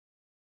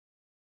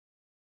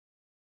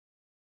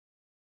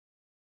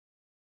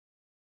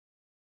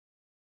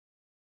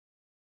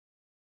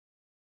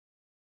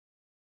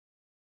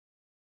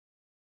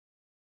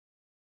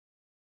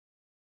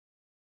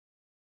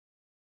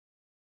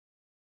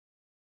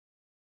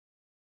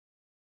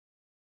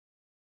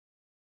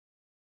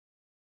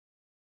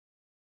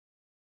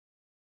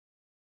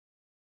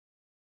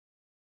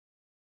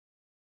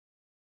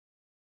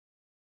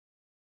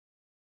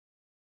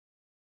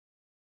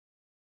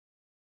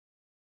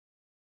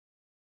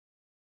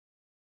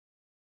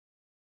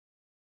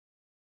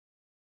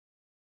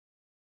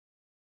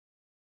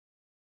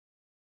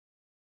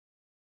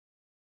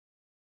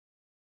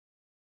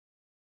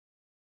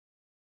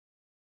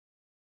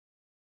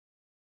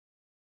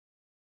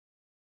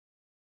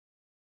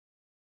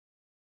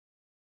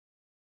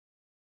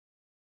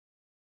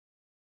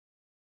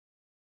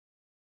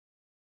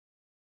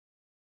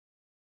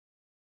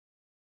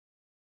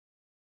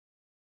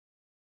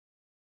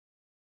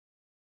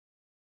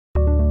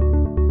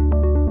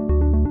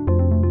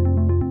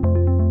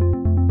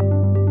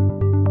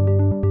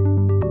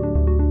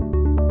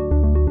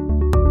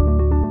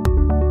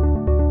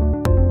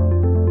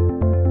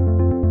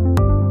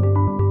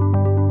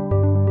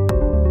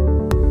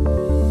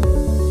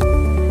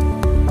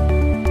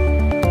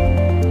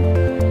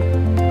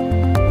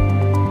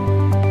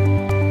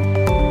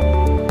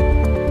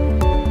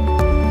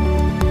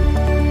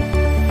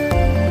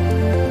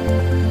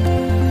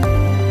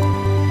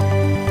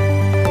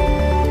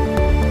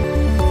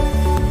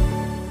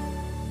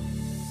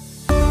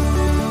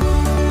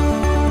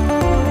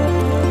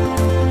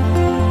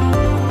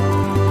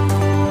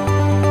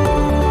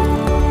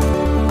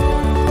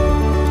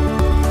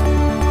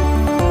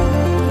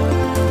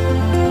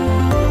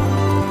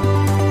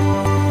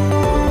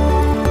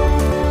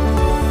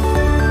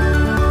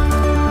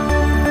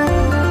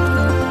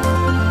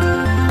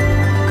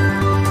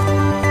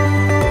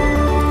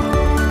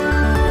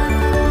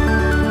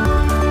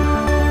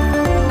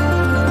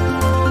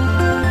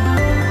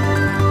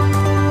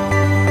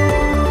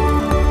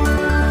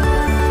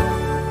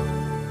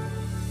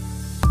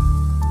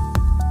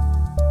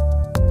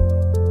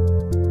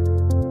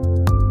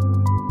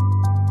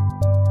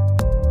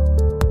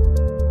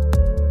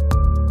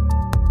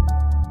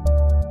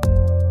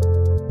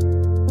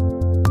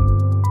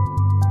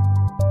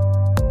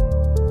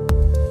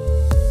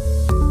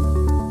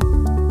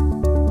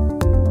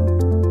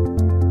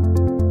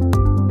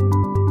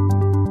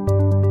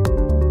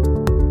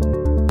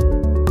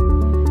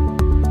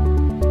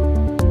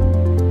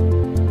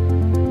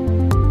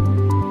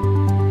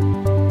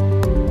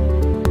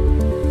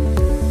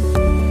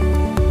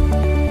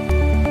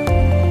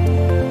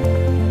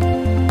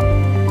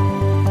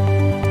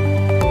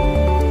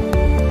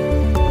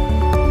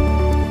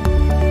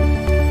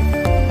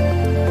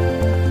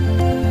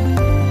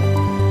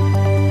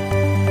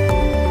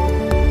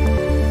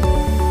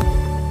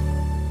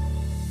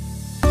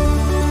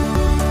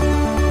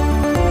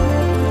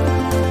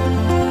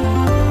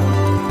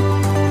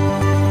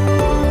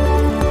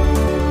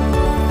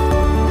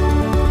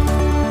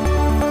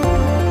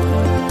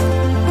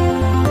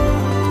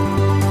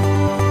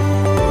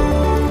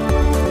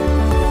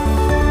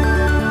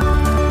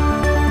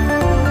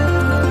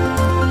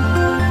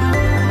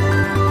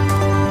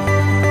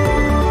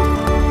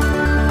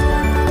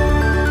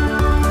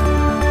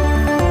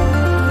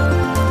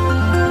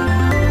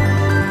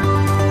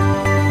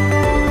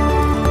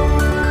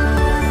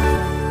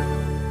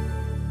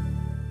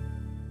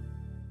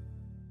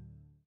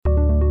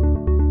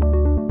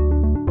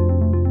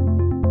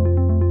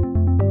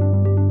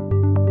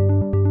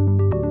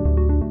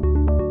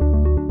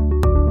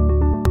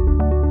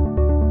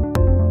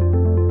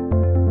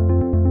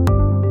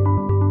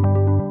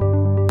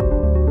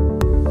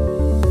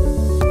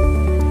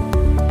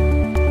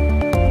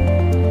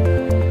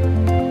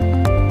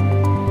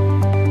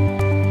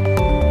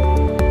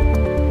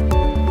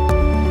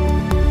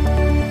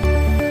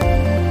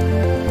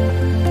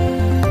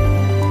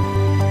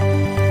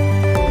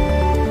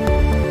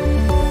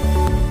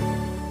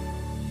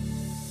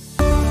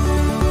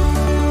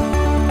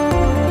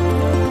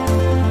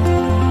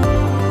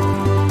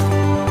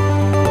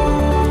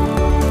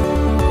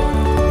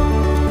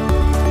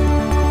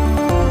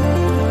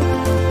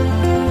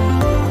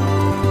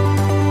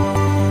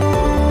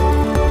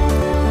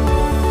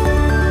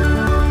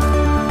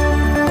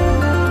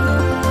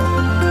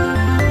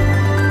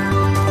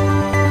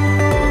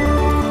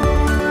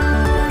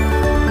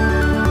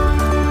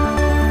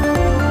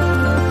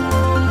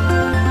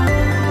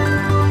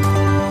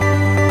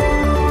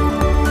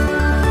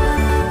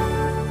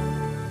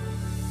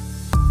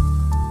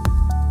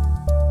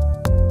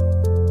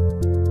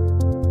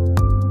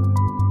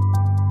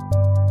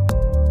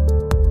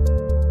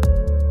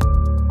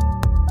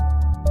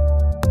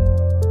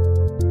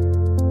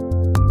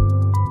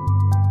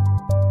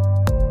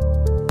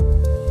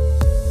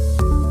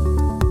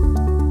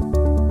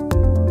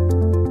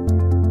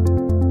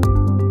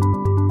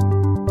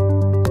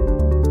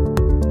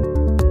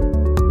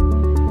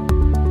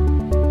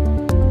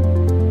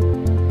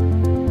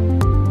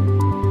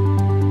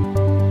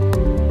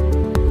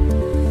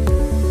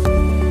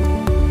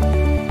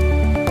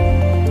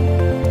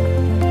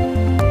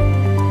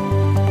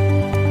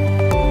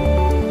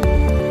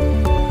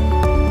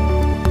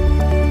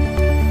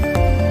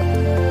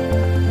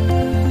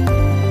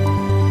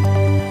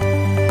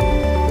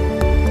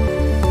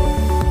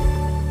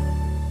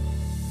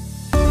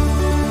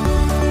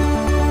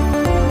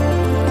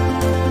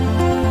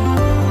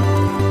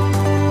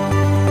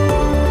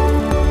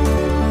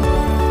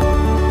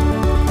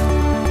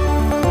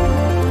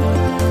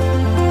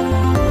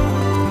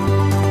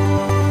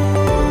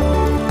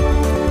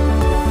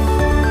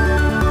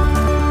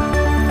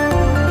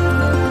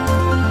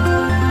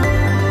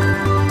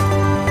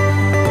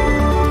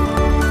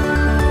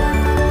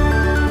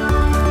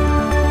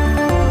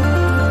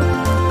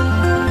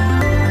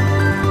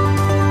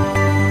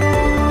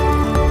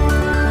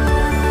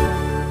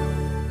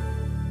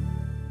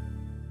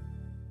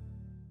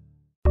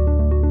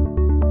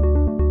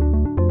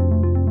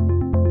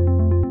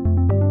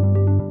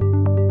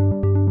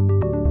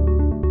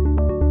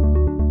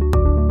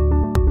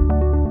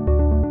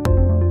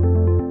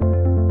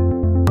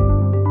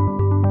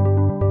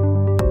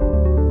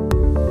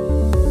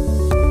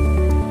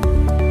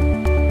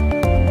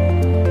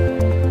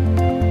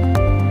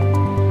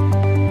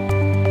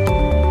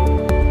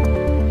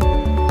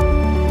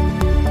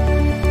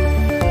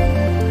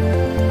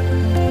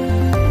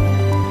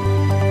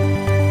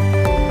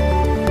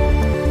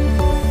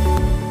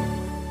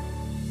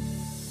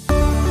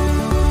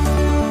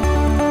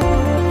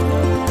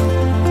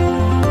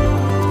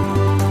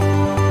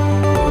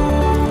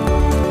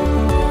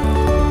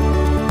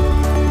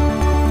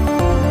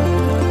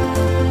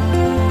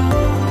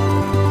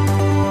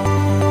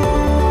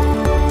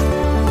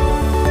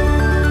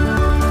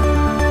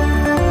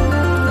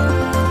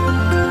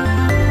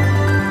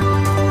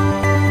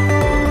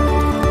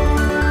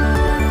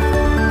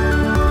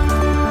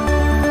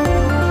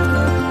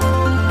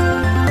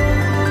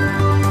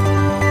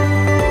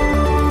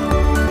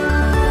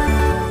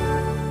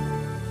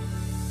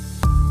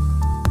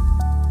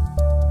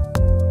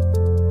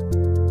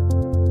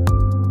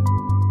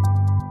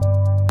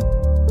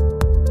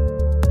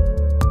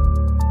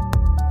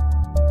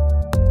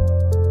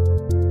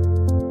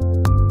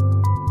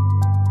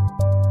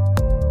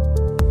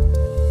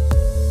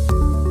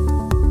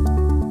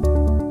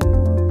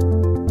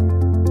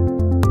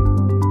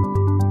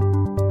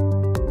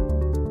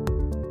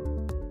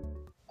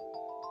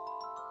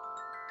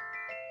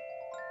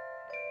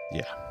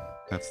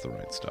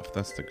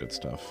That's the good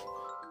stuff.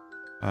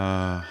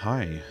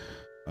 Hi.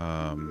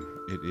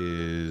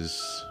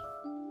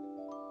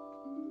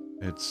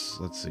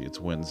 Let's see, it's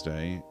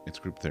Wednesday. It's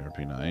group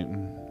therapy night.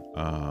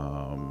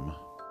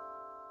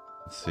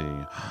 Let's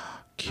see.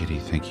 Kitty,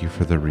 thank you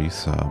for the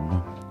resub.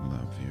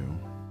 Love you.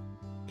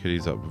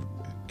 Kitty's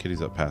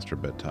up past her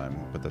bedtime,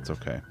 but that's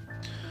okay.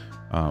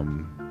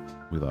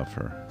 We love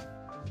her.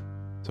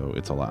 So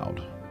it's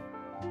allowed.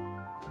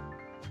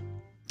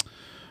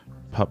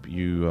 Pup,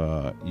 you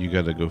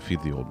gotta go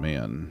feed the old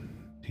man.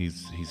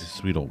 He's a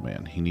sweet old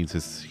man. He needs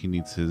his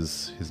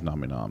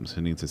nommy noms.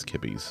 He needs his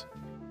kibbies.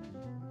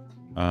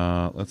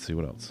 Let's see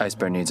what else. Ice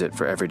Bear needs it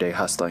for everyday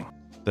hustling.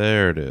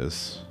 There it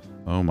is.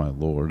 Oh my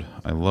lord.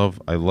 I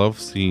love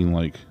seeing,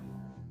 like,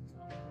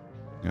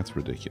 that's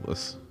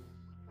ridiculous.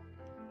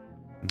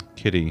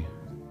 Kitty,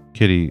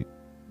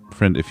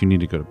 friend, if you need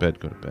to go to bed,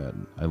 go to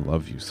bed. I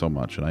love you so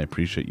much and I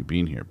appreciate you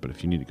being here, but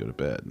if you need to go to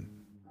bed.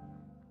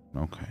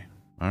 Okay.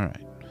 All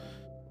right.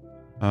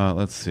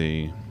 Let's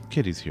see.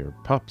 Kitty's here.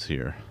 Pup's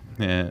here.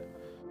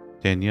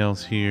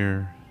 Danielle's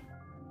here.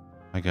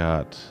 I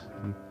got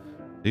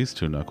these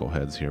two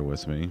knuckleheads here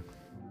with me.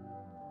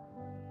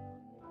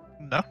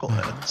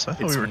 Knuckleheads? I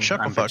thought we were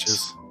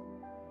chucklefucks.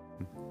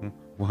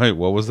 Wait,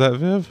 what was that,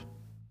 Viv?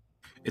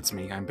 It's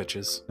me. I'm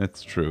bitches.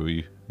 It's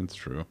true. It's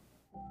true.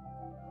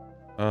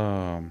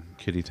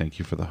 Kitty, thank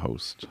you for the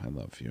host. I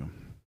love you.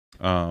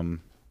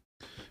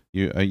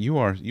 You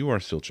are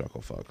still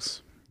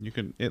chucklefucks. You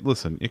can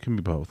listen. It can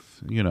be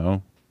both. You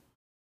know,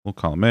 little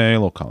column A,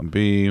 little column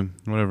B,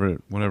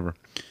 whatever.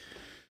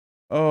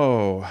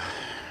 Oh,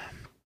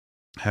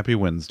 happy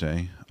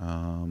Wednesday.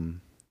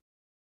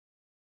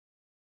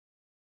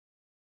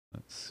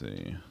 Let's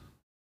see.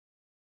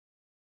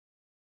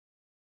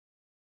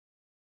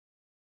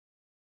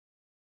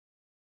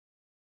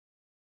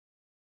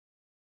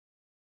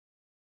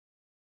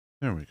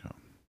 There we go.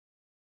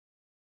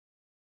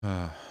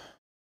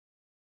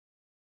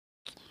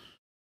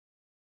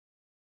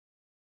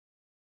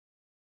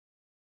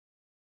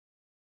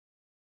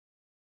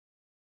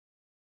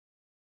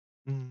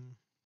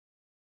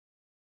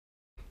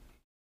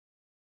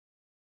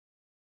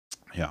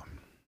 Yeah.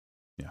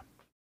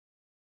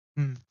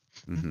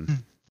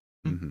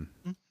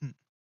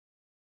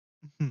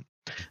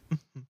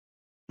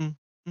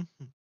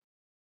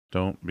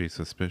 Don't be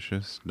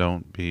suspicious.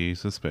 Don't be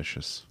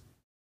suspicious.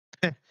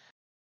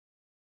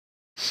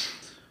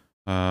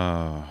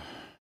 I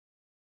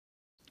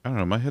don't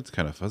know. My head's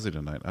kind of fuzzy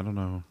tonight. I don't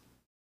know.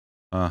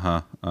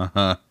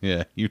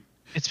 Yeah, you.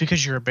 It's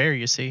because you're a bear,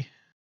 you see.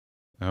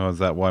 Oh, is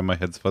that why my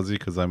head's fuzzy?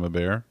 Because I'm a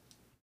bear?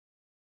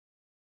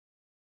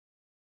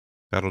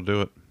 That'll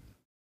do it.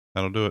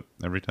 That'll do it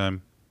every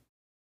time.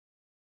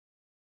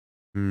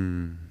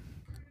 Seems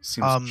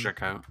to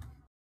check out.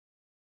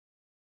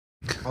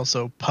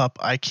 Also, Pup,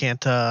 I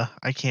can't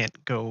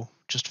go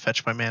just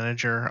fetch my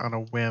manager on a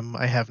whim.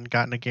 I haven't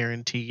gotten a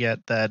guarantee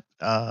yet that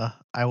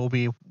I will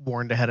be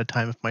warned ahead of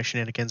time if my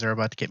shenanigans are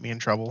about to get me in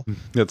trouble.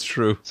 That's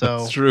true. So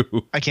that's true.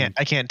 I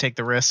can't take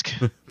the risk.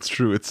 It's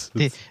true. It's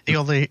the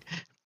only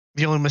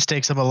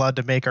mistakes I'm allowed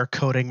to make are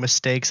coding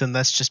mistakes, and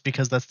that's just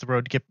because that's the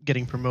road to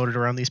getting promoted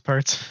around these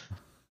parts.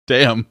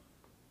 Damn.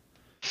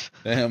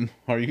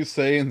 Are you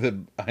saying that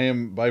I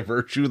am, by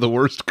virtue, the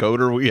worst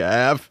coder we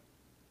have?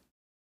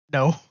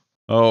 No.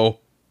 Oh.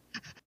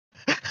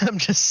 I'm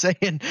just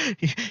saying,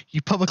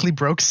 you publicly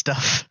broke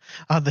stuff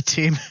on the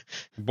team.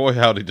 Boy,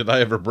 howdy, did I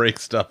ever break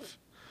stuff.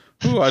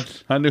 Ooh,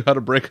 I knew how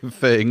to break a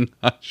thing.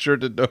 I sure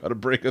did know how to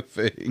break a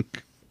thing.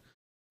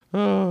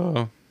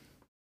 Oh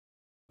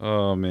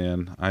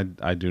man,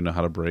 I do know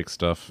how to break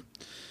stuff.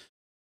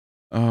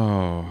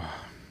 Oh.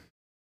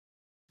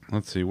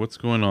 Let's see, what's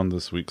going on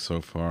this week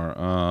so far?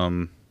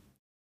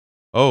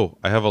 Oh,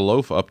 I have a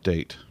Loaf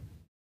update.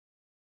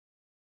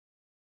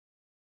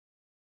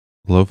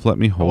 Loaf let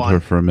me hold her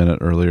for a minute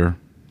earlier.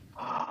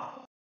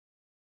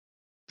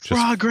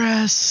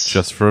 Progress!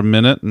 Just for a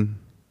minute.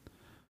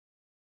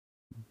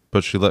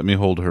 But she let me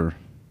hold her.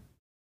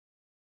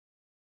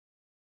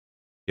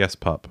 Yes,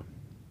 pup.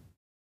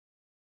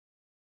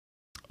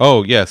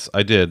 Oh, yes,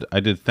 I did.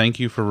 Thank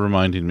you for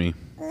reminding me.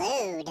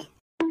 Lewd.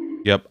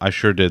 Yep, I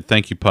sure did.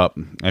 Thank you, pup.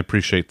 I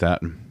appreciate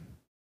that.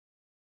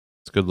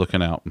 It's good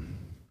looking out.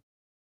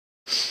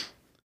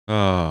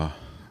 Oh.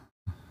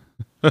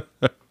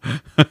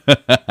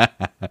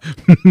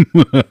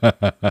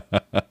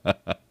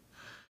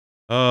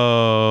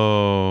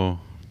 Oh.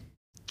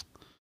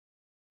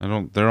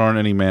 There aren't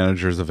any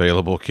managers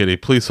available, Kitty.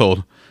 Please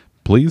hold.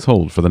 Please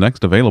hold for the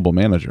next available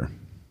manager.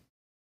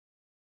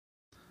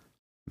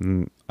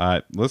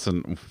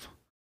 Listen.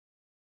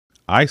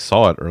 I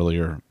saw it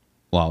earlier.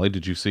 Lolly,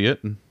 did you see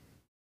it?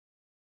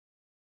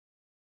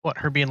 What,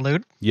 her being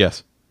lewd?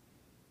 Yes.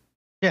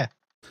 Yeah.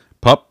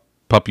 Pup,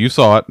 you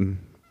saw it.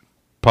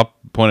 Pup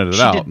pointed it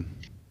out.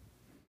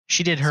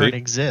 She did her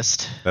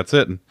exist. That's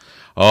it.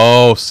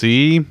 Oh,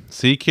 see,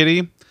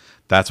 Kitty?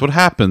 That's what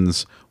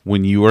happens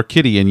when you are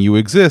Kitty and you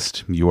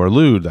exist. You are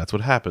lewd. That's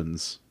what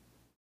happens.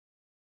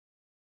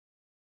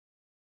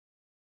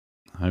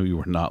 You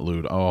were not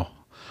lewd. Oh,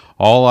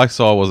 All I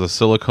saw was a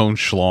silicone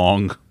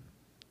schlong.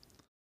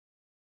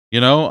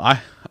 You know,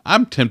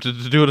 I'm tempted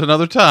to do it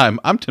another time.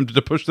 I'm tempted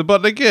to push the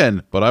button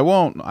again, but I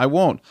won't. I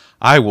won't.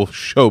 I will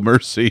show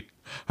mercy.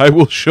 I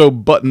will show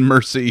button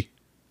mercy.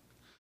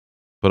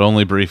 But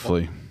only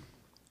briefly.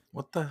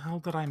 What the hell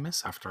did I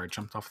miss after I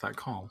jumped off that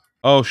call?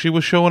 Oh, she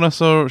was showing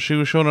us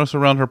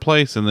around her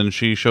place, and then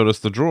she showed us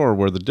the drawer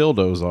where the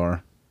dildos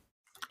are.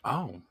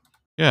 Oh.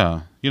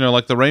 Yeah, you know,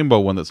 like the rainbow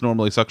one that's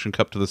normally suction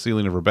cupped to the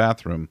ceiling of her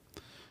bathroom,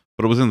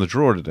 but it was in the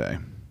drawer today.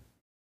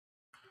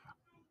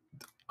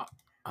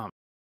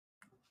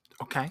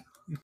 Okay.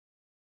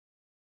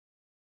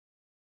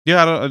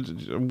 Yeah,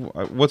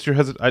 what's your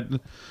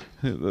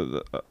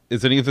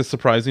is any of this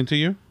surprising to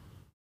you?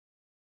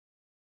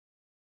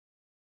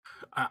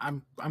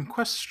 I'm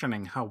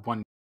questioning how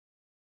one.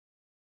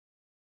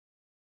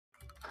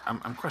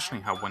 I'm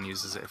questioning how one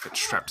uses it if it's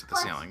strapped to the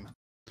ceiling.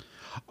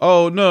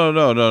 Oh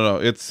no!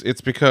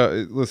 It's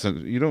because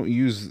listen, you don't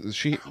use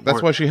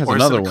That's why she has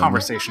another one.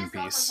 Conversation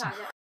piece.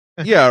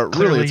 Yeah,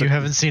 Clearly really. you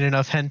haven't seen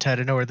enough hentai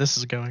to know where this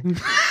is going.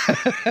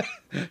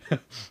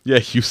 Yeah,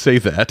 you say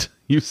that.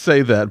 You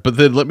say that, but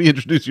then let me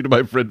introduce you to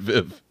my friend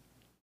Viv.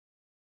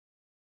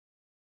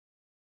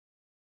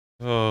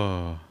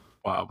 Oh.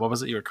 Wow, what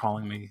was it you were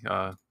calling me?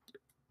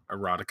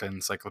 Erotica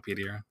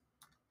encyclopedia.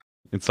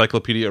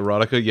 Encyclopedia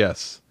erotica?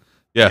 Yes.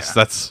 Yes,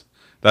 Yeah.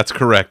 that's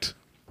correct.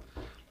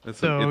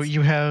 So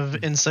you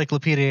have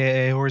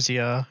Encyclopedia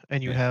Eorzea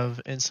and you have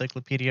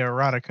Encyclopedia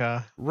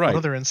Erotica. Right. What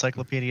other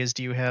encyclopedias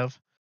do you have?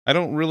 I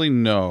don't really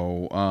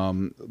know,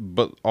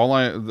 but all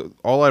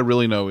I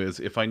really know is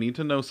if I need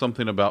to know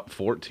something about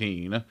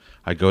 14,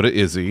 I go to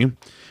Izzy.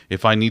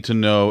 If I need to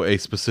know a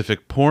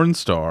specific porn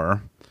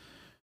star,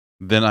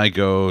 then I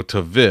go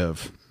to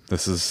Viv.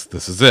 This is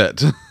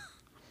it.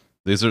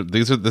 This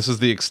is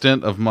the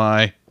extent of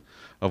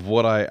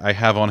what I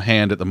have on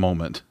hand at the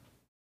moment.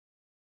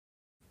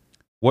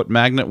 What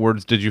magnet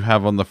words did you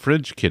have on the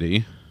fridge,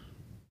 Kitty?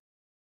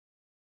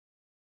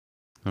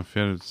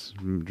 It's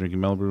drinking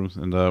Malibu,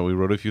 and we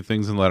wrote a few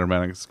things in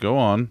Lettermanics. Go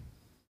on.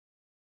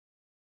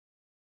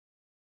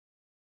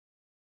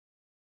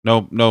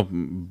 No,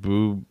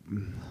 boo.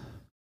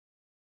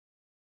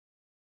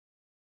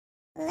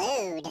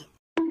 Lewd.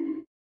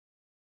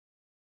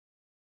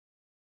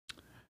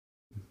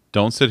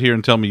 Don't sit here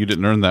and tell me you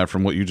didn't earn that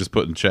from what you just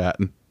put in chat.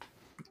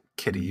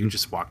 Kitty, you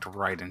just walked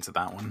right into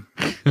that one.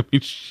 I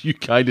mean, you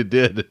kind of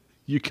did.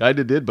 You kind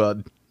of did,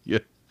 bud. You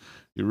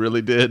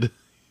really did.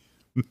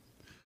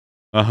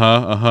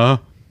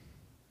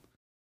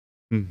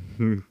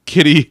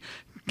 Kitty,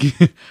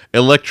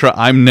 Electra,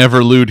 I'm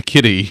never lewd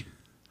kitty.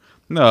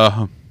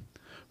 No.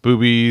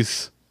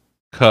 Boobies,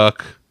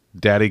 cuck,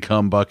 daddy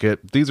cum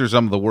bucket. These are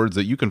some of the words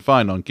that you can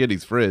find on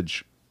Kitty's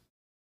fridge.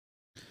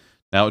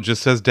 Now it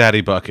just says daddy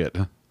bucket.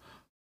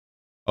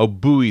 Oh,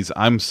 buoys,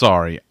 I'm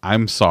sorry. I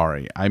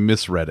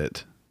misread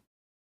it.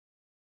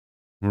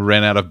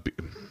 Ran out of...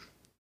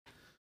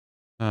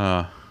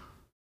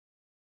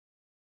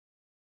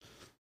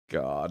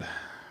 God.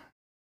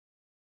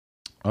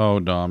 Oh,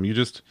 Dom,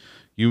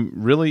 you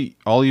really,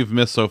 all you've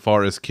missed so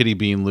far is Kitty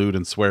being lewd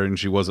and swearing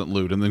she wasn't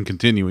lewd and then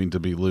continuing to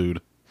be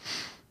lewd.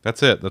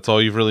 That's it. That's all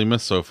you've really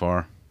missed so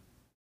far.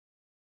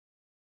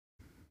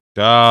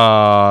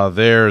 Ah,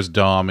 there's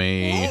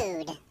Dommy.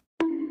 Lewd.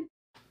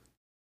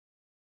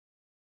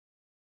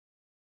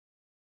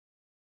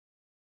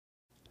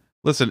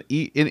 Listen,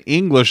 in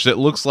English, it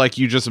looks like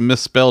you just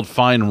misspelled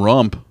fine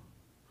rump.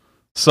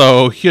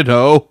 So, you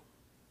know.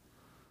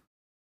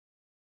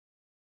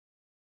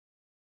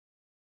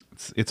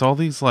 It's all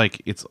these,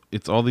 like,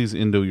 it's all these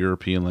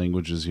Indo-European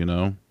languages, you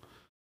know?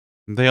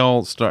 They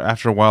all start,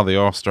 after a while, they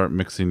all start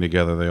mixing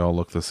together. They all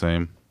look the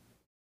same.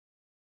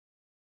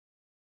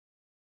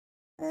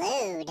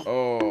 Lewd.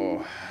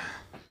 Oh.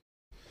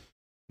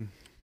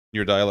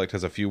 Your dialect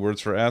has a few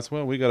words for ass.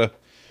 Well, we got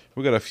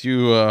a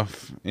few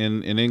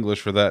in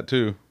English for that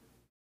too.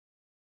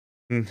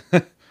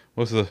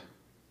 What's the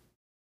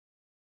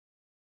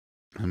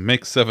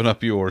make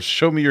 7-Up yours?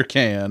 Show me your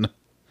can.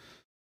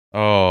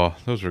 Oh,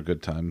 those were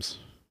good times.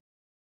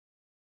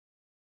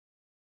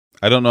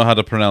 I don't know how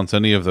to pronounce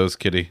any of those,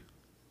 Kitty.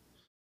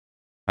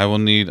 I will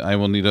need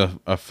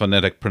a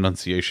phonetic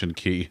pronunciation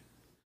key.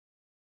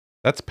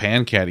 That's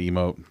Pancat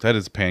emote. That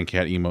is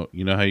Pancat emote.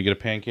 You know how you get a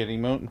Pancat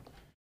emote?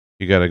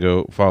 You gotta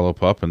go follow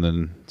Pup and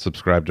then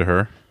subscribe to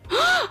her.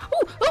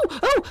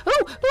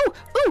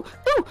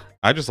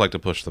 I just like to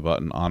push the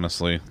button,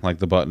 honestly. Like,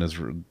 the button is...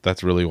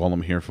 That's really all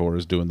I'm here for,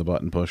 is doing the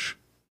button push.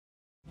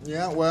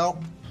 Yeah, well...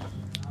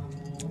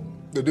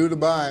 The dude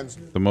abides.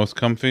 The most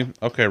comfy?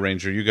 Okay,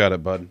 Ranger, you got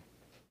it, bud.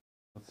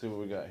 Let's see what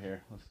we got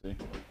here. Let's see.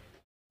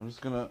 I'm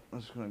just gonna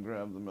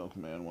grab the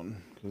Milkman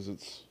one, because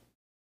it's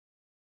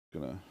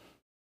I'm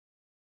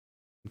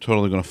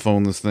totally gonna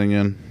phone this thing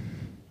in.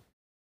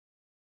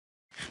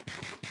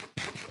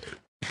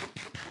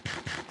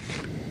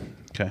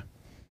 Okay.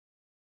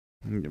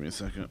 Give me a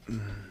second.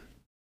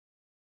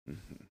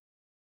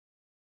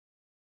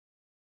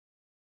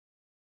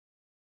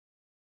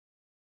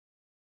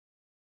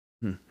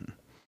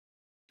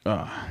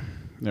 Ah,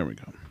 there we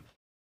go.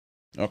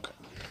 Okay.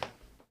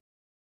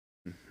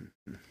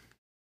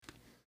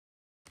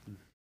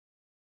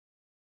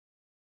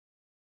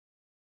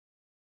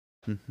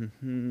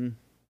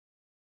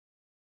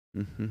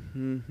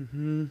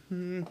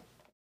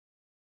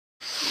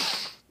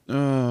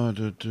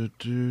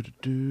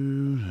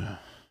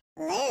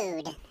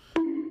 Load.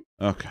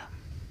 Okay.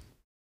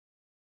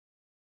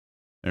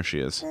 There she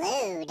is.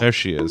 Load. There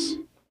she is.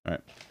 All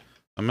right.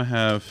 I'm gonna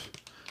have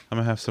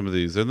some of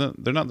these. They're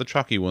not the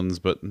chalky ones,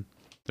 but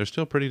they're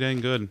still pretty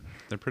dang good.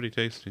 They're pretty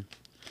tasty.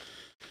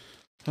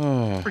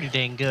 Oh. Pretty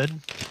dang good.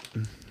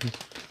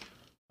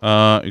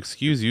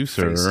 Excuse you,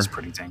 Face is sir.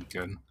 pretty dang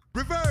good.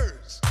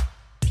 Reverse.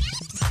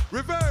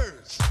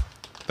 Reverse.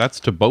 That's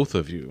to both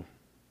of you,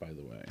 by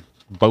the way.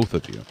 Both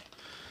of you.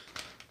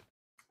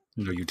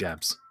 No, you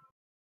dabs.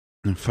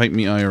 And fight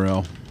me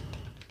IRL.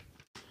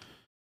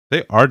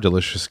 They are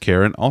delicious,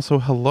 Karen. Also,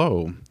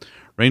 hello.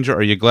 Ranger,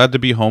 are you glad to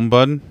be home,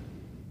 bud?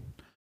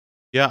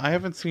 Yeah, I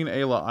haven't seen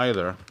Ayla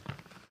either.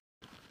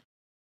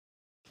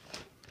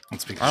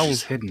 That's because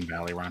she's Hidden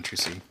Valley Ranch, you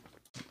see.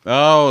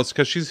 Oh, it's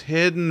because she's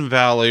Hidden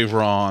Valley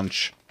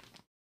Ranch.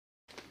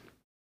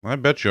 I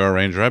bet you are,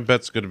 Ranger. I bet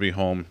it's good to be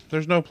home.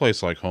 There's no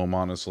place like home,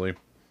 honestly.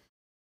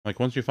 Like,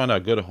 once you find a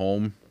good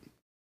home.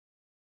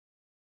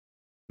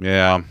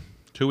 Yeah,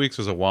 2 weeks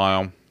is a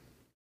while.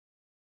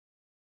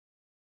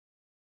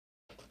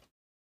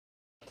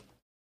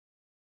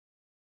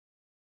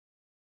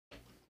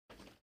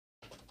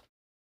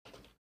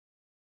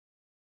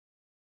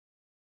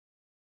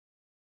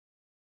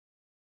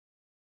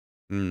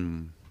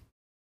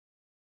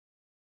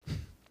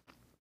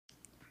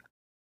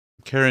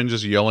 Karen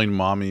just yelling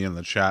mommy in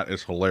the chat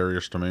is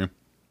hilarious to me.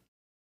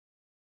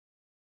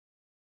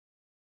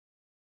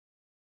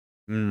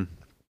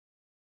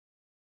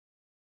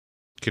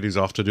 Kitty's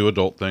off to do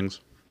adult things.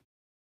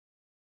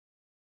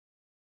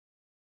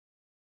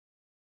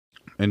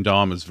 And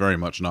Dom is very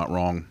much not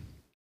wrong.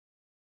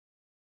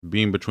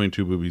 Being between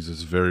two boobies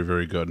is very,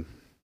 very good.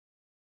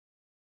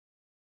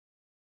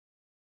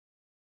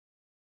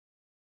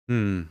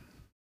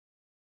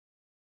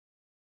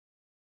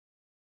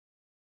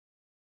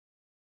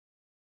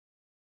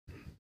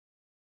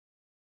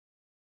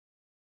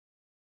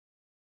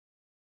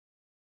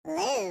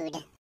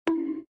 Load.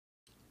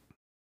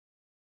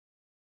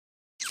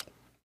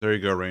 There you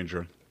go,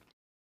 Ranger.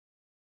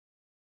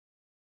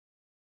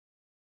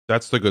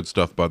 That's the good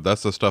stuff, bud.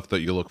 That's the stuff that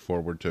you look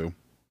forward to.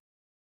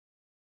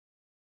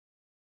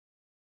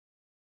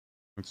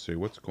 Let's see,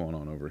 what's going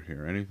on over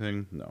here?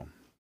 Anything? No.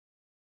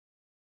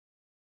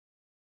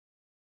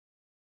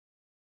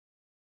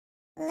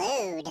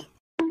 Load.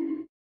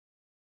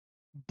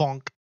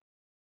 Bonk.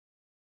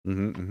 I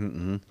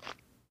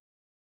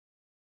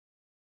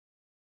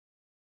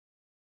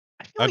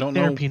feel like don't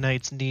therapy know.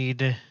 nights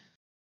need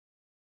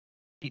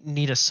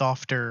a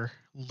softer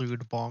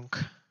lewd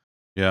bonk.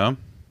 Yeah?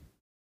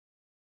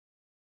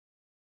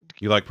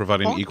 You like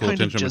providing Bonk equal kind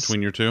of attention just-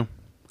 between your two?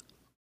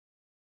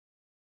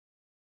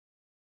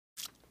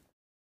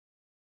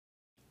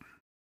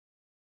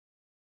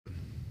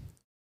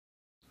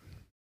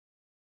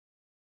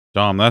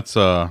 Dom, that's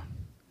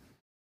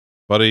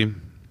buddy,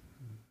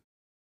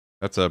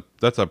 that's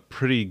a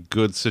pretty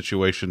good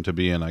situation to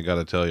be in, I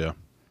gotta tell you.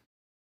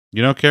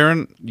 You know,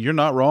 Karen, you're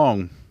not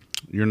wrong.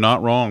 You're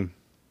not wrong.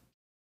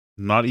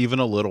 Not even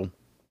a little.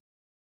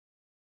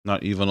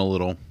 Not even a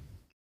little.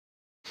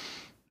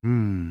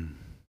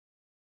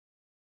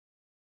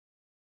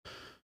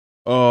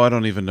 Oh, I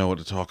don't even know what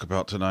to talk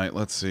about tonight.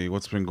 Let's see.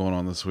 What's been going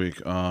on this week?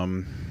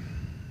 Bean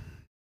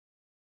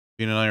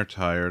and I are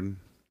tired.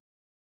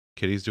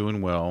 Kitty's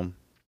doing well.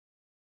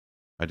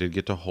 I did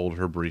get to hold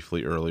her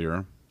briefly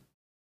earlier.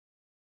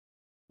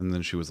 And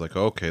then she was like,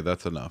 okay,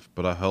 that's enough.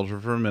 But I held her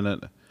for a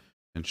minute,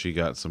 and she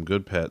got some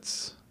good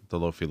pets. The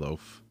Loafy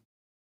Loaf.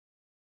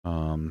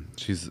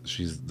 She's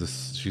the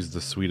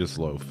sweetest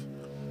loaf.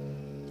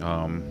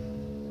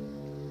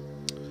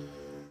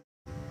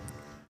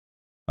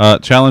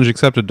 Challenge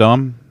accepted,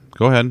 Dom.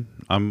 Go ahead.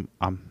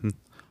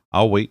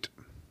 I'll wait.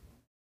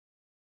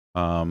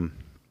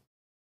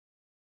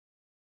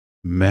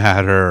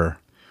 Matter.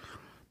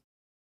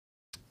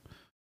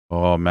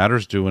 Oh,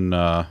 Matter's doing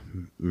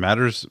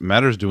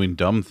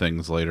dumb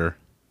things later.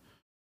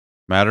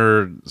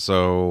 Matter,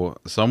 so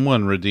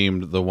someone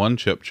redeemed the one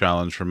chip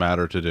challenge for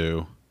Matter to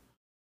do.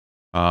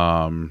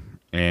 And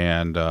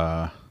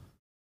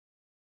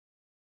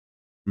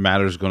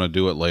Matter's going to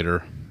do it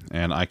later,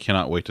 and I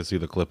cannot wait to see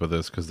the clip of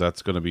this because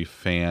that's going to be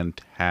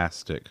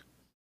fantastic.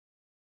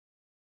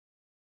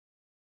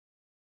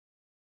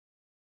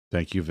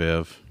 Thank you,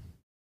 Viv.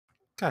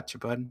 Gotcha,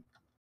 bud.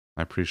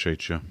 I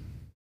appreciate you.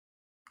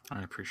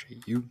 I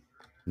appreciate you.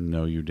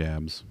 No, you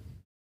dabs.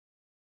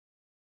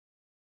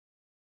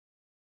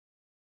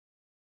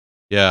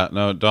 Yeah,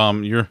 no,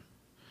 Dom,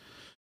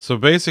 so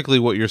basically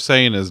what you're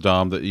saying is,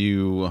 Dom, that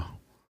you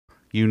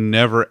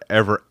never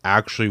ever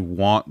actually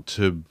want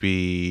to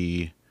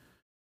be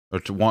or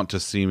to want to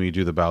see me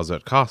do the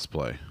Bowsette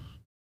cosplay.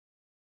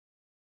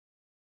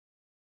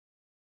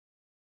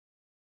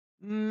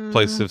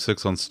 Play Civ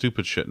 6 on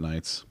stupid shit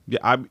nights. Yeah,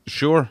 I'm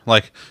sure.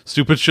 Like,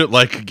 stupid shit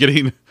like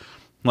getting,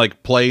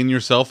 like, playing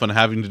yourself and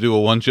having to do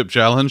a one-chip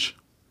challenge.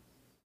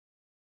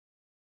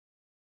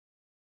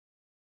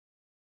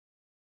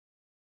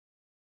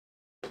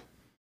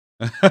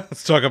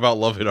 Let's talk about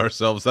loving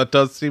ourselves. That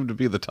does seem to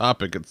be the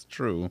topic. It's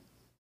true.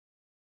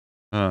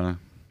 You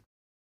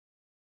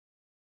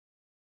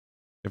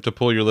have to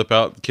pull your lip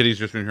out. Kitty's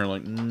just in here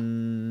like,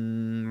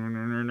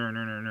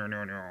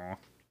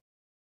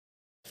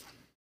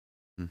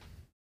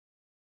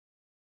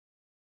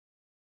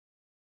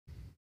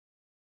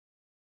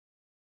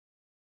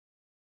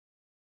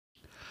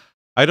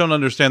 I don't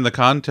understand the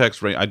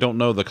context, right? I don't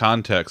know the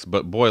context,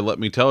 but boy, let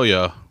me tell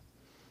you,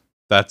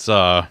 that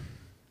sounds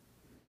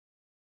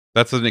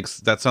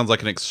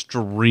like an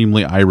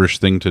extremely Irish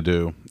thing to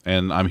do,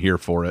 and I'm here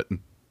for it.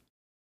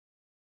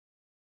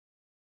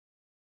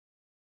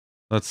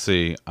 Let's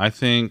see.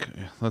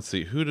 Let's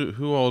see.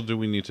 Who all do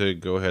we need to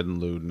go ahead and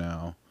loot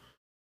now?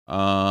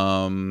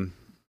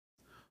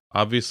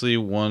 Obviously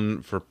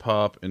one for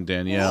Pop and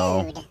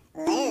Danielle.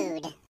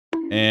 Load.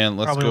 And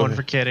let's Probably go one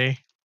for Kitty.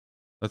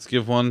 Let's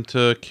give one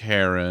to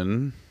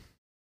Karen.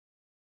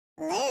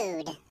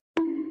 Load.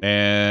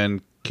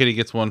 And Kitty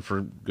gets one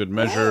for good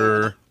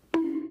measure.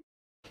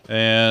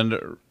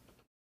 And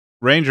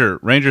Ranger,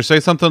 say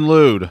something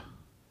lewd.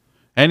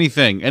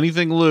 Anything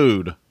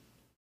lewd.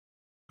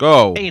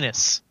 Go.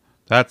 Anus.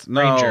 That's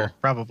no. Ranger,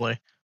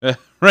 probably.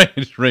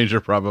 Ranger,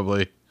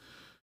 probably.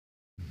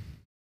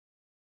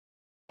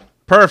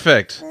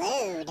 Perfect.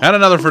 Load. And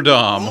another for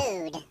Dom.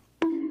 Load.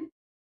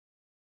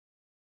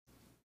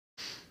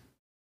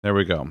 There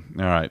we go.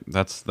 All right.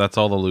 That's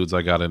all the lewds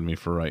I got in me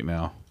for right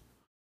now.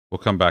 We'll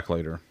come back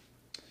later.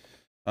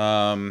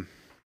 Yeah,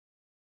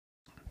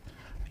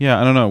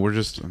 I don't know. We're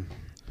just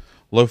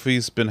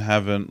Lofi's been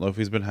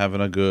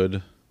having a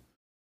good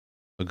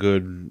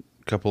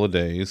couple of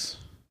days.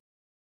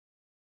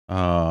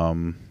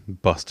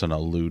 Busting a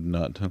lewd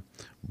nut.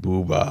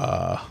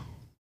 Booba.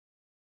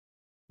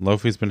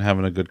 Lofi's been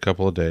having a good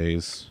couple of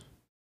days.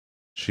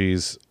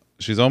 She's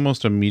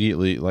almost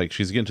immediately, like,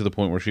 she's getting to the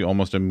point where she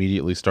almost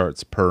immediately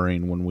starts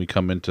purring when we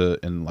come into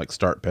and like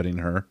start petting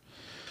her.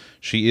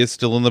 She is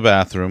still in the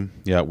bathroom.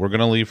 Yeah, we're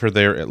gonna leave her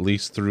there at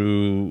least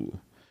through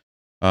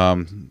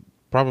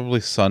probably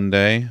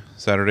Saturday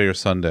or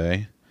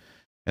Sunday.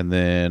 And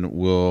then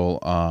we're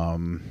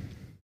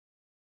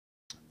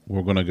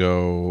gonna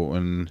go,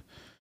 and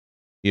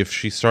if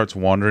she starts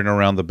wandering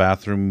around the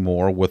bathroom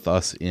more with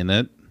us in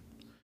it,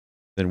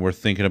 then we're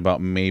thinking about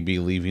maybe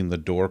leaving the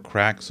door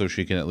cracked so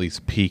she can at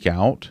least peek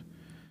out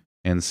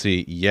and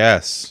see.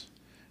 Yes,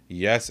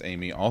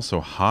 Amy.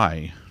 Also,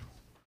 hi.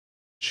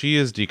 She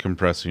is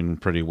decompressing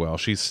pretty well.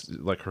 She's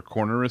like, her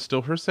corner is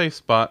still her safe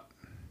spot,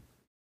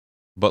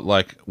 but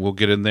like, we'll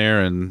get in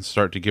there and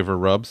start to give her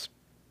rubs.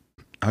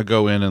 I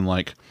go in and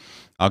like,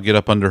 I'll get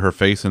up under her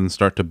face and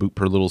start to boop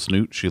her little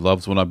snoot. She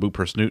loves when I boop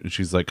her snoot, and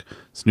she's like,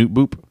 snoot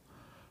boop.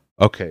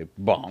 Okay,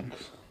 bonk.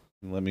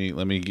 Let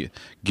me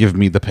give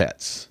me the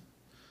pets.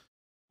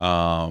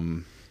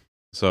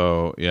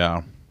 So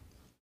yeah.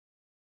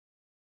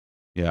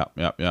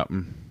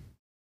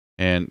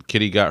 And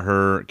Kitty got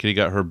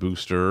her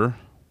booster.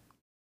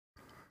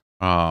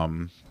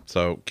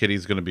 So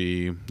Kitty's gonna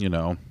be,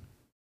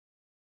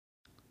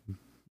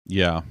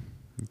 yeah.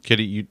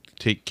 Kitty, you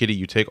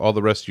take all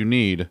the rest you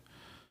need.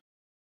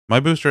 My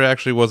booster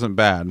actually wasn't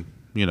bad,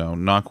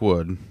 knock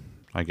wood,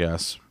 I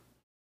guess.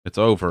 It's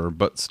over,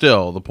 but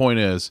still, the point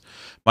is,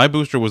 my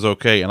booster was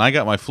okay, and I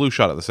got my flu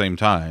shot at the same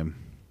time.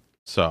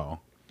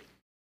 So,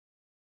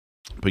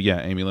 but yeah,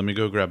 Amy, let me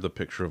go grab the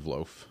picture of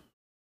Loaf.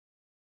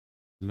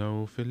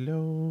 Loaf. What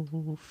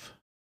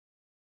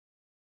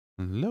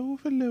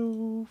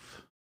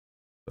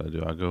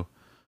do I do?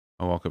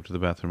 I walk up to the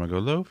bathroom. I go,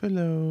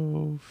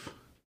 Loaf.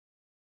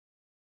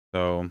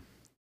 So,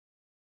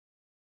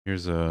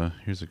 here's a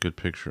good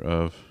picture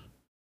of.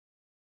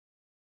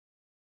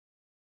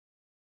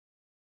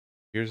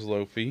 Here's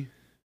Loafy.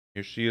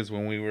 Here she is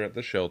when we were at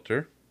the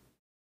shelter.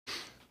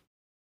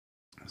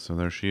 So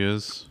there she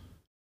is.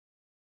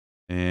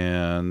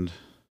 And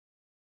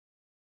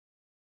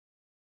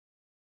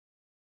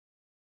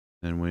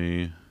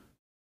then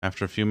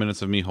after a few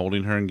minutes of me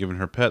holding her and giving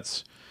her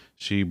pets,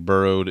 she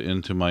burrowed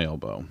into my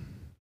elbow.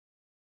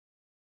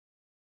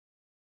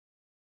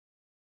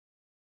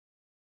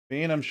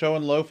 Bean, I'm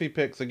showing Loafy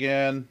pics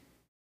again.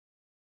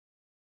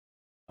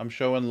 I'm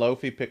showing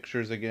Loafy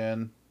pictures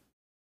again.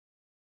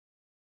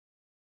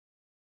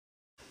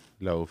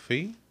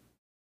 Loafy.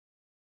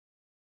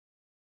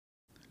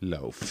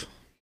 Loaf.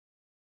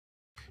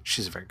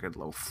 She's a very good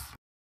loaf.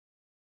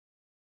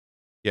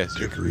 Yes,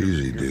 Take her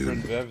easy, your dude.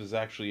 friend Bev is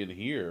actually in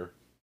here.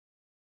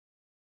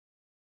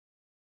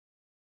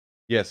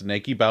 Yes,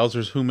 Nakey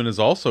Bowser's Human is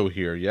also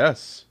here.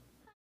 Yes.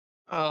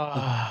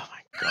 Oh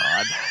my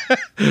god.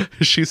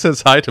 She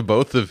says hi to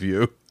both of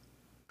you.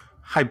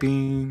 Hi,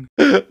 Bean.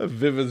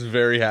 Viv is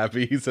very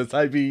happy. He says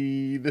hi,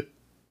 Bean.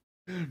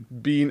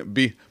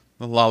 Bean.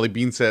 Lolly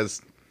Bean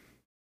says,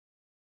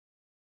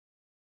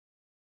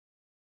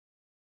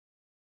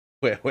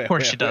 Of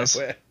course she does.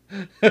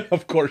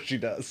 Of course she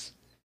does.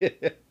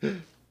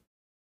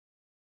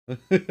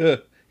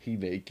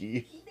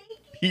 Hineki.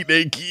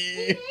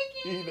 Hineki.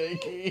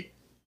 Hineki.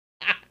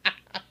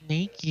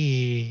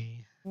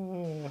 Sneaky.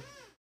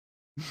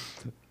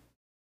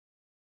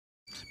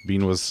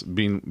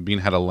 Bean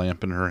had a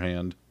lamp in her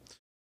hand.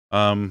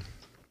 So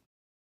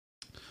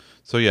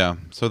yeah,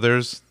 so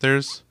there's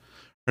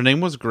her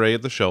name was Gray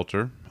at the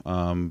shelter.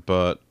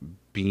 But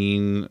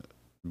Bean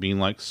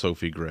likes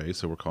Sophie Gray,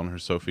 so we're calling her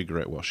Sophie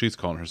Gray. Well, she's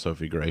calling her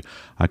Sophie Gray.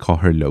 I call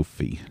her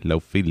Loafy.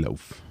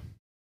 Loaf.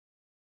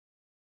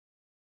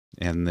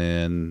 And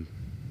then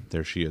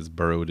there she is,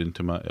 burrowed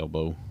into my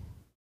elbow.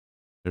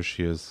 There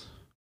she is.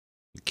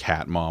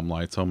 Cat mom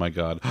lights. Oh my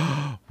god.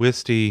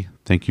 Wisty.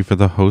 Thank you for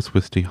the host,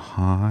 Wisty.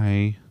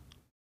 Hi.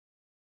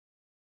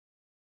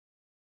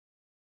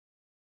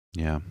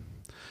 Yeah.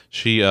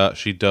 She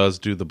does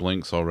do the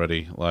blinks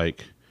already.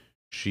 Like,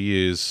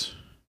 she is...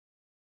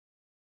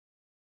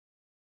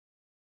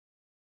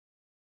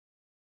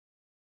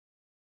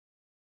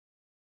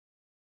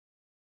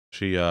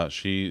 She does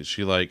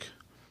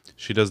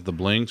the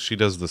blinks, she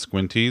does the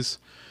squinties.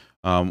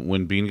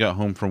 When Bean got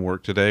home from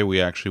work today, we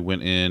actually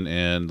went in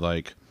and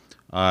like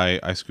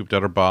I scooped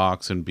out her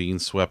box and Bean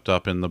swept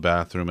up in the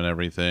bathroom and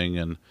everything,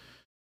 and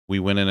we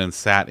went in and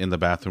sat in the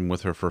bathroom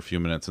with her for a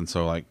few minutes, and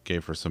so I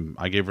gave her some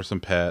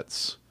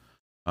pets.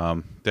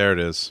 There it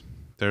is.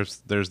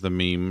 There's the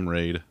meme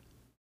raid.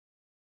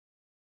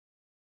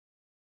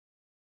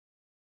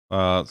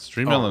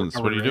 Stream Elements,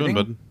 what are you doing,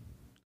 bud?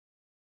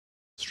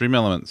 Stream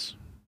Elements,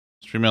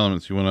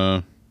 you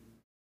wanna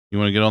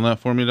get on that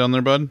for me down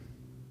there, bud?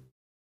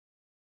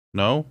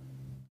 No,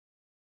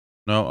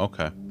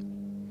 okay.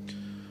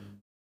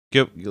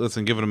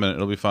 Listen, give it a minute.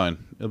 It'll be fine.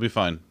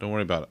 Don't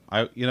worry about it.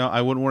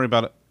 I wouldn't worry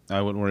about it.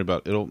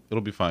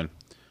 It'll be fine.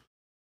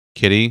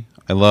 Kitty,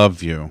 I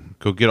love you.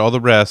 Go get all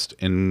the rest,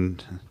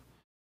 and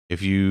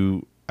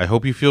I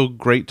hope you feel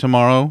great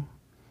tomorrow.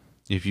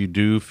 If you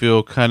do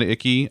feel kind of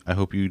icky, I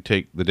hope you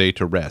take the day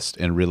to rest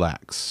and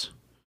relax.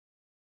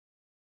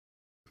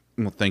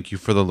 Well, thank you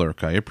for the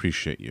lurk. I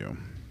appreciate you.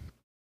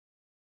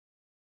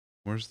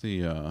 Where's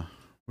the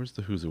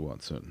Who's Who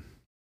Wants It?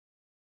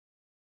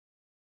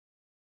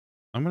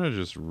 I'm gonna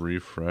just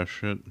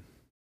refresh it.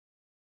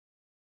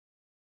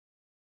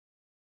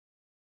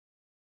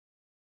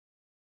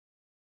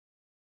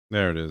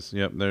 There it is.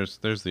 Yep,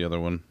 there's the other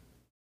one.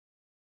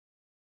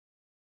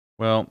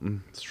 Well,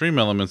 Stream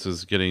Elements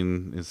is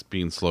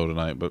being slow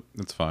tonight, but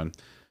it's fine.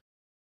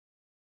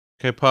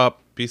 Okay,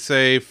 Pop, be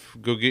safe.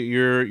 Go get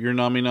your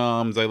nommy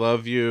noms. I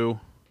love you.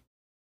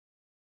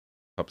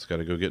 Pop's got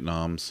to go get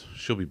noms.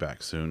 She'll be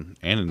back soon,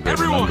 and in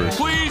greater numbers.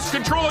 Please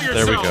control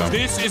yourself. There we go.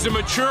 This is a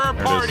mature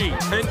party.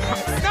 And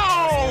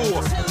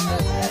no.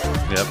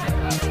 Yep.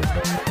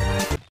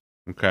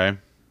 Okay.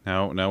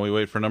 Now we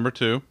wait for number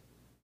 2.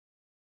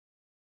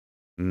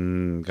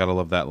 Gotta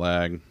love that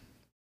lag.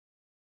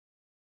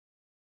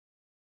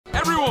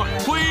 Everyone,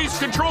 please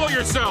control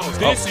yourselves.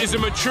 This is a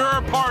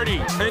mature party.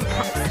 And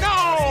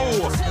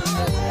no.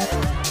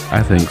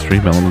 I think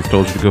Stream Elements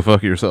told you to go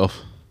fuck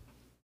yourself.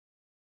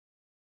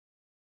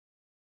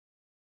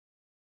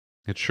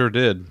 It sure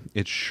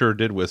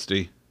did.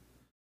 Wisty.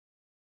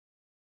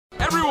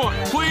 Everyone,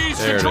 please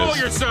control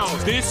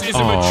yourselves. This is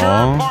a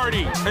mature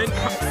party. And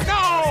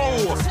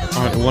no.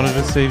 I wanted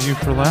to save you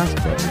for last,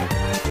 buddy.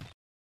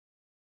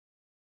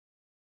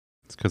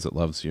 It's because it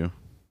loves you.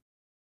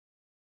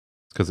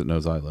 It's because it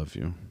knows I love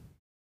you.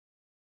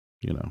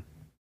 You know.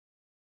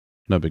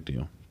 No big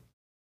deal.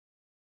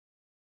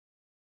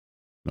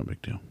 No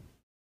big deal.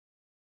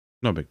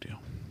 No big deal.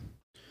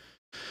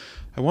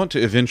 I want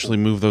to eventually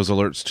move those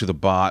alerts to the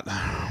bot.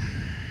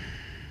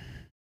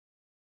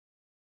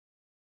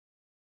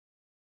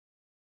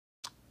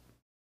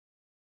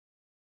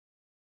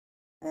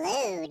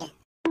 Load.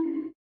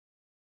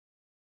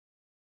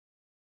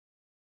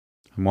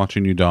 I'm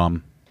watching you,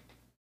 Dom.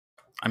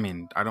 I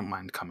mean, I don't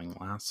mind coming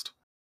last.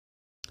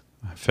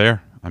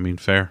 Fair. I mean,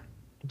 fair.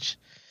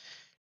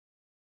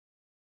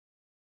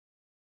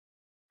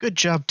 Good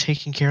job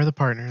taking care of the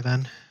partner,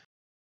 then.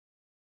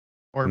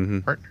 Or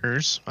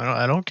partners.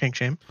 I don't kink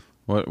shame.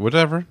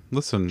 Whatever.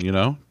 Listen,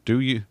 do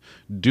you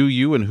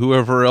and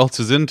whoever else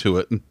is into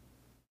it.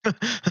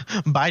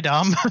 Bye,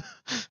 Dom.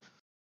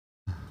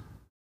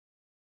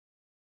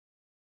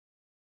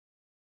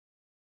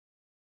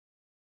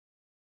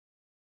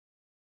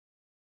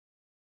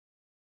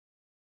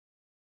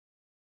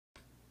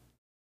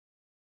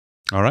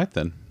 All right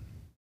then.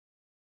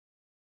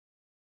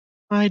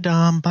 Bye,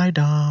 Dom.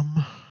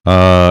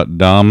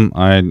 Dom,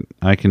 I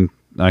can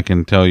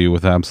tell you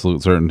with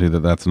absolute certainty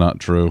that that's not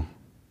true.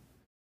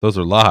 Those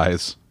are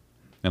lies,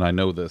 and I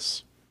know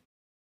this.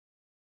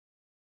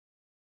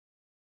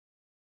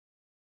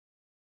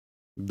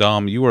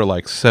 Dom, you are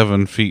like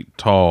 7 feet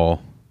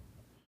tall,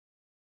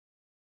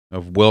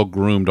 a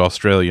well-groomed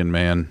Australian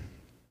man.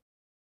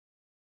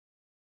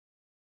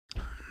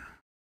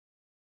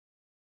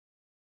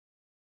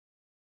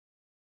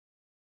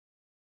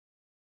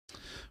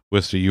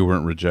 Wisty, you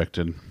weren't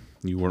rejected.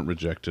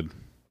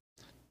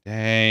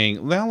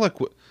 Dang. Now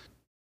look.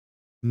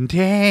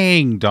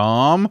 Dang,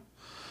 Dom.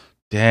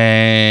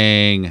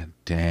 Dang.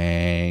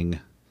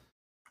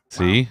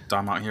 See? Wow,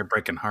 Dom out here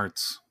breaking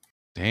hearts.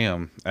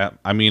 Damn.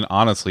 I mean,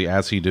 honestly,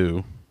 as he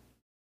do.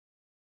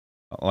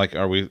 Like,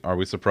 are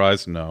we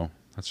surprised? No.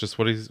 That's just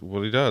what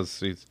he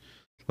does.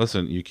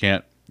 Listen, you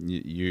can't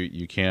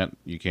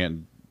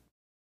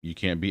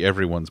be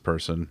everyone's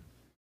person.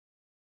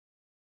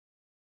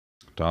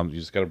 Dom, you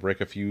just got to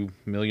break a few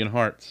million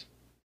hearts.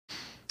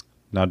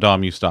 Now,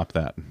 Dom, you stop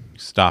that.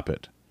 Stop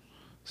it.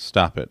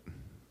 Stop it.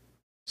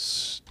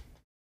 Stop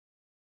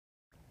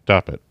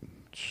it.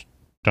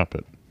 Stop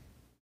it.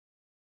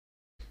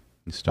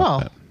 You stop Well,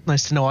 that.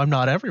 nice to know I'm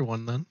not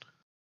everyone then.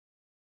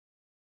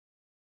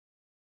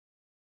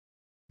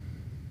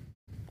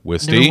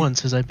 Wisty. Never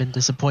once has I been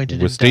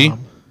disappointed Wisty. in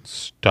Dom.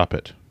 Stop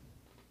it.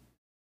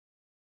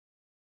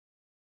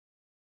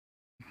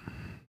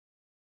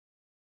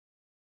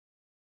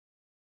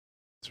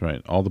 That's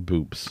right. All the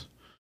boops.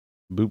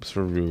 Boops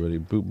for everybody.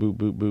 Boop, boop,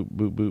 boop, boop,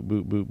 boop, boop,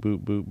 boop, boop,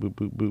 boop, boop, boop,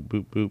 boop, boop,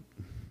 boop, boop.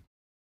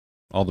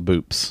 All the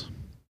boops.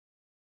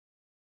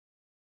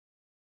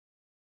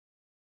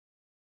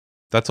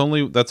 That's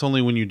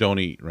only when you don't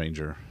eat,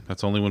 Ranger.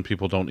 That's only when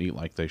people don't eat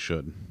like they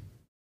should.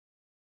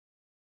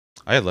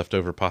 I had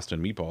leftover pasta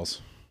and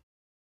meatballs.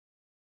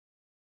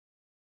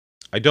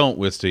 I don't,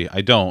 Wisty. I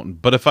don't.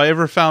 But if I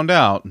ever found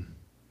out,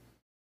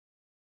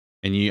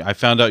 and I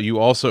found out you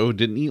also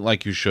didn't eat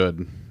like you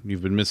should,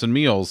 you've been missing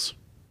meals.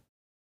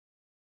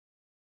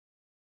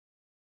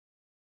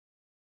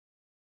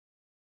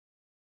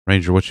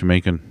 Ranger, what you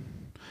making?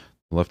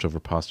 Leftover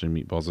pasta and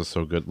meatballs is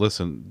so good.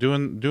 Listen,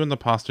 doing the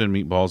pasta and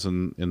meatballs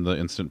in the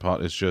Instant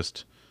Pot is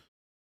just,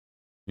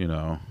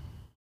 so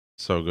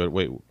good.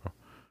 Wait.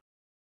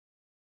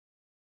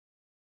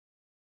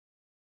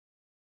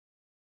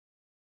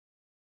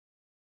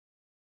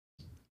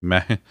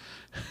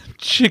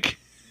 Chicken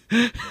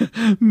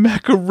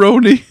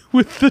macaroni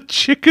with the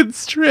chicken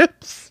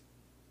strips.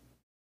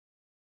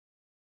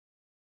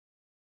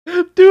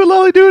 Do it,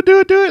 Lolly. Do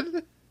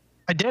it.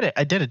 I did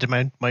it. Did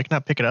my mic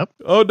not pick it up?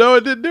 Oh no,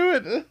 it didn't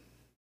do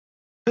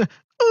it.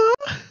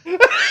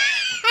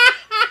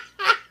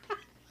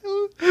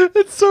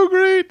 It's so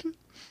great.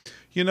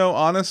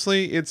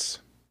 Honestly,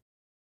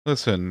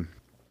 listen,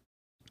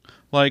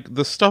 like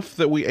the stuff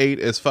that we ate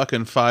as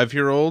fucking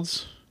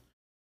 5-year-olds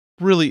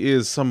really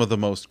is some of the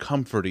most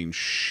comforting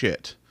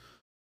shit.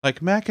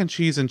 Like mac and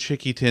cheese and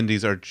chicky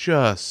tendies are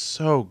just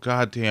so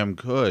goddamn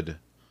good.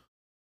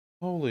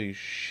 Holy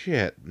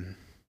shit.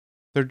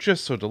 They're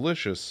just so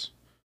delicious.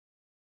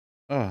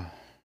 Oh.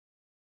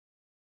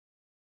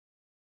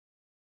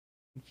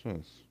 What's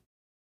this?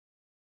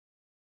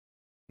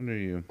 What are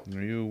you?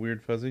 Are you a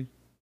weird fuzzy?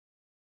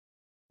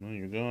 Well,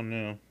 you're gone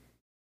now.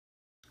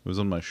 It was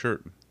on my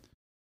shirt.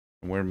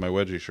 I'm wearing my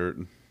wedgie shirt.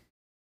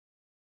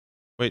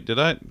 Wait, did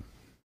I?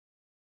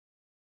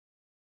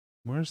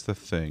 Where's the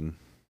thing?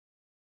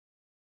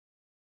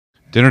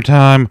 Dinner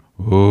time!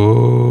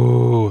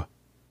 Ooh!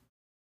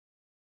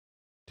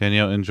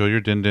 Danielle, enjoy your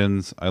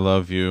din-dins. I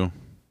love you.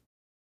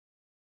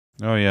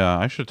 Oh yeah,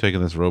 I should have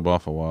taken this robe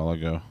off a while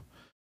ago.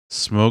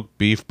 Smoked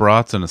beef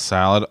brats and a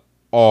salad.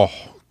 Oh,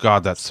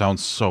 God, that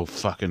sounds so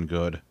fucking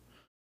good.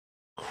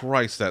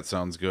 Christ, that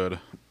sounds good.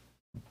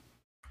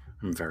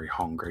 I'm very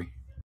hungry.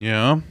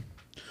 Yeah?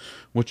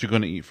 What you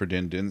gonna eat for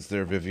din-dins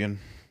there, Vivian?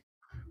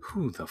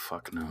 Who the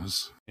fuck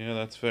knows? Yeah,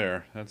 that's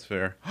fair. That's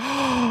fair.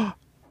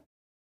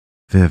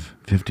 Viv,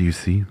 do you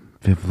see?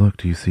 Viv, look,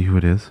 do you see who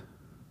it is?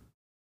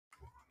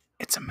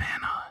 It's a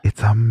mana.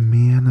 It's a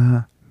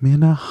Mana.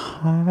 Mana,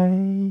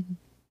 hi.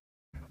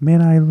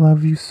 Mana, I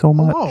love you so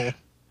much. Hello.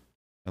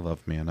 I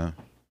love Mana.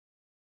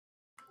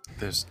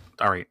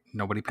 Alright,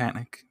 nobody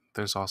panic.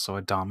 There's also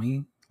a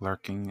dummy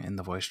lurking in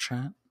the voice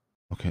chat.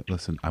 Okay,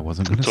 listen, I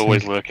wasn't gonna It's say...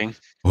 always lurking.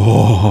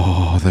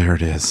 Oh, there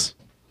it is.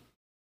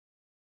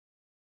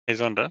 Hey,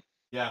 Zunder.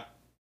 Yeah.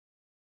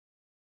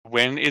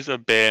 When is a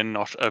bear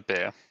not a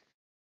bear?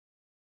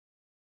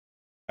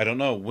 I don't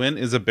know. When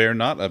is a bear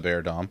not a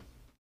bear, Dom?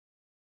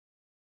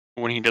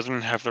 When he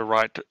doesn't have the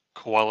right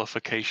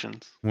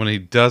qualifications. When he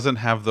doesn't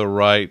have the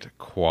right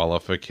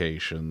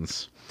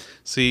qualifications.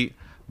 See,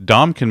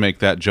 Dom can make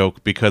that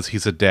joke because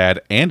he's a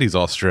dad and he's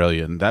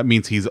Australian. That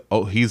means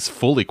he's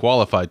fully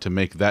qualified to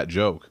make that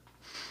joke.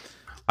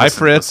 Hi,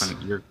 Fritz.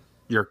 Listen,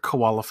 your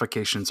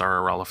qualifications are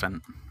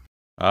irrelevant.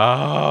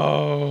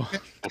 Oh.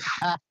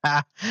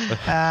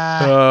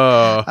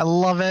 I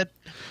love it.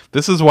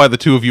 This is why the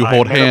two of you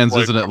hold made a hands,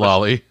 bloke isn't it, promise.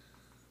 Lolly?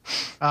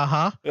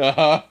 Uh-huh.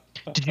 Uh-huh.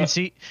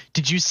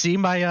 Did you see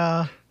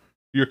my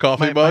Your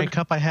coffee my mug?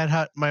 cup I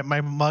had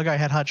my mug I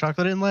had hot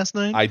chocolate in last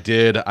night? I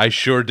did. I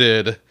sure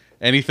did.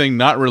 Anything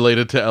not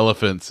related to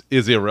elephants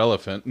is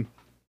irrelevant.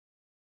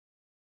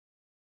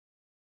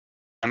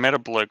 I met a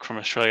bloke from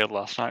Australia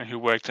last night who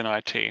worked in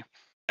IT.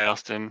 I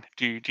asked him,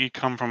 do you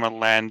come from a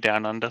land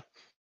down under?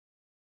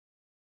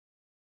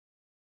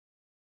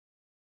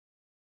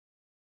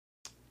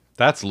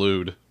 That's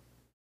lewd.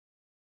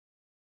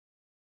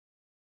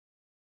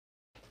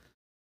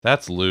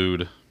 That's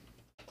lewd.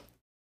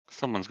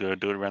 Someone's got to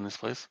do it around this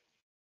place.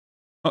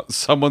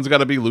 Someone's got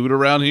to be loot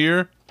around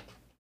here.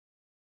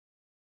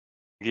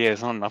 Yeah,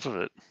 there's not enough of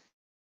it.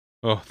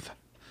 Oh,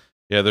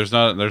 yeah. There's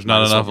not Might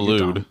enough as well be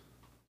loot. Dom.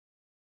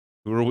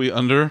 Who are we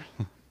under?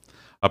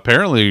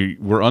 Apparently,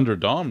 we're under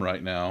Dom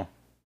right now.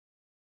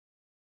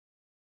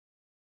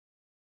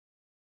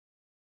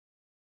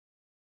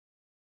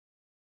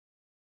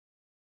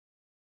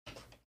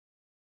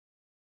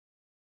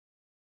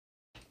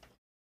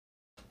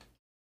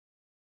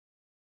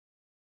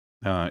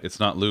 It's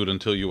not loot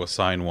until you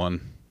assign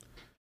one.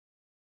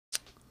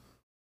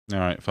 All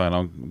right,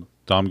 fine.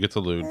 Dom gets a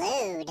loot.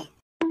 Load.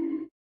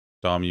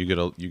 Dom, you get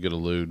a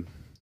loot.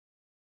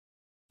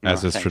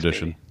 As Oh, is thanks,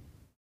 tradition.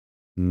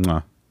 baby.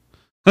 Mwah.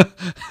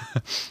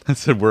 I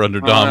said we're under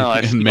Oh, Dom, no,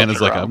 I just and got Mana's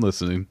it like, wrong. I'm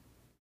listening.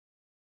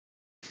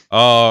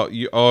 Oh,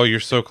 you're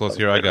so close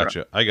here. I got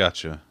you. I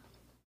got you.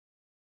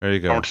 There you I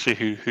go. want to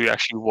see who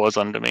actually was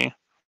under me.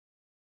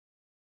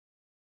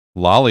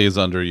 Lolly is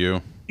under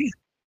you.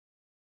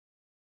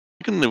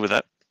 I can live with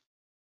that.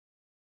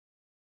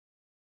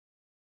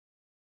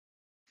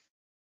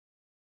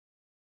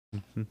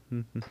 We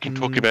can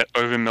talk about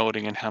over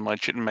melding and how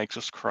much it makes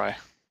us cry.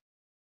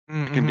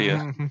 It can be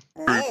a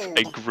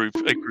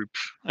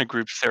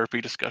group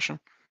therapy discussion.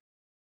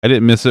 I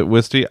didn't miss it,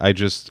 Wisty. I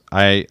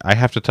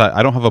have to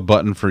I don't have a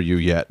button for you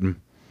yet.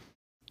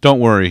 Don't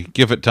worry.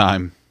 Give it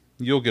time.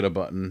 You'll get a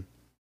button.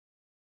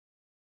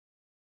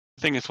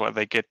 I think it's what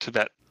they get to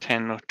that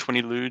 10 or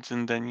 20 lewds,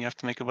 and then you have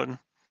to make a button.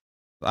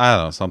 I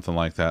don't know, something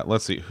like that.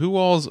 Let's see. Who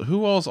all's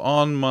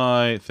on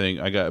my thing?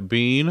 I got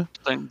Bean.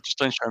 Just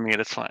don't show me it.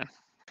 It's fine.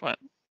 Fine.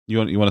 You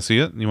want to see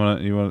it? You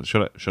want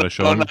should I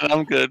show Oh him? no,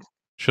 I'm good.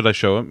 Should I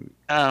show him?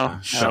 Oh,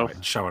 Show no.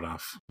 it. Show it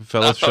off.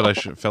 Fellas, should I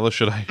should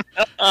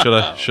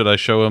I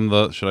show him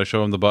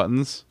the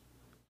buttons?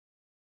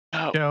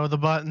 No, Show the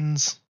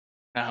buttons.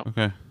 no,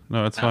 Okay.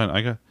 No, it's No. fine.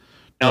 I got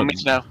no,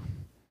 no.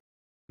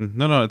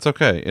 No, it's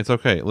okay. It's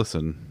okay.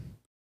 Listen.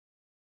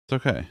 It's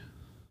okay.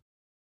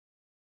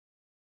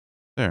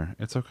 There.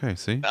 It's okay.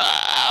 See?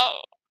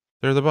 Oh!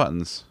 There are the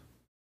buttons.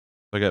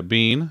 I got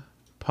Bean,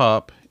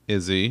 Pup,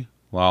 Izzy,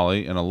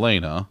 Lolly, and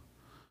Elena.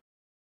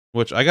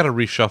 Which I got to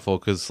reshuffle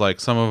because like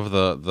some of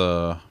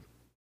the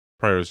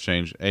priors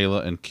changed.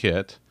 Ayla and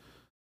Kit.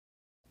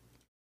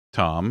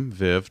 Tom,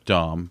 Viv,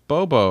 Dom,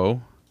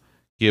 Bobo,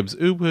 Gibbs,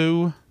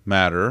 Ubu,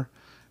 Matter,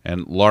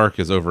 and Lark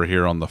is over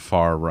here on the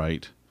far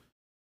right.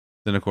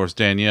 Then of course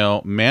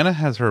Danielle. Mana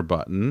has her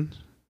button.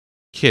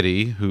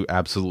 Kitty, who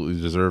absolutely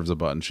deserves a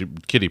button.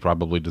 Kitty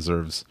probably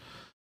deserves.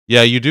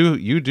 Yeah, you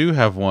do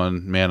have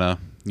one, Mana.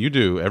 You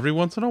do every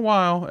once in a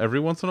while.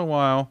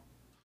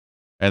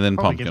 And then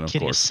Probably Pumpkin, give of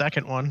Kitty a course.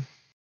 second one.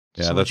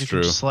 Yeah, so that that's you true.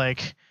 Can just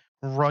like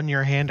run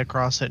your hand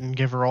across it and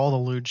give her all the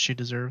loot she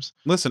deserves.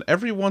 Listen,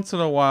 every once in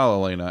a while,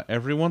 Elena.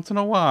 Every once in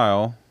a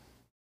while.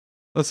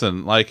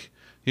 Listen, like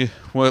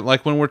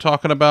when we're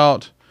talking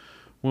about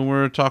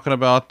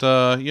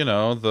you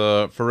know,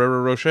 the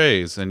Ferrero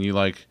Rochers, and you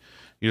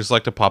just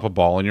like to pop a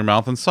ball in your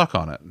mouth and suck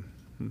on it.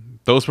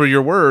 Those were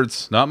your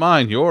words, not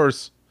mine.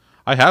 Yours.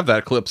 I have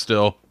that clip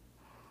still.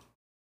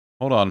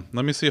 Hold on.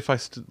 Let me see if I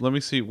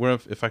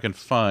can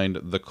find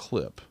the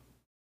clip.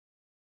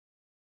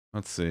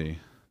 Let's see.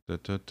 You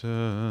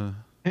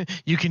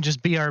can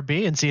just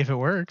BRB and see if it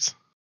works.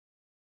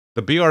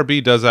 The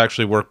BRB does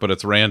actually work, but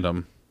it's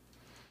random.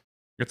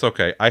 It's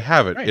okay. I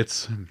have it. Right.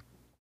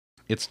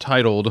 It's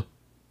titled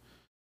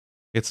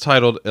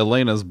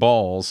Elena's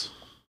Balls.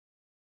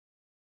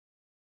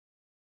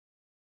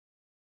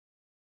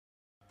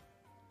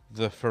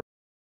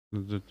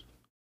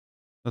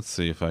 Let's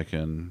see if I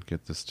can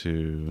get this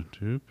to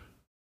tube.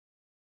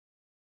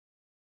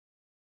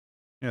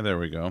 Yeah, there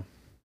we go.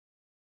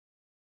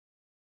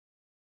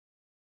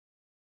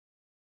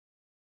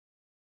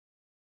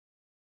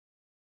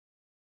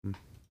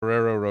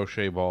 Ferrero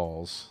Rocher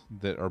balls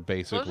that are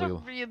basically.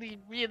 Those are really,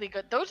 really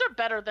good. Those are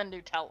better than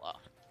Nutella.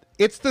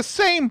 It's the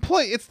same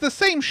It's the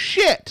same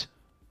shit.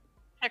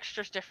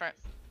 Texture's different.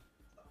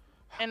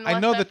 And I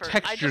less know the effort.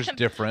 texture's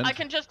different. I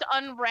can just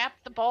unwrap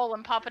the ball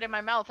and pop it in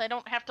my mouth. I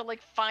don't have to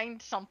like find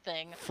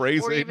something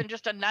Phrasing. or even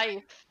just a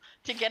knife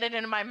to get it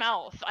in my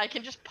mouth. I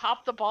can just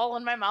pop the ball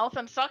in my mouth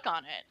and suck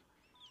on it.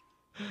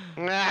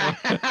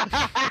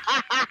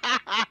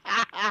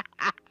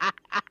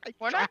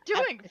 We're not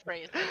doing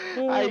phrasing.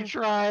 I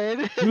tried.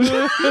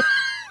 that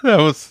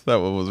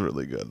one was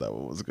really good. That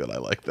one was good. I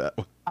like that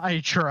one. I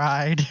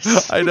tried.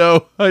 I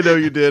know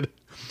you did.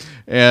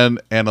 And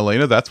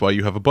Elena, that's why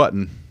you have a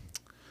button.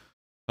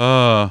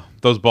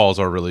 Those balls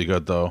are really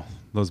good though.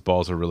 Those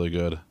balls are really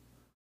good.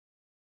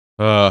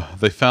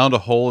 They found a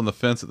hole in the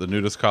fence at the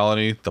nudist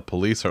colony. The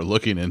police are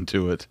looking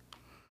into it.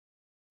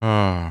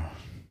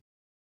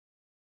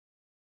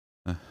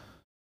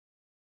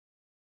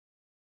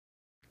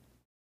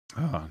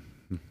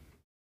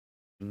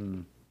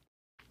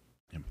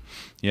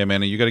 Yeah,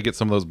 man, you got to get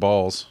some of those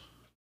balls.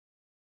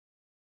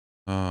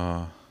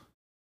 I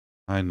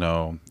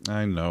know.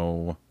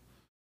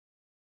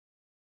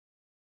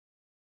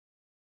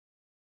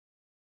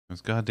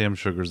 Those goddamn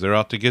sugars, they're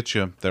out to get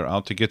you.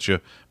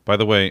 By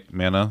the way,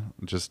 Mana,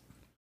 just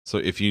So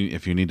if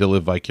you need to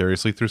live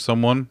vicariously through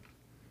someone,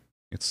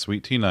 it's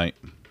sweet tea night.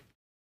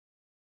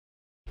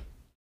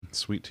 It's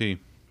sweet tea.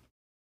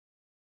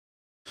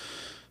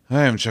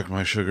 I haven't checked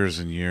my sugars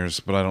in years,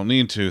 but I don't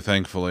need to,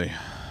 thankfully.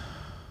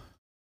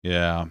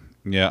 Yeah.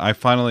 Yeah, I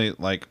finally,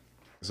 like,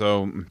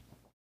 so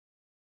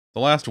the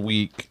last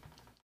week-ish,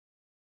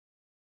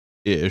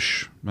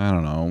 I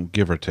don't know,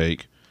 give or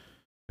take,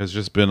 has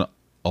just been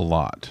a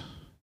lot.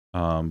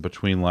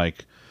 Between,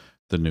 like,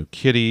 the new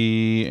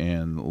kitty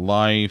and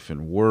life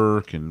and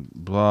work and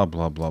blah,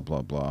 blah, blah,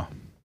 blah, blah.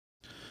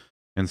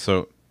 And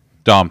so,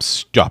 Dom,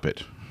 stop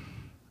it.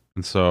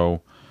 And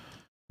so,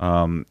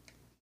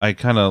 I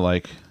kind of,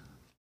 like,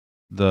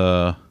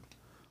 the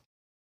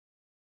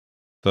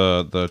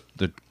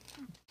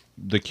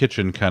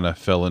kitchen kind of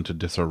fell into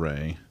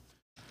disarray,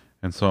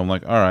 and so I'm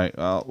like, all right,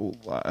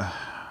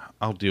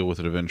 I'll deal with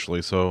it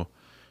eventually. So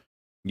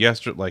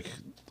yesterday, like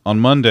on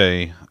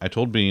Monday, I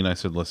told Bean, I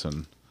said,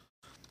 listen,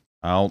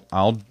 I'll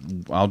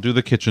do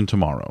the kitchen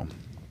tomorrow.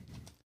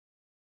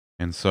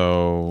 And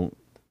so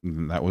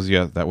that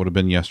would have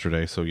been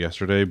yesterday. So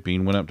yesterday,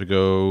 Bean went up to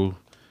go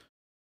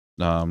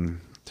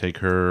take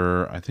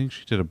her, I think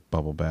she did a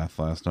bubble bath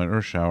last night or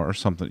a shower or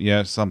something.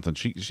 Yeah, something.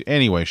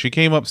 Anyway, she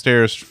came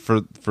upstairs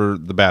for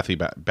the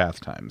bath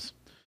times,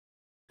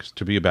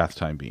 to be a bath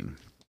time Bean.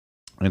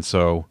 And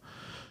so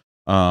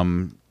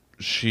while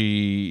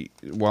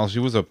she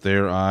was up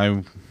there,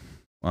 I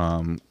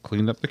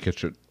cleaned up the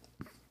kitchen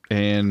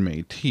and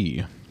made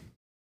tea.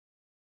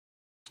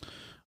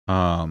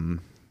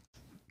 And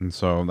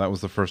so that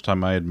was the first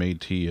time I had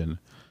made tea in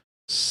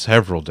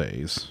several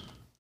days.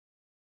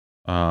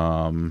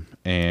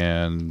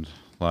 And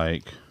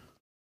like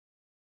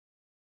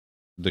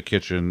the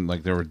kitchen,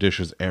 like there were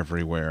dishes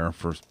everywhere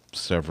for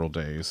several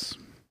days.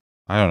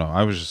 I don't know.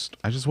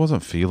 I just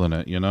wasn't feeling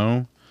it, you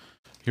know?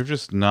 You're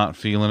just not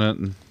feeling it.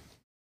 And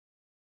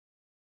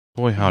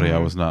boy, howdy, I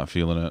was not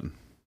feeling it.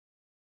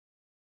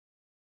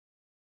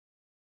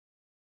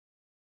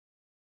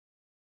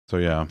 So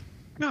yeah.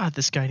 God,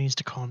 this guy needs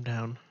to calm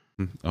down.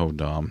 Oh,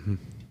 Dom.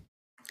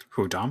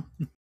 Who, Dom?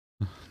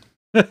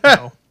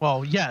 No.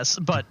 Well, yes,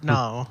 but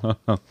no.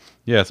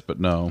 Yes, but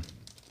no.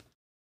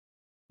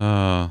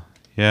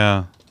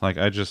 Yeah. Like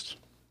I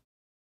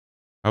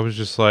was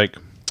just like,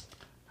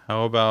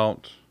 how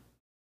about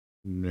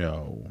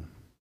no?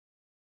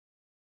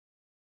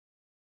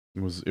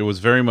 It was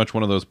very much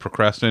one of those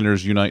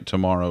procrastinators unite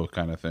tomorrow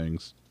kind of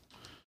things.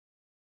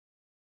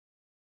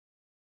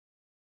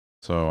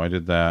 So I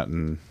did that,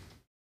 and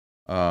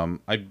I'm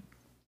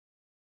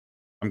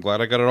glad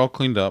I got it all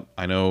cleaned up.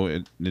 I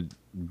know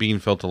Bean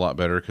felt a lot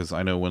better, because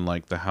I know when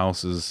like the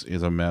house is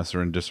a mess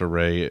or in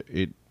disarray,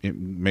 it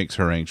makes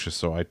her anxious.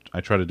 So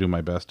I try to do my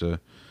best to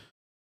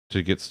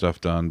get stuff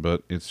done,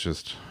 but it's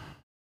just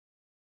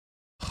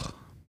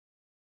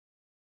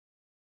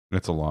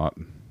it's a lot.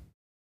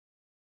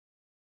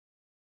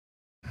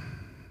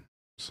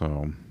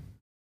 So,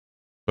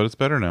 but it's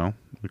better now.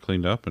 We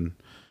cleaned up and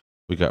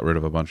we got rid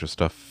of a bunch of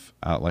stuff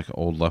out, like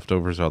old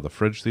leftovers out of the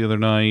fridge the other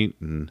night,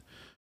 and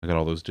I got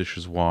all those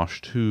dishes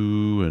washed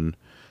too, and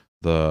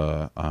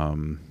the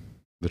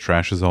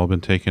trash has all been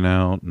taken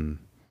out, and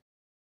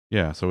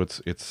yeah, so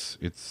it's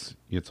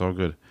all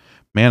good.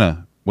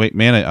 Manna, wait,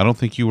 Manna, I don't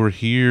think you were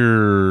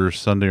here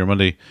Sunday or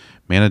Monday.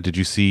 Manna, did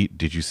you see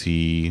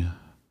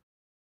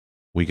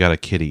we got a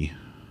kitty?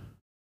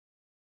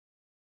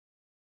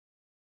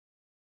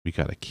 We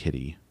got a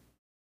kitty.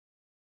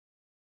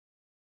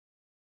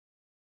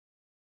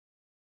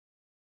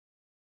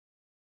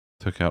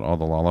 Took out all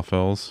the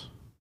Lalafels.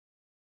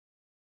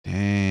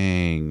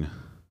 Dang.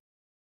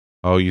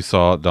 Oh, you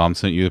saw it. Dom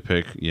sent you a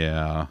pic.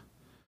 Yeah.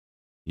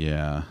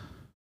 Yeah.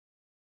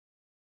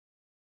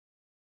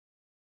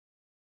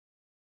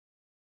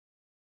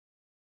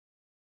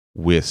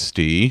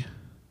 Wisty.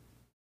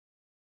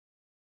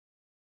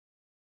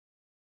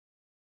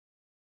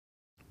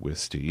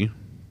 Wisty.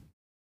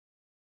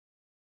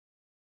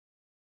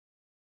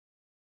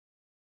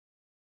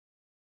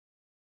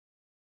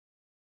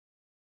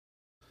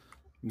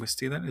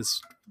 Whiskey, that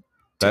is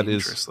That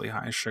dangerously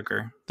high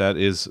sugar. That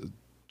is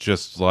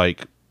just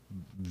like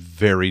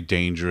very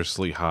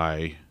dangerously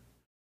high.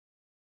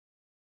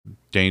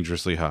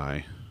 Dangerously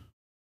high.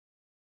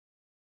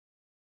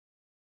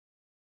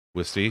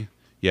 Wisty?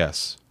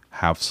 Yes.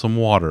 Have some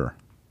water.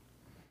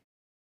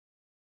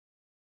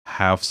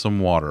 Have some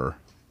water.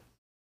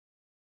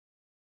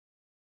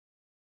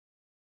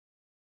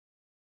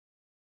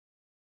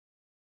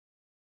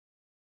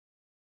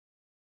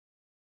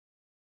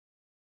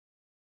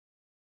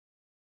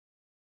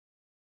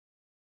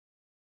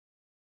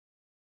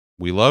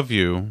 We love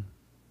you.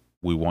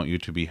 We want you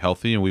to be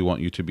healthy, and we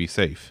want you to be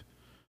safe.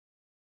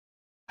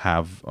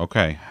 Have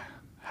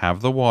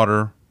the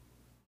water,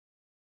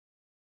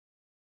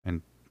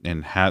 and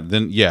have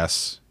then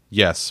yes,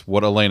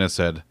 what Elena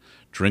said.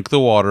 Drink the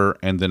water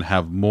and then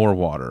have more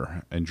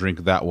water and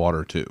drink that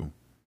water too.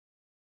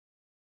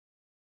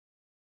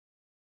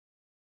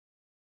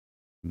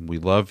 We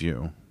love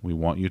you. We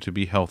want you to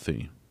be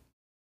healthy.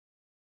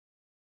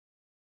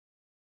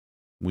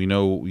 We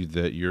know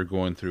that you're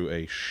going through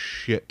a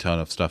shit ton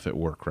of stuff at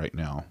work right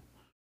now.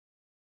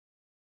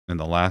 And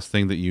the last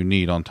thing that you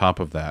need on top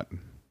of that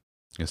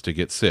is to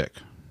get sick.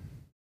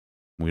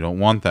 We don't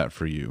want that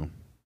for you.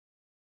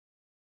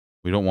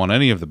 We don't want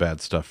any of the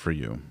bad stuff for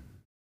you.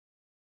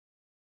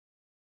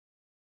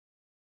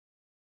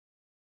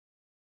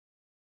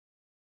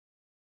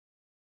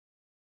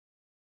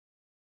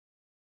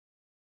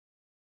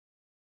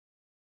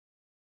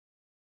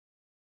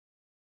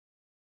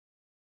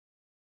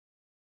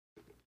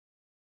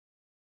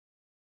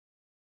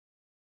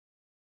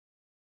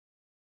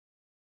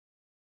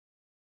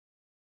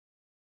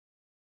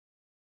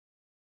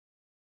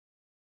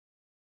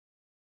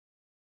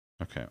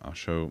 Okay, I'll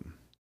show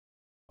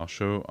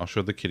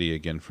the kitty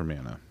again for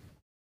Mana.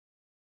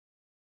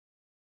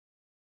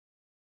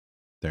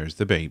 There's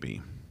the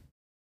baby.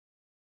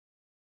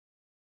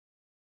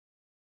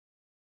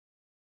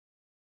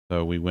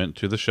 So we went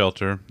to the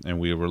shelter and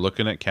we were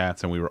looking at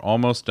cats and we were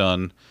almost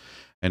done.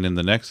 And in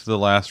the next to the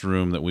last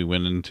room that we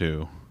went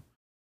into,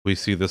 we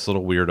see this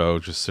little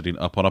weirdo just sitting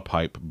up on a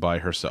pipe by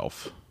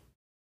herself.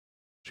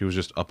 She was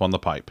just up on the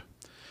pipe.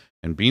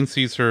 And Bean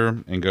sees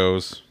her and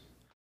goes,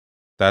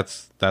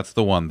 That's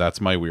the one. That's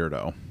my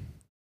weirdo.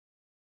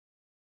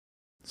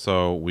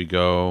 So we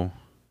go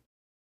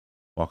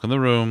walk in the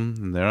room,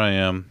 and there I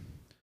am.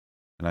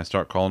 And I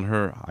start calling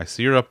her. I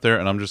see her up there,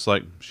 and I'm just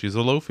like, she's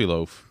a loafy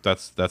loaf.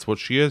 That's what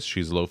she is.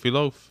 She's loafy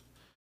loaf.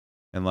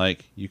 And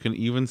like, you can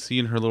even see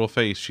in her little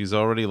face, she's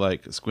already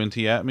like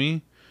squinty at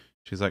me.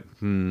 She's like,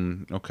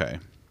 okay.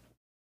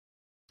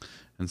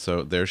 And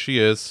so there she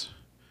is,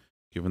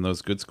 giving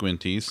those good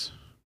squinties.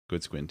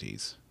 Good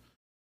squinties.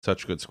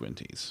 Such good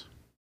squinties.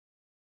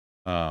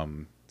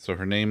 So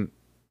her name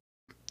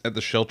at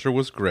the shelter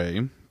was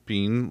Gray.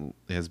 Bean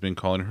has been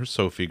calling her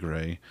Sophie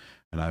Gray,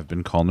 and I've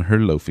been calling her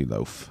Loafy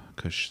Loaf.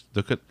 Cause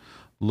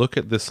look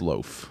at this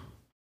loaf.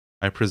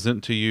 I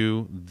present to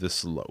you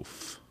this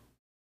loaf.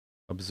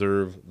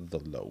 Observe the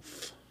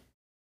loaf.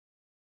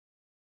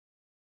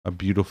 A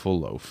beautiful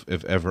loaf,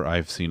 if ever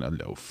I've seen a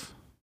loaf.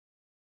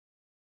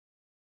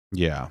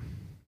 Yeah,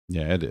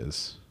 it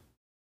is.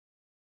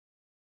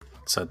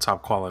 It's a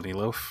top quality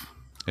loaf.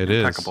 It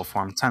is. Impeccable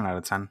form. 10 out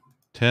of 10.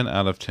 10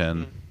 out of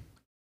 10.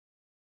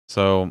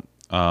 So,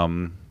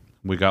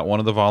 we got one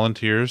of the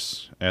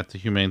volunteers at the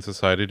Humane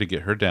Society to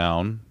get her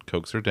down,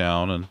 coax her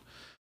down, and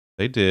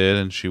they did,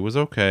 and she was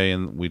okay.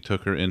 And we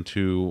took her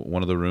into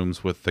one of the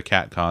rooms with the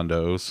cat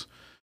condos,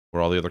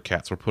 where all the other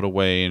cats were put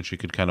away, and she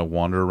could kind of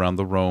wander around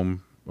the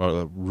room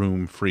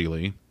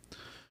freely.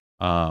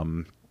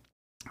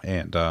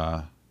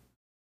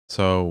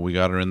 So we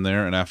got her in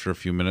there, and after a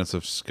few minutes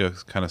of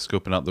kind of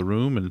scoping out the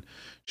room, and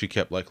she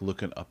kept like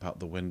looking up out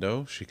the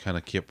window. She kind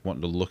of kept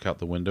wanting to look out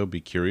the window, be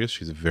curious.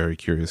 She's a very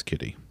curious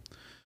kitty.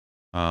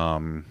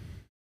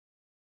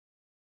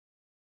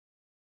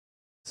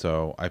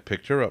 So I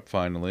picked her up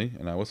finally,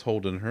 and I was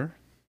holding her,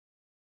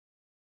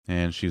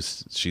 and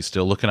she's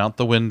still looking out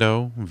the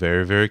window.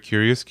 Very, very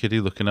curious kitty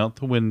looking out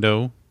the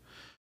window,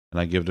 and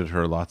I gifted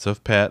her lots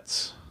of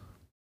pets.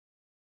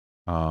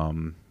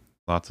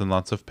 Lots and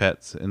lots of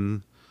pets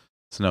and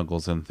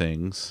snuggles and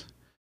things.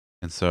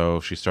 And so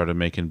she started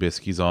making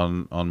biscuits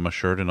on my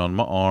shirt and on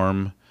my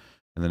arm.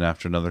 And then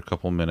after another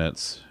couple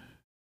minutes,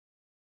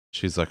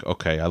 she's like,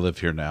 okay, I live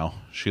here now.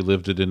 She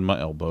lived it in my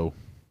elbow.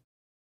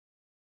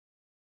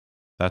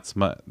 That's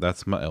my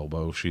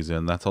elbow she's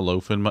in. That's a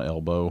loaf in my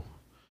elbow.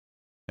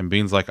 And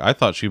Bean's like, I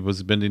thought she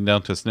was bending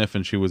down to sniff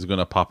and she was going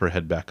to pop her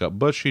head back up,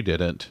 but she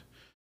didn't.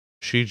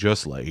 She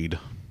just laid.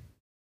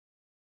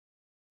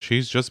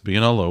 She's just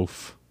being a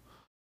loaf.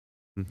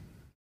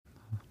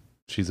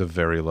 She's a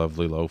very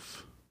lovely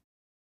loaf.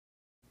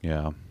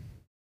 Yeah.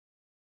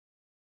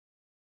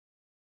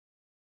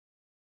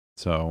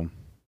 So.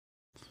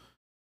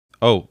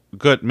 Oh,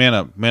 good.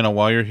 Mana,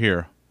 while you're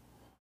here.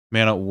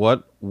 Mana,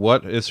 what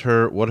is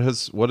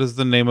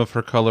the name of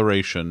her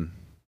coloration?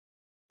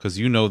 Because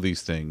you know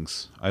these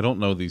things. I don't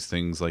know these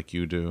things like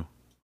you do.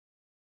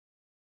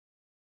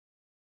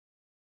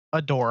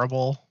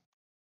 Adorable.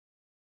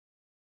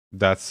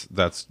 That's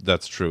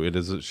true. It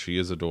is. She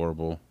is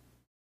adorable.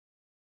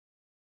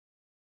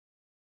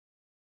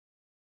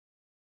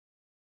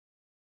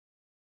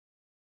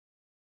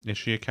 Is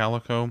she a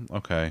calico?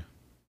 Okay.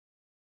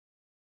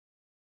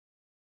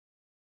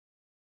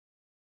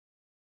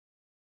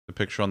 The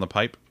picture on the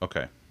pipe?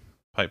 Okay.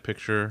 Pipe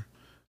picture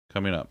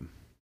coming up.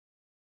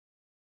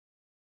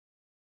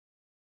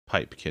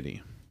 Pipe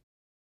kitty.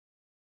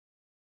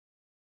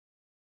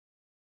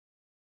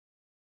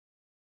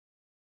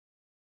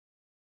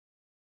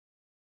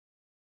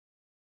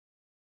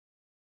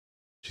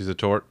 She's a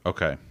tort?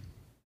 Okay.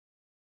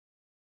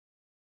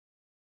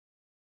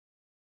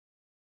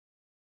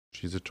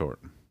 She's a tort.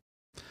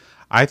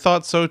 I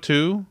thought so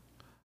too.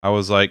 I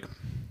was like,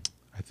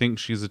 I think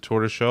she's a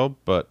tortoiseshell,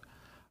 but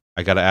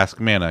I gotta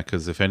ask Mana,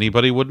 because if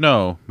anybody would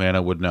know,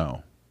 Mana would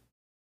know.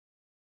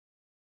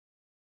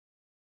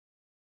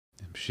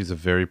 She's a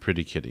very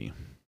pretty kitty.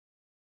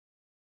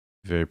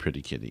 Very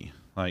pretty kitty.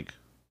 Like,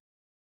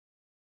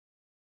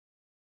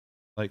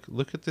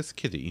 look at this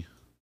kitty.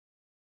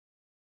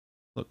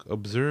 Look,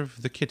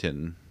 observe the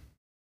kitten.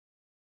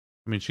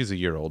 I mean, she's a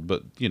year old,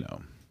 but, you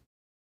know.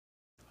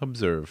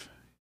 Observe.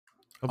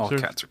 All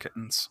cats are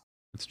kittens.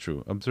 It's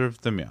true.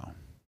 Observe the meow.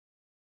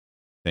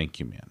 Thank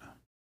you, Mana.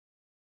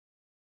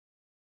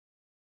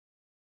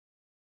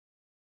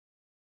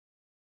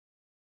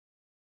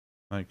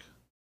 Like,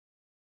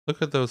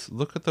 look at those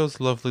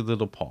lovely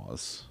little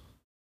paws.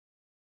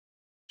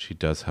 She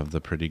does have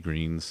the pretty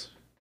greens.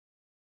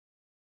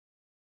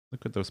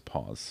 Look at those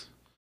paws.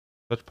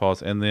 Such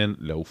paws. And then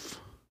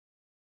Loaf.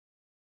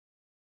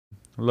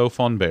 Loaf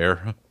on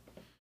Bear.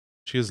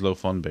 She is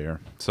Loaf on Bear.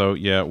 So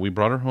yeah, we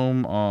brought her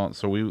home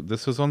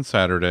this was on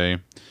Saturday.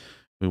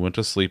 We went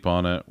to sleep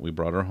on it. We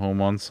brought her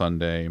home on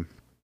Sunday.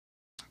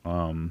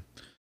 And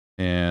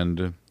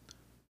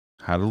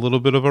had a little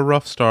bit of a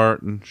rough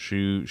start, and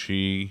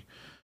she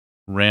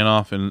ran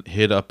off and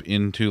hid up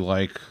into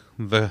like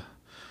the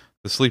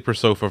sleeper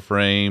sofa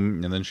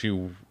frame, and then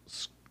she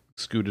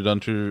scooted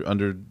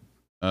under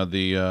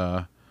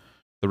the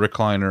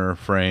recliner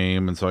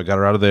frame, and so I got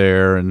her out of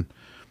there and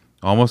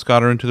almost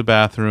got her into the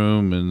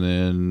bathroom, and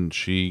then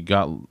she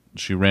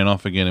ran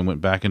off again and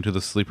went back into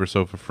the sleeper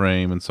sofa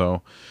frame, and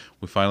so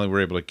we finally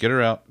were able to get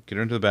her out, get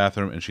her into the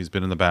bathroom, and she's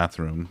been in the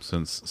bathroom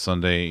since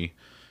Sunday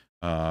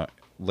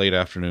late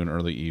afternoon,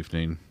 early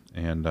evening,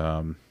 and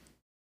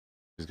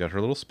she's got her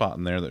little spot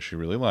in there that she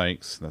really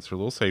likes. That's her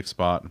little safe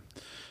spot.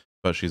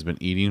 But she's been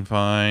eating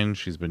fine.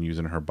 She's been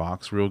using her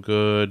box real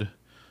good.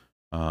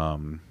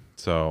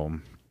 So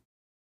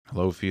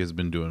Lofi has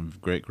been doing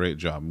a great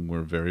job.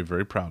 We're very,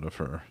 very proud of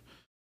her.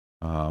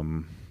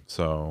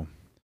 So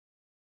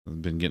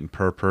I've been getting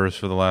purrs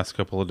for the last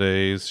couple of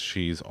days.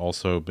 She's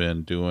also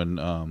been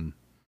doing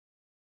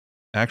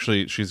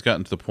actually she's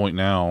gotten to the point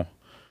now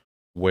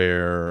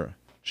where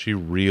she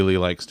really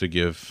likes to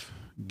give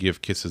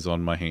kisses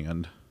on my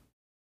hand.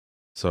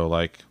 So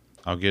like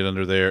I'll get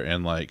under there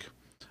and like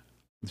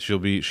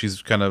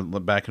she's kind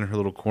of back in her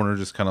little corner,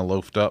 just kind of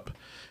loafed up,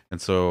 and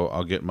so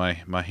I'll get my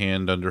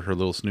hand under her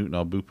little snoot and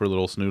I'll boop her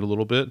little snoot a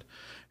little bit,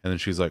 and then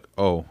she's like,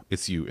 "Oh,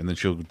 it's you," and then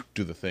she'll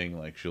do the thing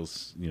like she'll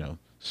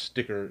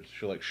she'll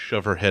like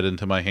shove her head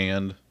into my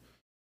hand,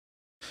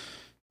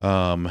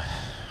 and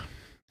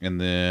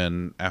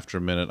then after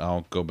a minute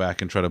I'll go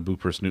back and try to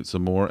boop her snoot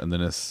some more, and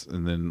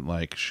then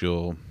like she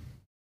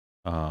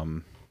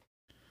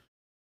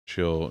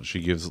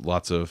gives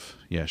lots of,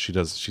 she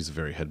does, she's a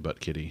very headbutt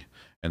kitty.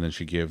 And then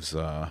she gives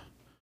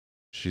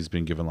she's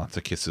been giving lots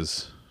of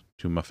kisses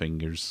to my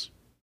fingers.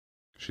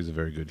 She's a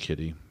very good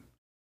kitty.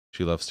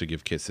 She loves to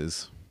give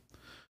kisses.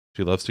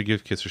 She loves to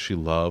give kisses. She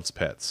loves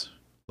pets.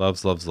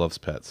 Loves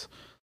pets.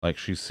 Like,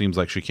 she seems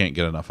like she can't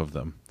get enough of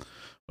them.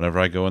 Whenever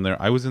I go in there,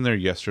 I was in there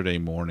yesterday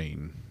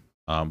morning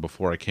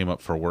before I came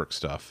up for work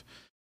stuff.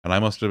 And I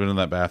must have been in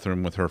that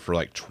bathroom with her for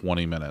like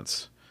 20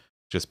 minutes.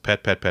 Just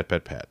pet.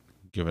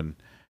 Giving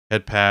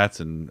head pats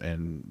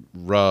and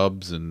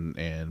rubs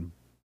and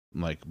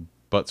like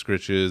butt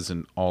scritches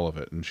and all of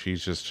it. And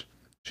she's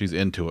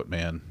into it,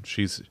 man.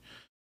 She's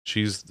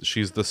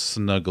the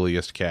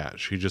snuggliest cat.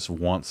 She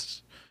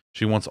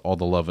wants all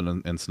the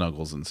loving and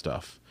snuggles and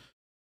stuff.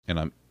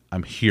 And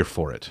I'm here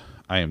for it.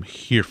 I am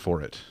here for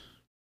it.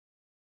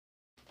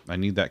 I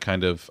need that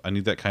kind of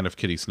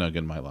kitty snug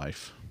in my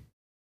life.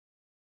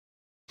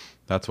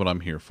 That's what I'm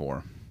here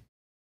for.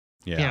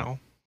 Yeah.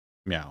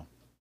 Meow.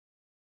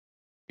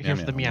 Here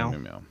for the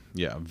meow.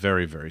 Yeah,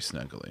 very, very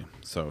snuggly.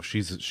 So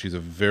she's a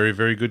very,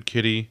 very good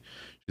kitty.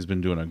 She's been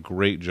doing a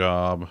great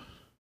job.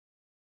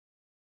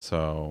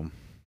 So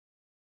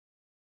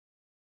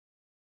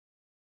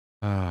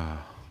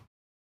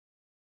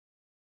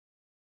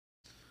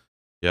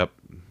Yep.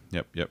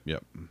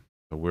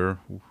 So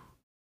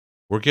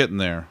we're getting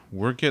there.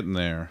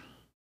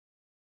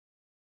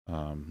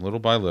 Little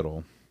by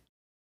little.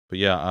 But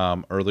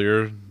yeah,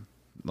 earlier,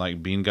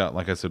 Bean got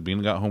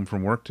home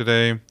from work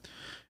today.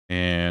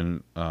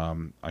 And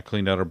I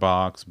cleaned out her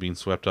box, being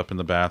swept up in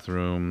the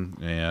bathroom,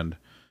 and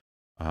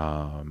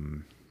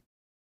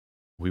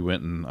we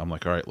went, and I'm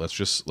like, all right, let's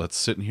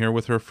sit in here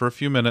with her for a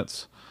few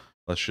minutes.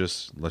 Let's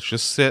just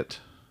sit.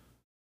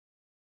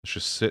 Let's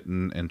just sit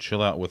and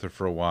chill out with her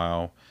for a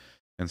while.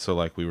 And so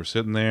like we were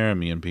sitting there, and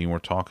me and Bean were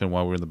talking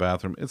while we were in the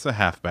bathroom. It's a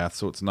half bath,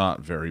 so it's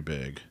not very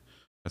big,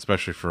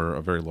 especially for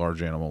a very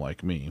large animal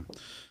like me.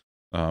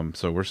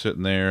 So we're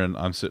sitting there, and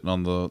I'm sitting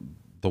on the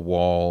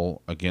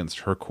wall against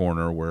her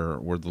corner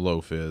where the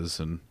Loaf is,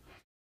 and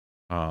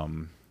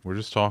we're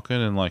just talking,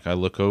 and like I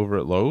look over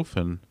at Loaf,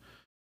 and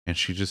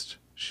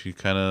she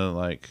kind of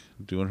like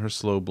doing her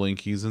slow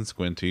blinkies and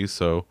squinties,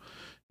 so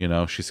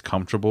she's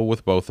comfortable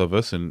with both of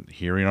us and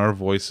hearing our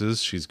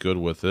voices. She's good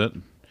with it.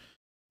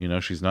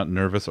 She's not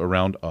nervous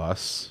around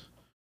us.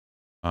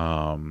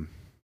 And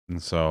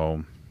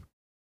so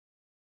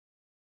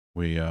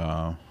we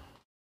hung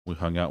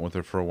out with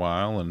her for a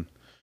while, and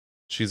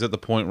she's at the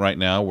point right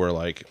now where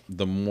like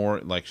the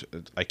more like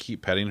I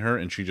keep petting her,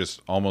 and she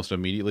just almost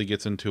immediately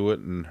gets into it,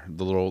 and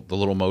the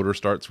little motor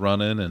starts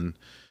running,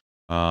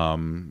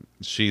 and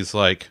she's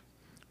like,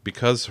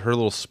 because her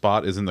little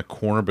spot is in the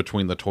corner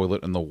between the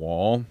toilet and the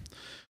wall,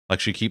 Like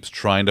she keeps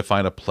trying to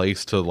find a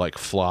place to like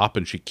flop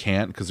and she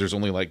can't because there's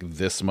only like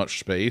this much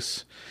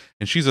space.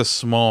 And she's a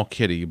small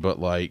kitty, but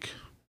like,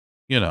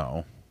 you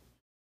know,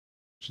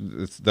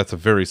 that's a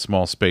very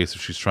small space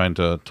if she's trying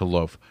to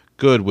loaf.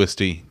 Good,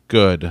 Wisty.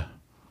 Good.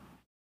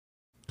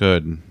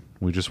 Good.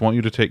 We just want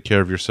you to take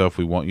care of yourself.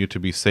 We want you to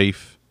be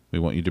safe. We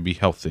want you to be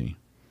healthy.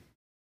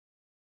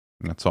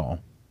 That's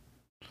all.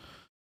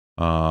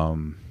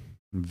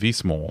 V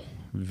small.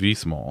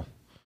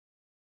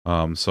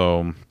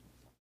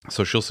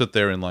 So she'll sit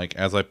there and like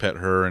as I pet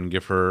her and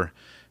give her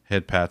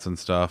head pats and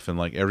stuff, and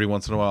like every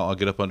once in a while I'll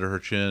get up under her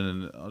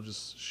chin and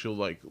she'll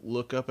like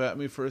look up at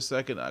me for a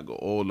second. I go,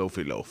 oh,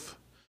 loafy loaf,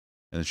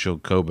 and she'll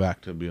go back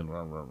to being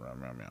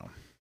meow.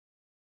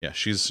 Yeah,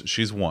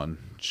 she's one.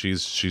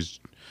 She's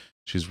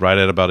right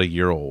at about a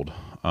year old.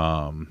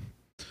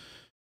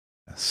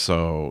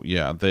 So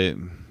yeah,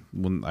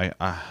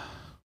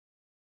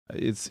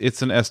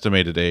 it's an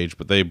estimated age,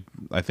 but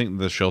I think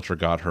the shelter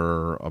got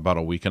her about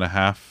a week and a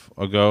half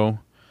ago.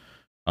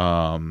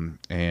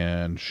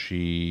 And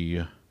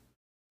she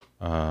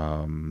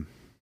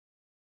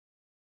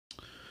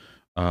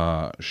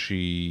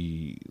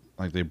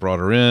like they brought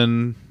her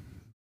in.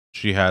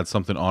 She had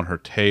something on her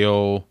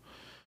tail.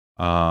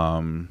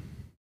 So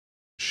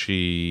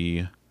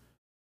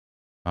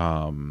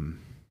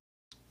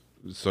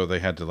they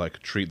had to like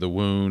treat the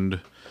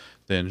wound.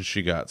 Then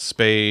she got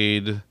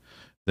spayed.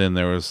 Then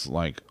there was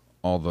like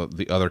all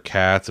the other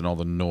cats and all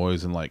the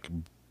noise and like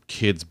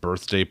kids'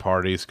 birthday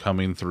parties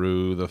coming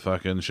through the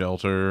fucking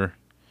shelter.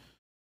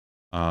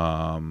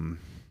 And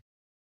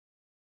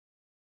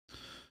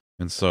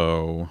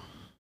so,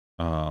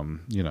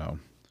 you know,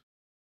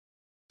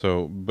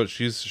 so, but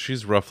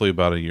she's roughly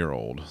about a year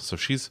old. So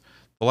the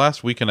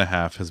last week and a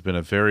half has been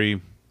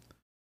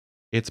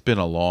it's been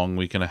a long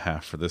week and a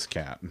half for this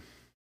cat.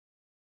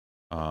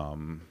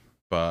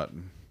 But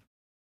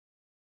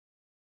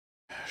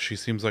she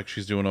seems like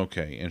she's doing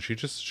okay, and she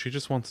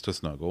just wants to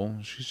snuggle.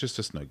 She's just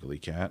a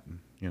snuggly cat,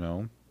 you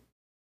know.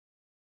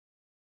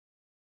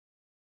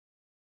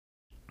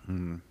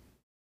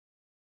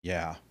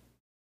 Yeah.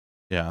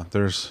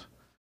 There's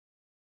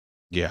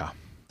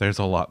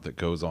a lot that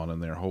goes on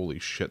in there. Holy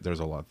shit, there's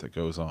a lot that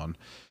goes on.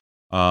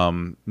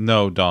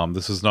 No, Dom,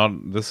 this is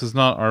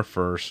not our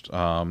first.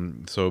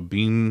 So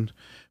Bean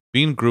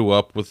grew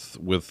up with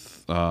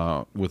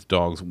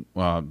dogs,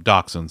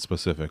 dachshunds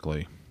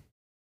specifically.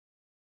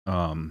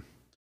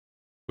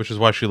 Which is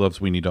why she loves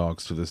weenie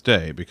dogs to this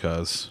day,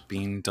 because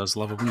Bean does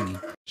love a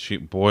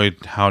weenie. Boy,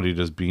 howdy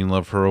does Bean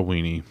love her a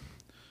weenie.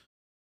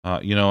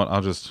 You know what?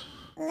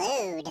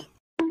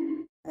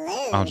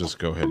 I'll just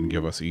go ahead and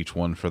give us each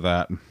one for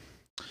that.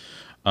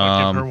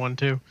 I'll give her one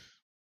too.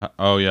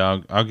 Oh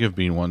yeah, I'll give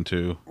Bean one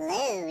too.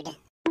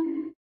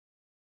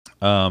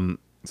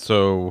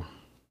 So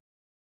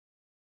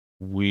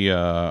we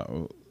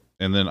and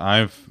then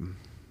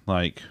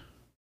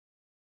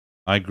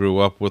I grew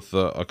up with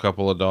a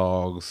couple of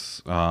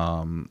dogs.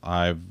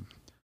 I've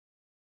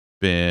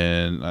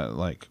been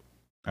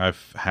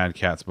I've had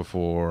cats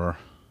before.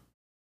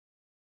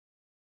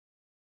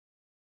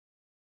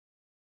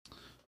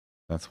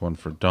 That's one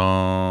for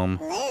Dom.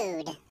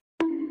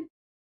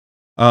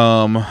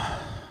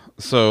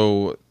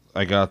 So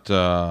I got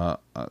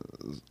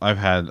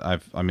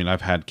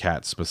I've had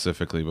cats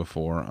specifically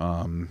before.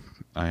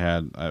 I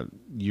had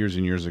years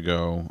and years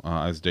ago.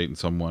 I was dating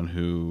someone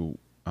who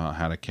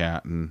had a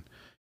cat, and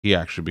he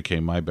actually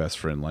became my best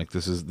friend. Like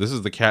this is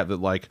the cat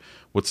that like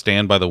would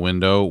stand by the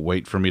window,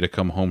 wait for me to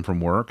come home from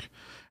work,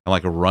 and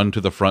like run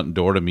to the front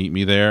door to meet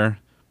me there.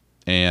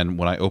 And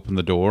when I opened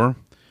the door,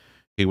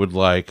 he would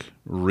like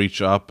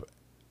reach up.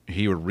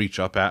 He would reach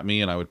up at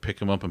me, and I would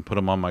pick him up and put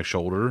him on my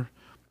shoulder.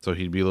 So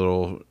he'd be a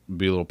little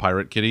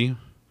pirate kitty, and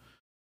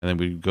then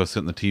we'd go sit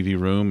in the TV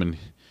room, and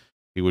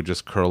he would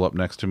just curl up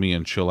next to me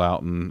and chill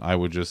out, and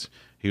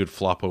he would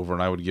flop over,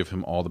 and I would give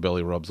him all the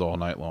belly rubs all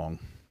night long.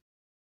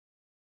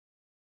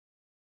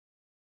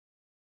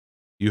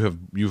 You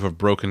have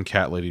broken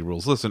cat lady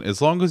rules. Listen,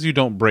 as long as you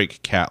don't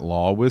break cat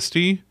law,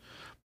 Wisty,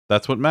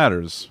 that's what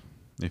matters.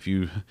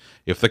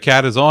 If the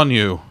cat is on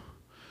you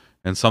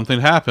and something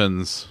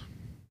happens,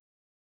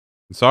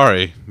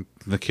 sorry,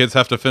 the kids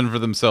have to fend for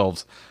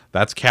themselves.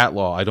 That's cat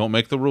law. I don't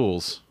make the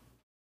rules.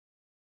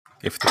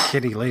 If the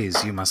kitty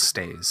lays, you must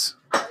stays.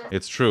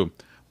 It's true.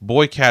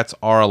 Boy cats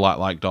are a lot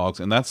like dogs,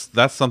 and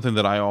that's something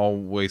that I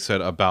always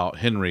said about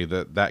Henry,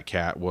 that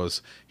cat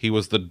he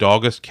was the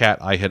doggest cat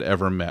I had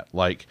ever met.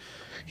 Like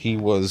he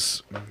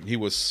was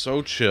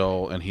so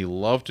chill, and he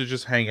loved to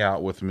just hang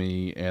out with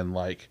me, and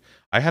like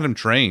I had him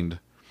trained.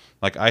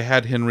 Like I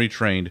had Henry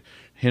trained.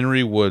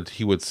 Henry would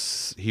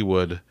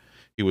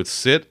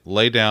sit,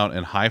 lay down,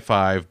 and high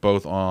five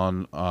both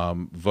on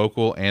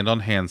vocal and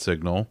on hand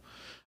signal.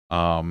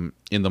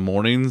 In the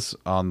mornings,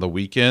 on the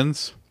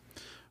weekends,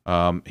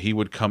 he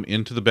would come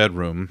into the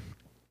bedroom,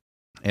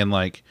 and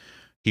like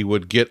he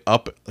would get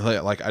up.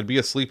 Like I'd be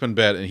asleep in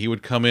bed, and he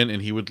would come in,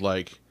 and he would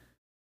like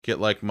get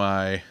like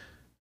my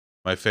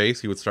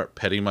face. He would start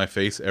petting my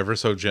face ever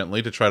so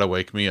gently to try to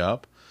wake me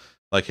up.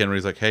 Like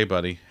Henry's like, "Hey,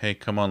 buddy, hey,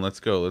 come on, let's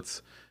go.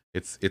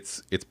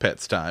 it's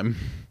pets time.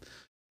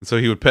 And so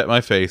he would pet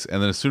my face,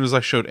 and then as soon as I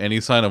showed any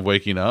sign of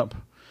waking up,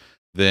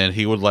 then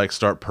he would like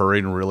start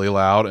purring really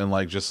loud and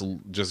like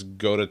just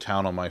go to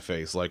town on my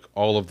face, like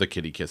all of the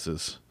kitty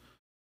kisses.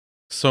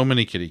 So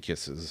many kitty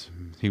kisses.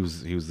 He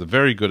was the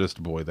very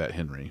goodest boy, that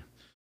Henry.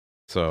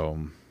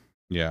 So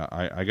yeah,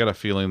 I got a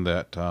feeling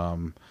that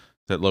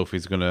that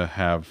Lofi's gonna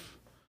have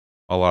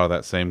a lot of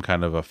that same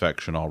kind of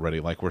affection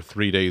already. Like we're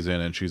 3 days in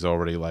and she's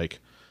already like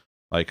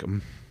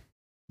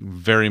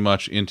very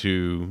much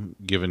into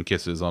giving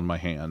kisses on my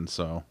hand.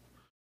 So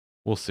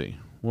we'll see.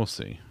 We'll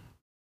see.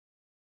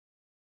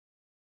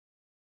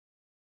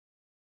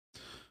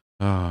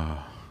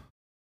 Oh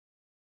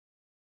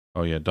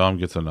yeah, Dom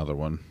gets another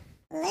one.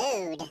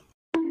 Load.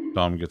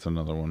 Dom gets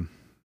another one.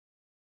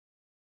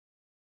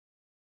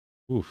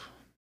 Oof.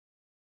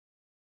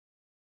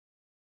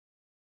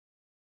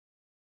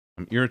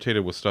 I'm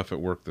irritated with stuff at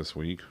work this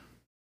week.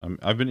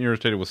 I've been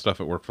irritated with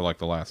stuff at work for like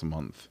the last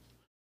month.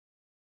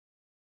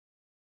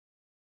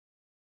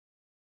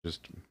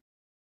 Just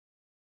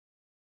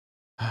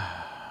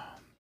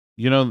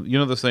you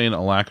know the saying,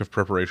 a lack of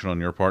preparation on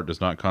your part does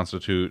not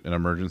constitute an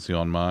emergency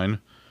on mine.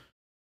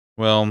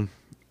 Well,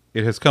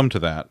 it has come to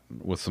that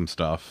with some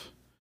stuff,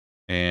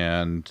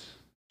 and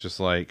just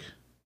like,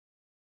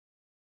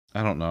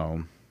 I don't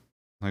know,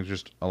 like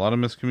just a lot of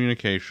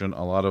miscommunication,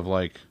 a lot of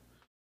like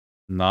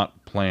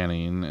not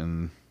planning,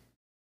 and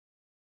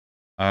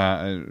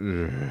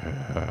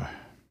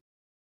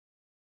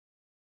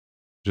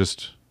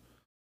just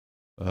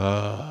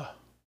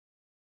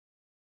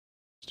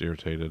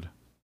irritated.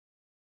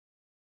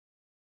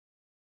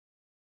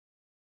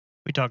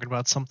 We talking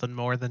about something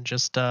more than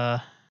just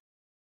our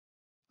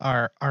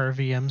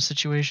VM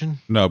situation?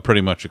 No, pretty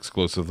much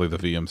exclusively the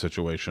VM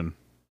situation.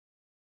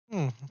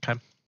 Okay.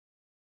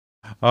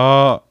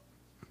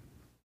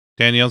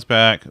 Danielle's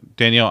back.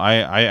 Danielle,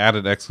 I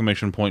added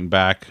exclamation point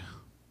back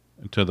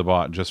to the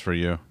bot just for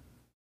you.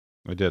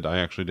 I did. I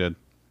actually did.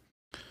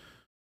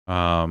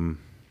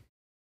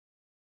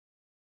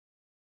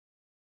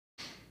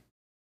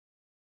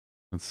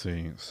 Let's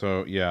see.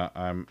 So yeah,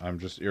 I'm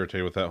just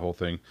irritated with that whole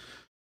thing.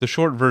 The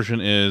short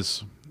version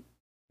is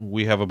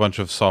we have a bunch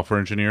of software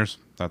engineers.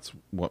 That's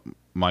what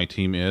my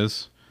team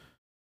is.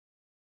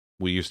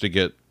 We used to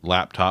get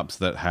laptops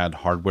that had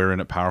hardware in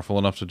it powerful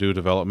enough to do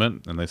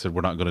development, and they said we're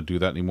not going to do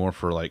that anymore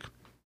for like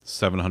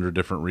 700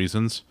 different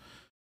reasons,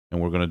 and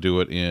we're going to do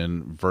it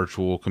in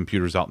virtual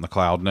computers out in the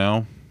cloud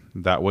now.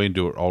 That way,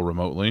 do it all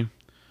remotely.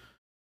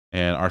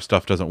 And our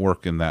stuff doesn't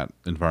work in that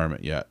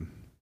environment yet.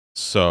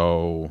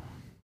 So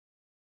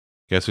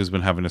guess who's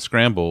been having a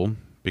scramble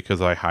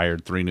because I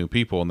hired 3 new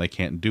people and they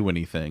can't do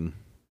anything.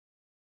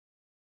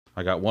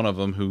 I got one of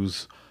them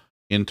who's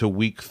into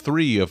week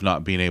 3 of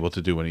not being able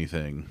to do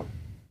anything.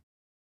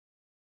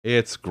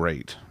 It's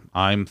great.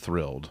 I'm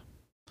thrilled.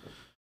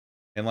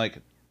 And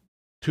like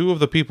 2 of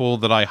the people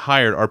that I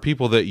hired are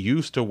people that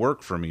used to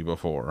work for me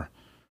before.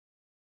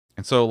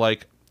 And so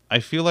like I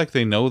feel like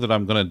they know that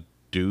I'm going to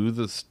do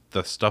the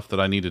stuff that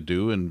I need to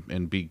do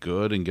and be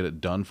good and get it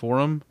done for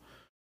them.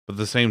 But at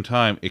the same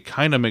time, it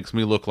kind of makes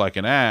me look like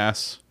an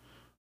ass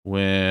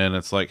when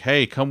it's like,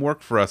 hey, come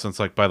work for us. And it's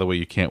like, by the way,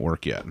 you can't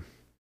work yet.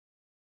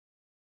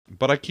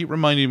 But I keep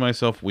reminding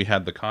myself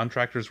the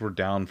contractors were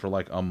down for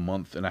like a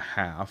month and a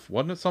half.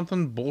 Wasn't it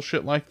something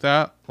bullshit like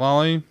that,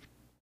 Lolly?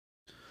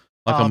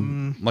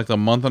 Like a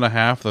month and a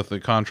half that the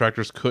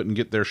contractors couldn't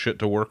get their shit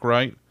to work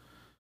right?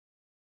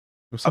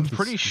 I'm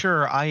pretty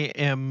sure I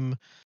am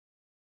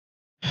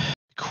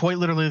quite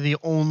literally the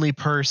only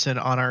person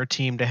on our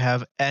team to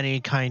have any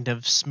kind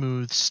of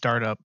smooth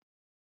startup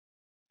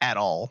at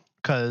all,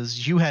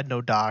 because you had no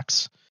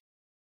docs.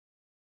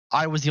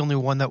 I was the only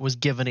one that was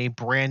given a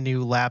brand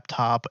new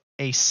laptop.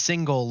 A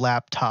single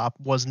laptop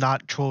was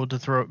not told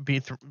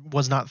to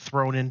was not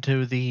thrown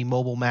into the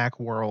mobile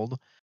Mac world.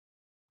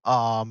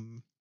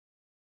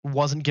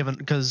 Wasn't given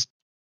because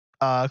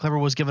Clever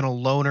was given a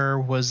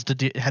loaner.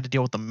 Had to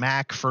deal with the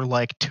Mac for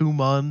like 2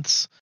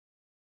 months.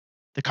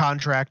 The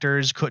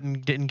contractors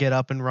didn't get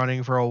up and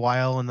running for a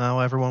while, and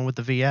now everyone with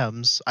the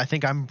VMs.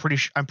 I'm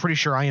pretty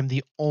sure I am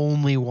the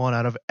only one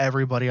out of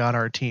everybody on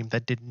our team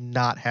that did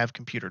not have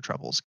computer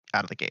troubles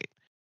out of the gate.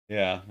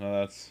 Yeah,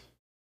 no,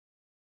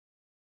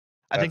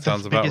 I think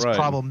the biggest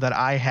problem that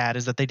I had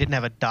is that they didn't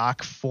have a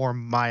dock for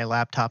my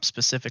laptop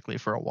specifically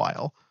for a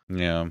while.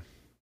 Yeah,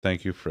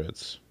 thank you,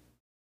 Fritz.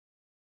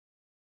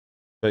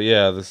 But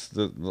yeah,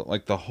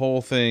 the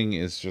whole thing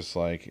is just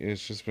like,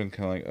 it's just been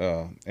kind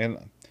of like, and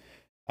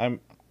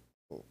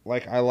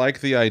I like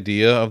the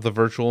idea of the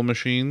virtual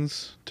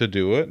machines to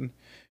do it,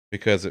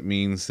 because it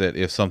means that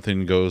if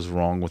something goes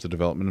wrong with the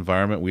development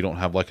environment, we don't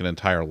have like an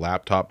entire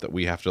laptop that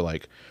we have to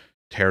like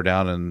tear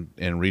down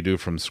and redo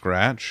from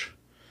scratch.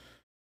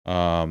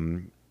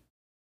 And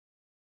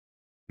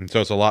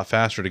so it's a lot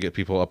faster to get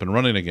people up and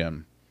running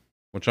again,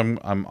 which I'm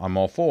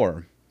all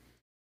for.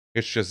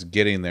 It's just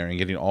getting there and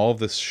getting all of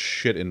this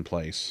shit in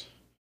place.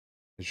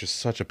 It's just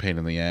such a pain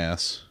in the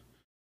ass.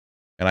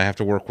 And I have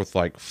to work with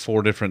like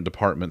 4 different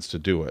departments to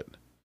do it.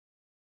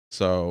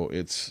 So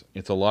it's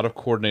a lot of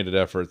coordinated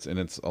efforts, and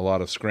it's a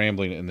lot of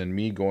scrambling, and then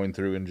me going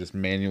through and just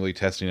manually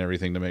testing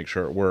everything to make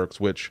sure it works,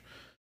 which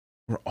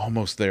we're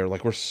almost there.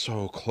 Like, we're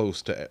so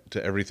close to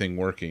everything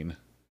working.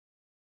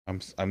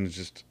 I'm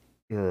just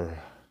ugh.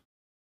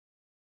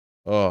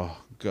 Oh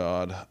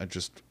God,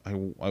 I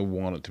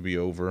want it to be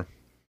over.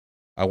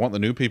 I want the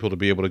new people to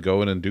be able to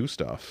go in and do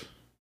stuff.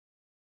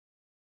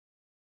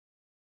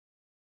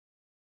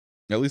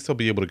 At least they'll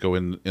be able to go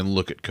in and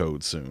look at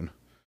code soon.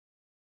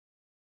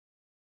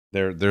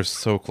 They're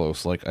so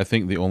close. Like, I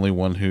think the only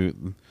one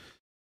who,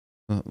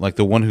 like,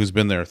 the one who's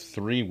been there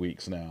 3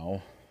 weeks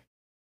now.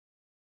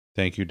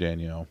 Thank you,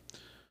 Danielle.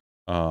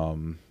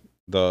 The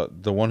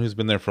one who's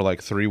been there for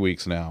like 3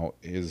 weeks now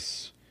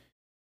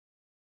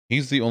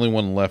he's the only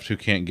one left who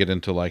can't get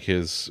into like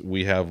his.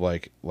 We have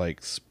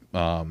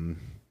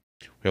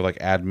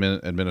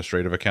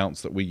administrative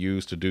accounts that we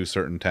use to do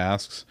certain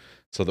tasks,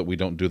 so that we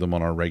don't do them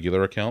on our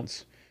regular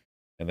accounts,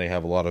 and they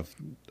have a lot of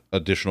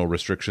additional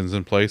restrictions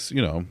in place,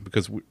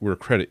 because we're a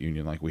credit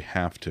union, like we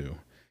have to.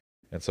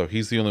 And so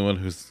he's the only one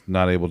who's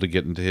not able to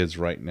get into his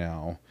right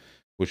now,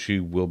 which he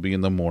will be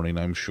in the morning,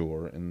 I'm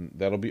sure, and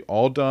that'll be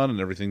all done and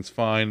everything's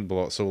fine.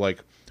 So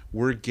like,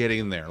 we're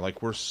getting there.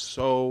 Like, we're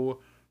so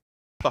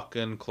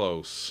fucking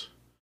close.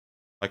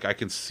 Like, I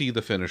can see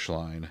the finish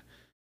line,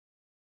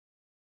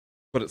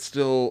 but it's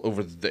still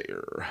over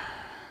there.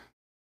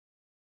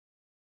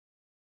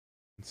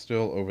 It's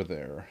still over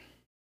there.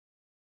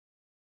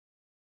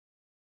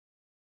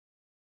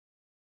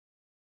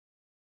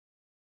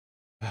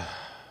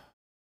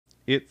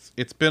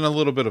 It's been a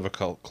little bit of a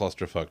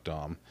clusterfuck,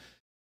 Dom,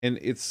 and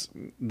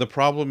the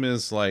problem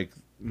is like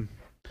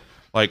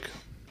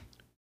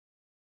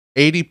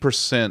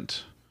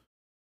 80%,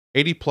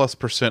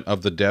 80+%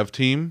 of the dev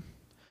team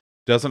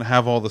doesn't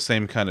have all the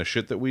same kind of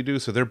shit that we do,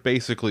 so they're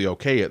basically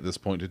okay at this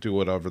point to do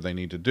whatever they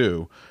need to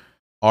do.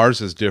 Ours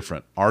is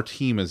different. Our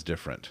team is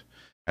different.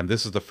 And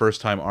this is the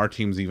first time our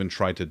team's even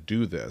tried to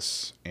do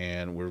this,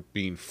 and we're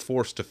being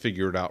forced to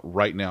figure it out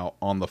right now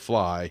on the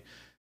fly.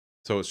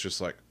 So it's just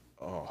like,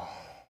 oh.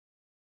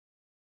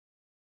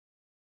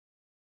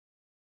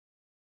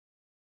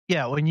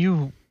 Yeah, when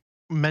you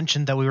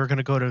mentioned that we were going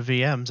to go to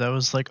VMs, I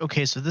was like,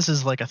 okay, so this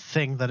is like a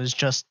thing that has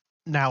just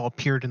now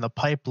appeared in the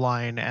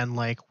pipeline, and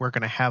like we're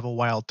going to have a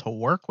while to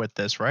work with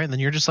this, right? And then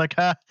you're just like,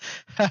 and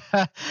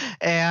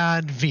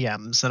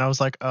VMs. And I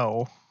was like,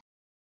 oh.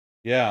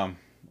 Yeah,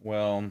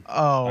 well,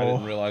 oh. I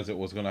didn't realize it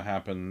was going to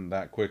happen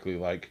that quickly.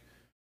 Like,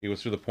 it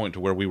was to the point to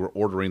where we were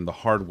ordering the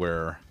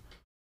hardware.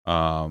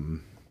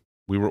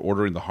 We were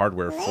ordering the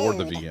hardware for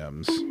the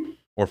VMs,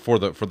 or for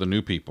the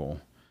new people.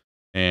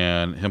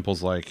 And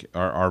Himple's like,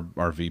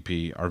 our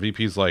VP. Our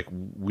VP's like,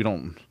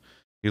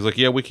 he's like,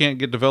 yeah, we can't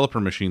get developer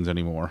machines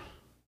anymore.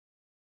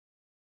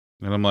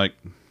 And I'm like,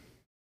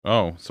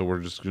 oh, so we're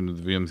just going to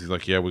do the VMs. He's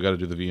like, yeah, we got to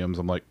do the VMs.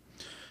 I'm like,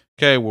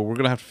 okay, well, we're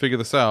going to have to figure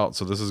this out.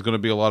 So this is going to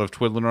be a lot of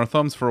twiddling our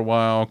thumbs for a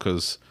while,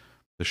 because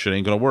this shit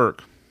ain't going to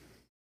work.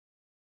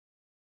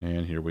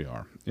 And here we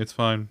are. It's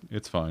fine.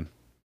 It's fine.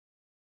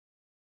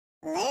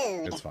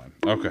 Load. It's fine.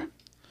 Okay.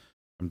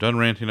 I'm done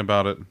ranting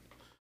about it.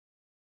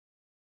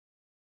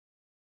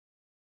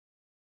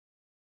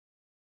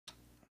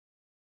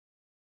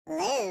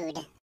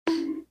 Load.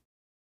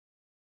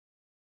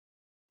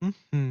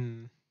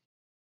 Mm-hmm.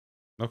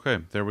 Okay,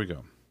 there we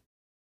go.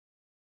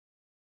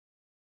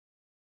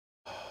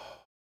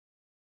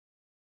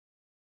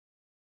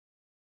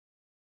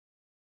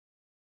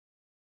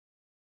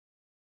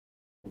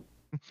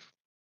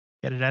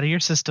 Get it out of your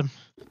system.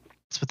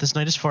 That's what this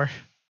night is for.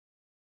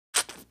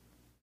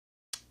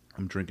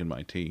 I'm drinking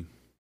my tea.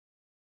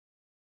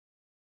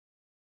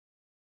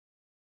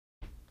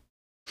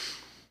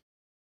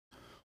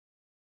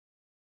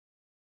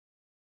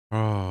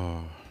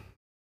 Oh.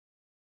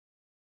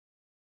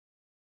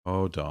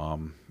 Oh,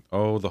 Dom.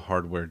 Oh, the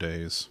hardware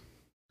days.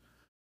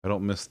 I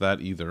don't miss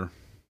that either.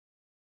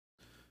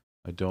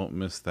 I don't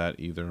miss that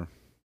either.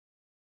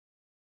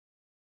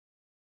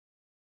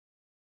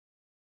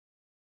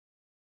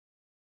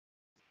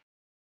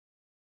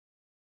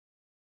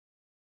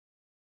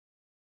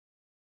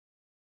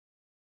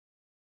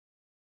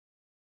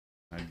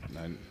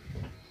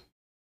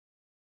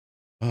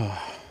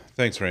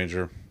 Thanks,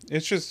 Ranger.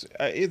 It's just,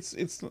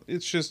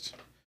 it's just,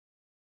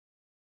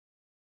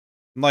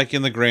 like,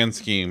 in the grand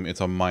scheme, it's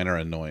a minor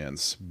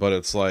annoyance, but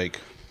it's like,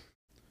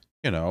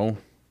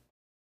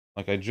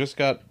 like, I just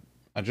got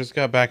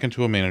back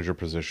into a manager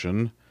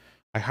position.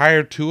 I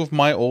hired 2 of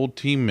my old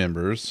team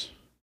members,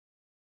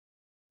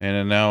 and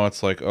then now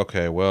it's like,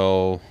 okay,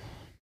 well,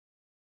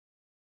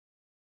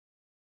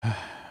 I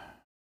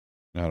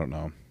don't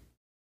know.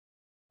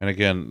 And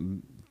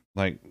again,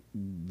 like,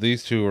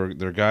 these 2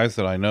 they're guys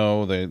that I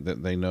know. They know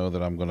that they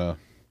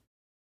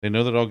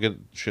know that I'll get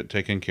shit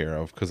taken care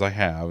of, because I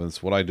have.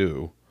 It's what I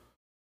do.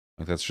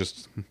 Like, that's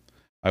just,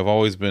 I've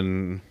always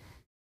been,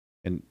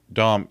 and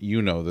Dom, you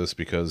know this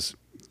because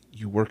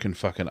you work in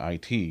fucking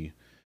IT.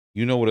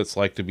 You know what it's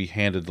like to be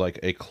handed like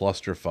a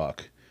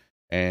clusterfuck,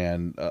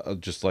 and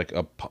just like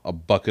a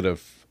bucket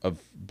of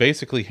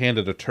basically hand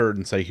it a turd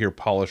and say, here,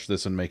 polish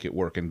this and make it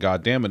work. And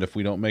God damn it if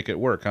we don't make it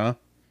work, huh?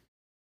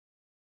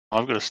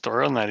 I've got a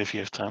story on that if you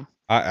have time.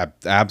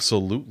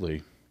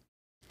 Absolutely.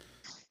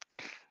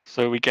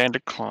 So we gained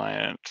a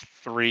client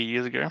 3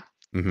 years ago.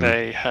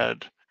 They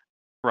had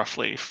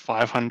roughly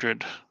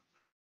 500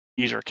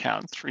 user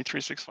accounts through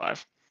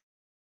 365.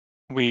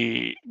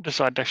 We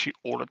decided to actually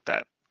audit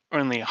that.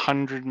 Only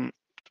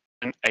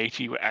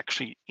 180 were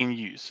actually in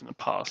use in the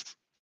past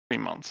 3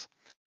 months.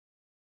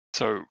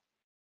 So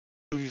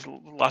these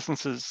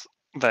licenses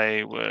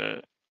they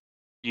were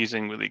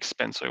using were the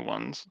expensive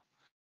ones.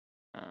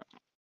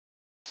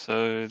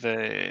 So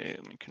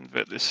let me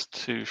convert this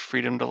to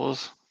freedom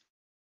dollars.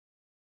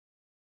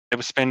 They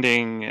were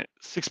spending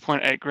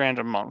 6.8 grand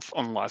a month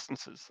on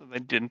licenses, so they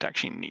didn't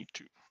actually need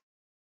to.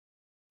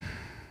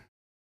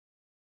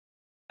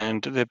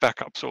 And their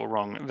backups were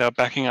wrong. They were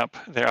backing up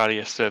their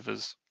RDS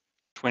servers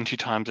 20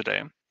 times a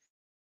day,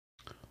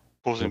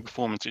 causing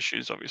performance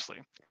issues, obviously.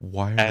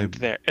 Why are and they...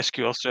 their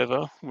SQL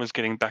server was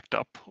getting backed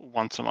up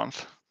once a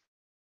month.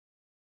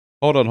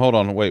 Hold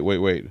on.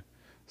 Wait.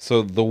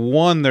 So the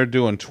one they're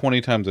doing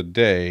 20 times a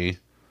day,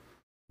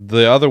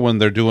 the other one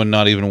they're doing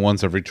not even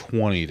once every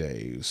 20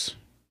 days.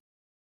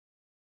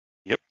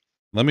 Yep.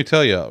 Let me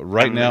tell you,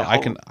 right now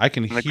I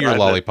can hear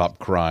Lollipop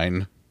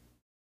crying.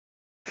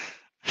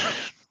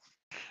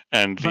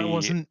 And that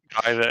wasn't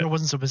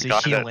so busy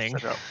healing.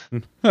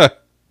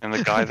 And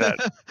the guy that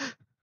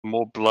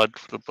more blood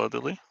for the blood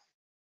lily.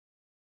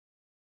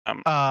 And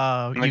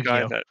the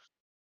guy that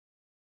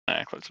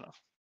close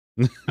enough.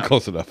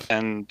 Close enough.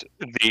 And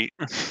the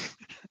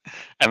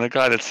and the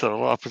guy that set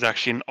it up was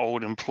actually an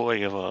old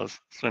employee of ours,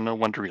 so no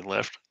wonder he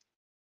left.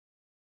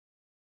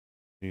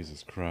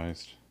 Jesus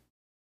Christ.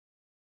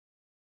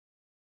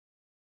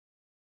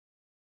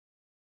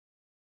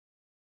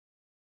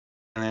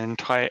 And the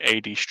entire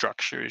AD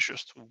structure is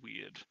just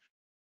weird.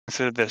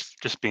 Instead of this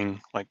just being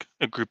like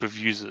a group of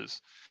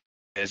users,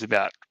 there's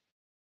about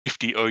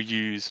 50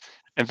 OUs,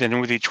 and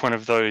then with each one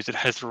of those, it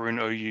has their own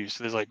OU.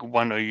 So there's like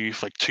one OU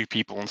for like 2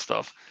 people and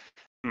stuff.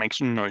 It makes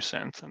no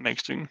sense. It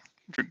makes doing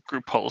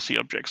group policy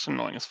objects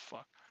annoying as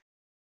fuck.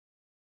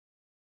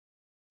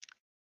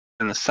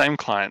 And the same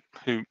client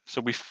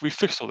so we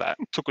fixed all that.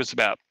 It took us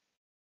about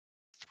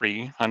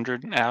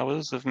 300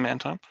 hours of man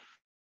time.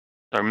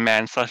 So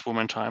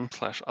man/woman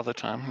time/other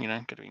time,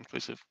 got to be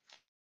inclusive.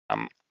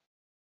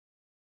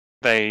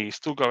 They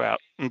still go out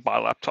and buy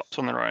laptops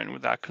on their own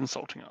without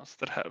consulting us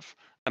that have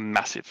a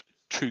massive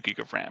 2 gig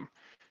of RAM,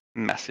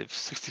 massive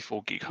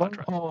 64 gig hard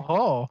drive.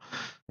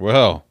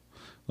 Well,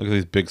 look at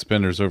these big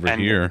spenders over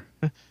here.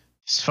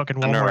 These fucking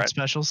Walmart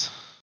specials.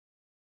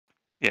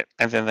 Yeah,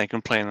 and then they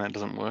complain that it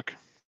doesn't work.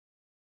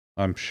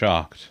 I'm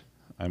shocked.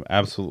 I'm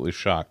absolutely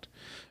shocked.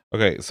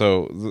 Okay,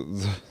 so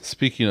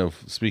speaking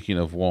of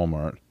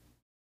Walmart.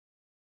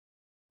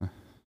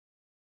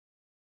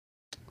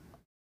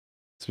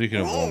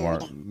 Speaking of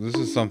Walmart, this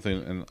is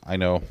something, and I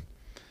know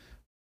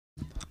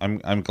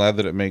I'm glad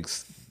that it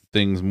makes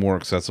things more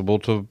accessible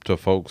to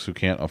folks who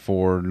can't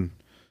afford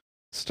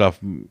stuff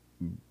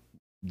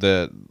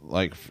that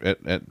like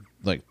at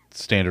like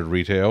standard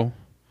retail.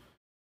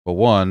 But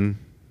one,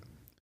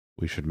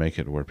 we should make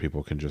it where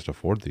people can just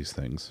afford these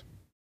things.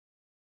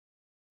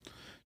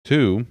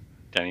 2,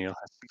 Danielle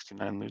has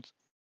 69 loods.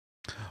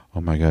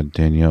 Oh my god,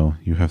 Danielle,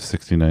 you have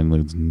 69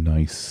 loods.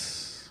 Nice.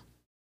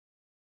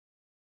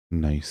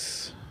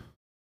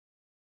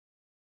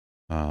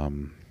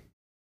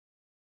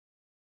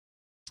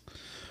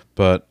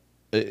 But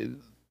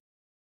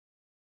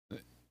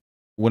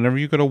whenever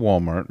you go to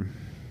Walmart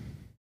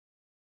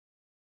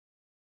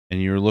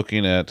and you're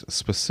looking at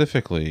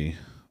specifically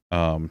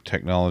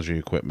technology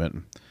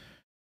equipment,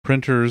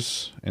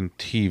 printers and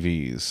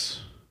TVs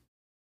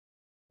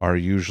are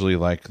usually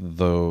like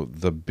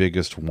the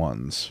biggest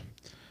ones.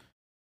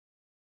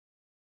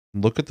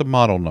 Look at the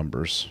model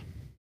numbers.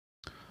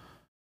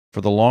 For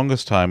the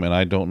longest time, and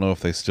I don't know if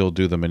they still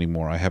do them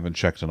anymore, I haven't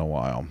checked in a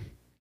while,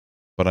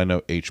 but I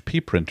know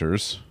HP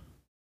printers,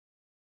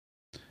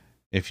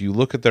 if you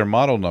look at their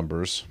model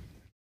numbers,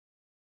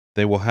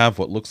 they will have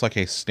what looks like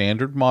a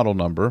standard model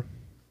number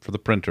for the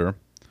printer,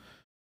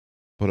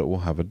 but it will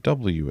have a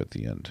W at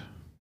the end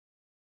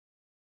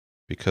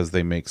because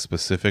they make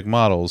specific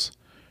models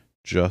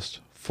just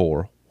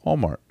for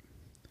Walmart.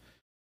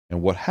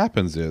 And what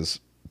happens is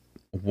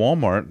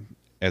Walmart,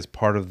 as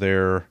part of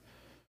their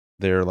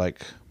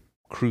like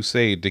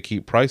crusade to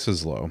keep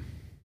prices low,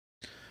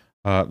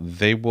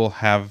 they will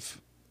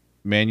have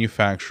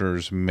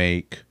manufacturers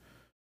make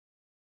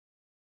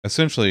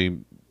essentially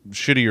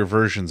shittier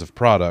versions of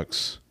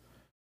products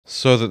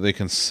so that they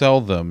can sell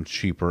them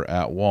cheaper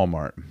at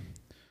Walmart.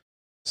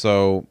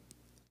 So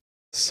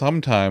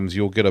sometimes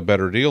you'll get a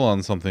better deal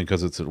on something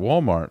because it's at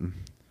Walmart.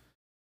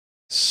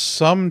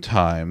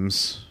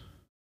 Sometimes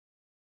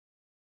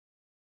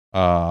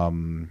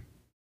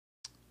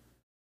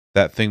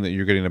that thing that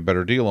you're getting a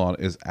better deal on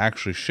is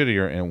actually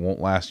shittier and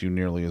won't last you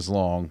nearly as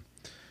long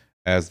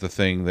as the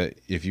thing that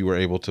if you were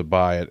able to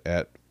buy it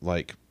at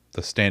like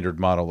the standard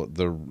model at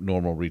the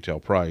normal retail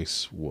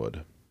price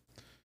would.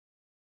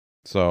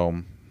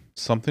 So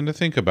something to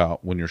think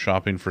about when you're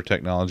shopping for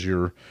technology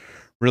or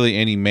really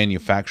any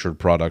manufactured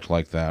product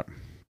like that.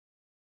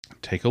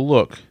 Take a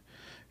look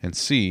and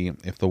see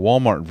if the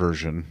Walmart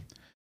version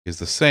is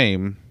the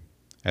same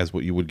as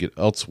what you would get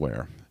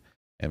elsewhere.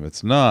 And if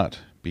it's not,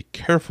 be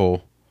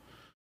careful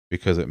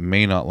because it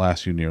may not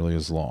last you nearly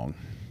as long.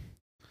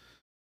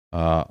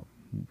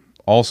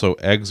 Also,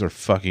 eggs are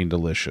fucking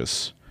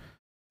delicious.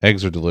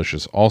 Eggs are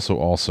delicious.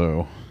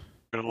 Also.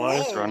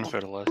 Fertilized or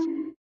unfertilized?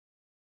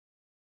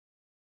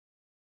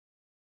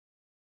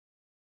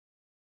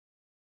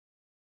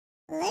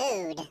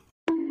 Load.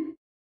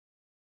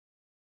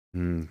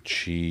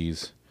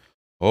 Cheese.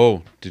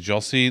 Oh, did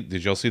y'all see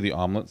the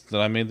omelets that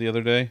I made the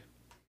other day?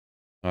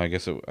 I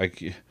guess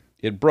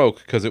it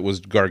broke because it was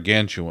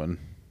gargantuan.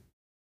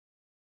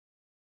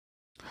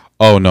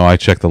 Oh no, I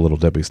checked the Little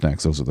Debbie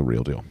snacks. Those are the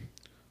real deal.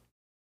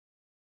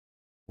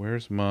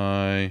 Where's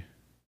my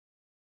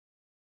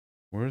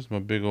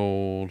big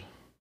old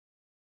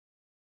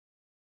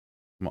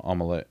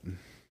omelet?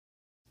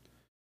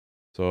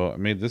 So I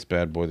made this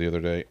bad boy the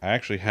other day. I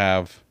actually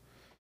have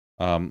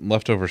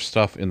leftover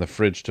stuff in the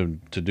fridge to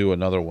do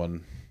another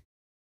one.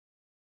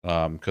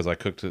 Because I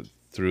cooked it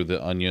through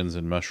the onions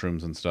and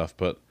mushrooms and stuff,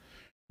 but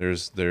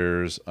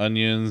there's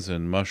onions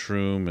and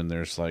mushroom, and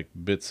there's like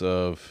bits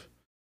of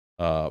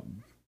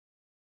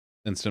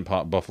Instant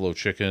Pot buffalo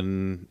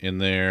chicken in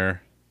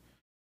there,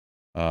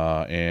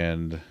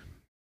 and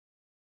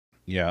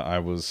yeah,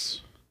 it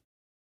was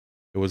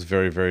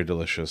very, very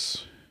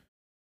delicious.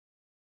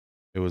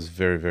 It was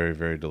very, very,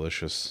 very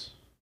delicious.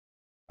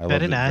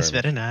 Very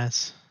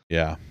nice.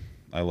 Yeah,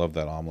 I love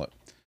that omelet.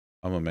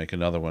 I'm gonna make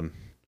another one.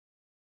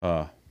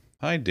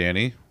 Hi,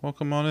 Danny.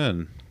 Welcome on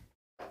in.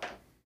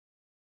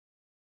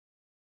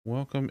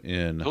 Welcome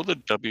in. All the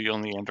W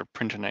on the end of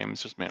printer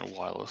names just meant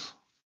wireless.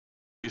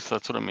 At least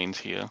that's what it means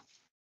here.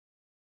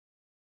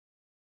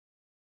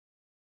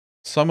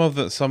 Some of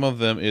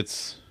them,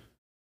 it's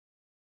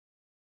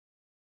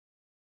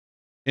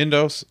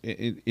Indos.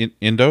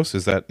 Indos,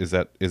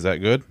 is that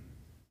good?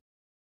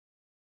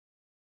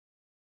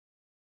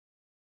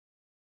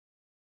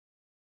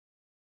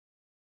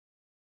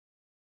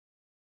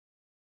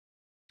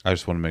 I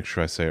just want to make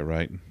sure I say it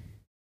right.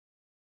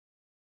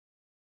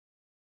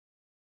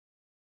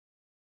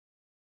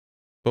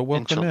 But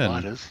welcome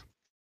Enchiladas.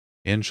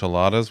 in.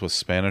 Enchiladas with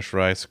Spanish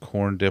rice,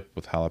 corn dip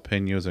with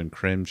jalapenos and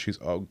cream cheese.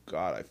 Oh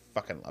God, I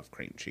fucking love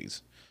cream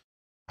cheese.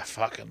 I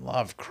fucking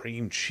love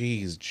cream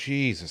cheese.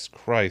 Jesus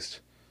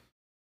Christ.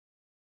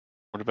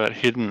 What about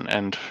hidden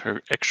and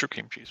extra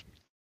cream cheese?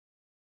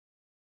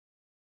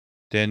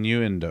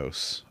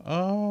 Indos.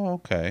 Oh,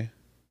 okay.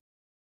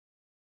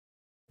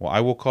 Well, I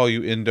will call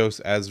you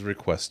Indos as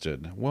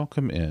requested.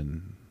 Welcome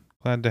in.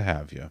 Glad to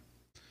have you.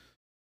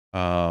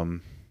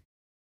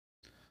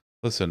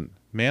 Listen,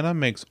 Mana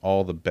makes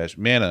all the best.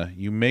 Mana,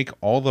 you make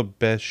all the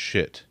best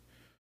shit.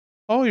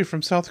 Oh, you're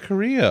from South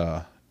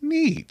Korea.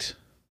 Neat.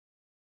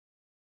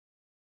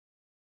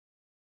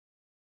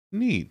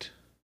 Neat.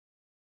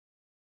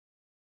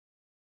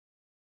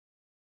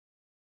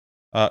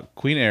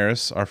 Queen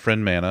Eris, our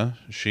friend Mana,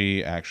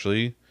 she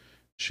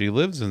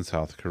lives in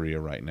South Korea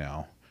right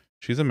now.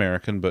 She's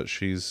American, but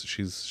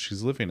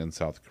she's living in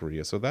South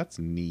Korea, so that's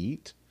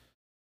neat.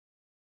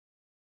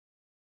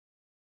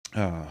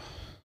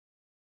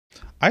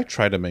 I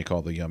try to make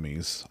all the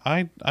yummies.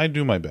 I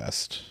do my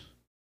best.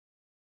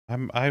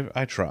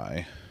 I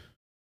try.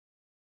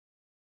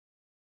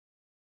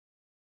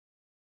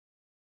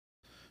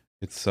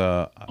 It's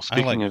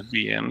Speaking of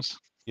VMs.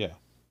 Yeah.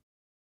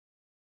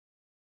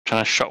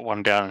 Trying to shut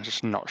one down and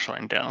just not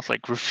shutting down. It's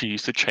like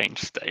refuse to change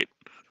state.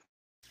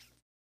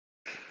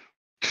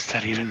 What does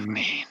that even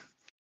mean?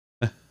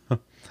 And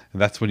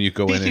that's when you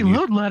go in and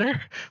load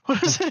letter.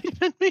 What does that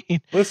even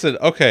mean? Listen,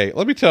 okay,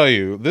 let me tell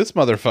you, this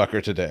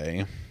motherfucker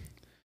today,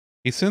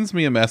 he sends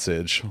me a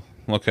message,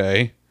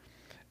 okay,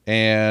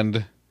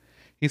 and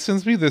he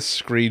sends me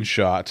this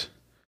screenshot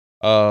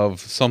of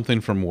something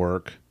from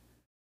work,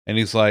 and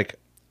he's like,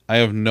 I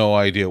have no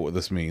idea what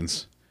this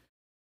means.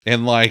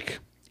 And like,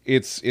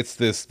 it's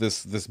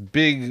this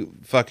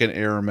big fucking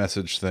error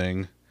message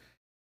thing.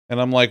 And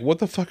I'm like, what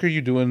the fuck are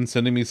you doing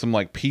sending me some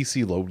like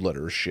PC load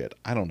letter shit?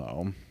 I don't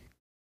know.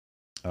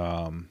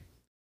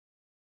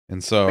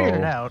 And so figured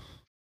it out.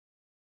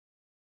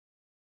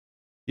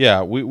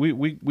 Yeah,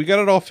 we got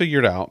it all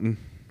figured out, and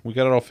we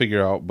got it all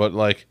figured out, but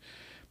like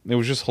it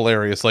was just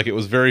hilarious. Like it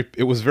was very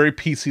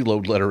PC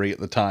load lettery at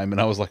the time, and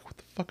I was like, what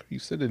the fuck are you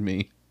sending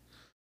me?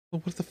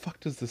 Well, what the fuck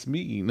does this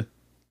mean?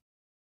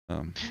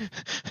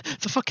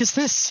 The fuck is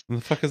this? What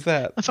the fuck is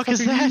that? The fuck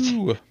is that?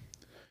 You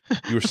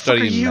were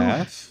studying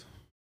math?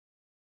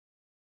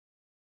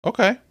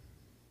 Okay.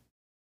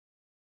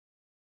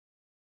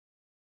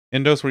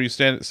 Indos, were you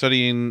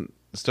studying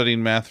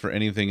math for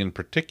anything in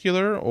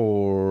particular,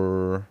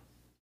 or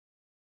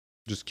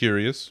just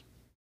curious?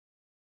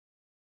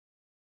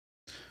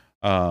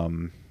 But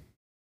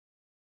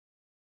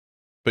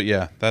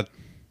yeah, that.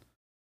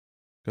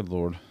 Good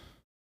lord.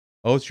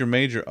 Oh, it's your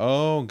major.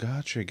 Oh,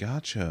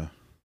 gotcha.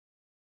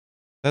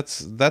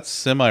 That's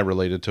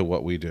semi-related to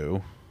what we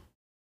do.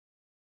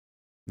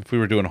 If we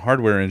were doing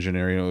hardware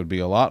engineering, it would be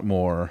a lot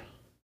more.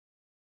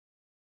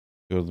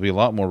 It would be a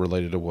lot more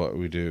related to what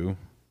we do.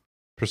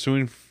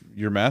 Pursuing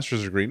your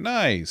master's degree,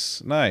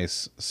 nice.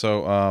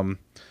 So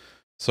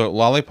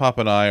Lollipop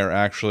and I are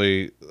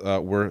actually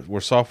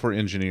we're software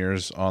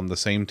engineers on the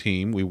same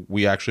team.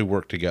 We actually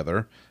work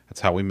together.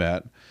 That's how we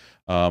met.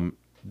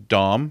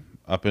 Dom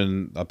up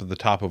at the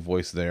top of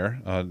voice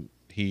there.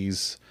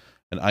 He's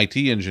an IT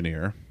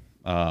engineer.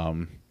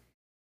 And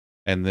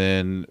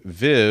then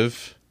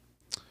Viv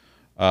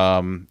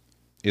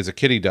is a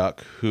kitty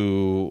duck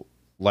who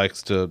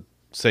likes to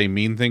say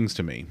mean things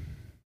to me.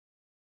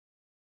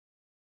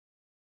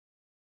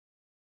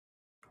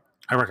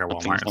 I work at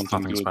Walmart. It's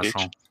nothing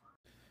special.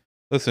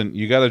 Listen,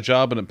 you got a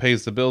job and it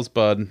pays the bills,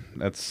 bud.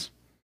 It's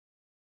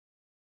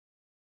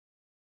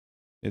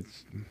You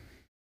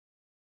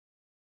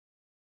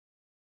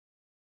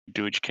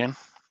do what you can.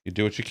 You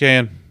do what you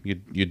can.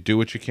 You do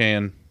what you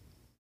can.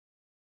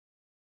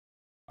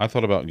 I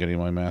thought about getting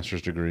my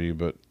master's degree,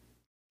 but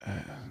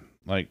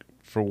like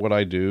for what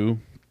I do,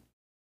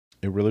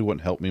 it really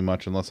wouldn't help me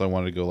much unless I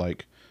wanted to go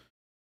like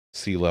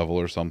C-level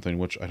or something,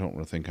 which I don't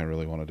really think I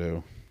really want to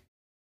do.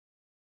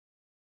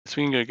 So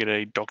we can go get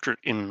a doctorate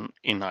in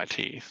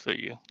IT. So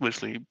you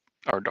literally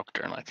are a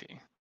doctor in IT.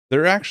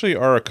 There actually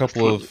are a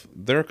couple of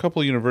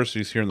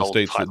universities here in the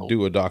States title. that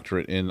do a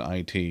doctorate in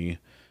IT.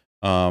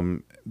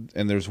 And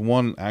there's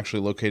one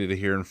actually located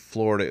here in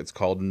Florida. It's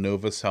called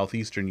Nova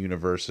Southeastern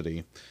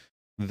University.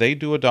 They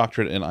do a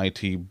doctorate in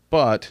IT,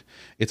 but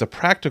it's a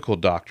practical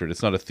doctorate.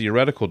 It's not a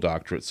theoretical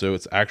doctorate. So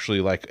it's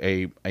actually like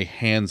a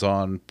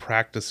hands-on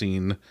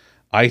practicing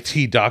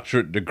IT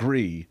doctorate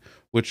degree,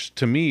 which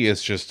to me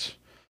is just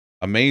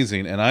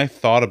amazing. And I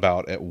thought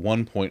about at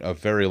one point a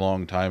very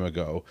long time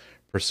ago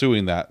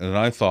pursuing that. And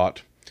I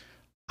thought,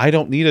 I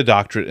don't need a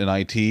doctorate in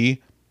IT.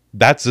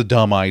 That's a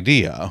dumb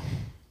idea.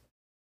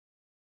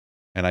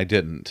 And I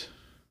didn't.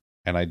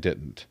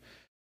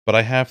 But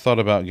I have thought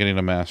about getting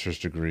a master's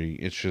degree.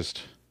 It's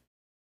just,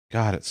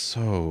 God, it's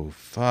so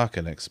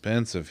fucking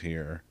expensive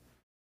here.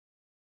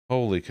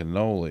 Holy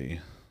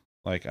cannoli.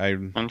 Like, Why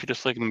don't you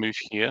just like move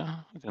here?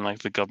 Then like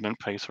the government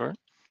pays for it.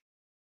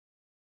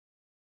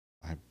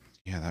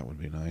 Yeah, that would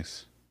be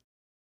nice.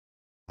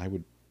 I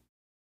would,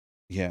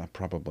 yeah,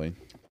 probably.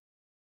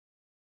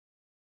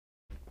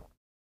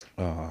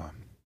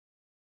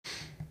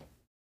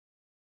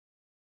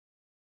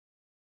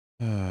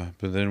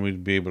 But then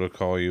we'd be able to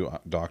call you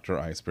Dr.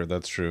 Ice Bear.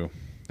 That's true.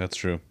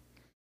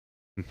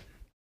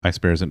 Ice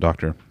Bear isn't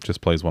doctor,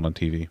 just plays one on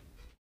TV.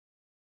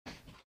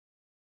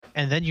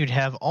 And then you'd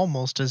have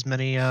almost as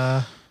many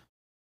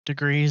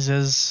degrees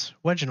as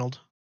Reginald.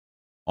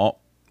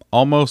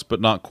 Almost, but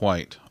not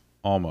quite.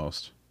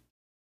 Almost.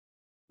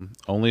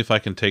 Only if I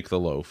can take the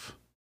loaf.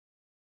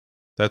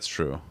 That's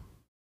true.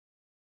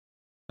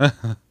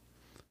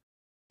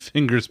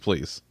 Fingers,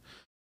 please.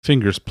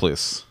 Fingers,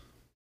 please.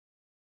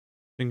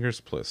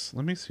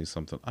 Let me see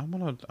something. I'm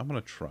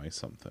gonna try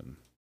something.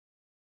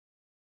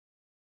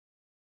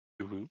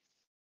 Mm-hmm.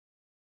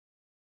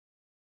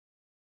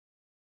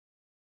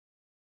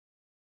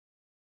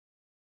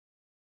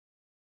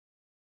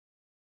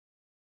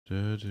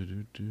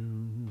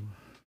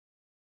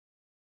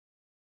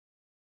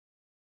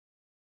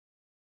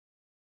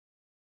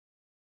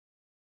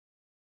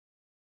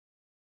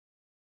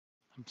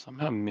 I'm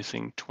somehow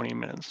missing 20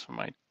 minutes from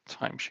my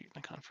timesheet. I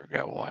can't figure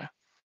out why.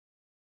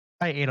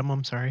 I ate them.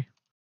 I'm sorry.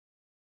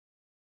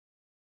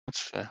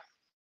 That's fair.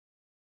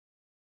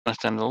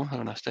 Understandable.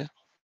 Have a nice day.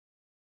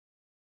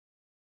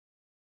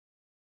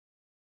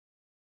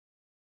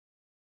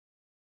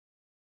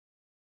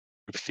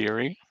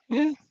 Theory,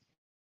 yeah.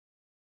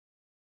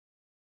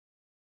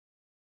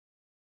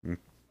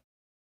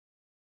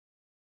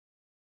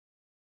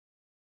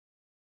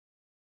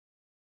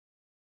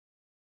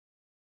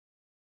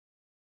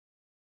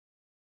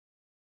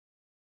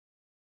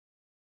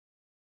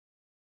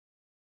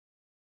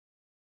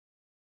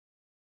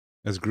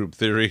 As group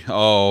theory.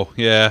 Oh,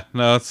 yeah.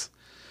 No, it's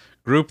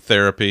group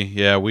therapy.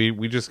 Yeah,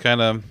 we just kind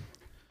of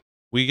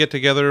we get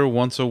together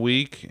once a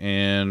week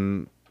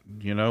and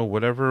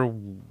whatever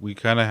we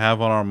kind of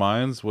have on our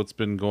minds, what's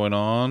been going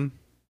on,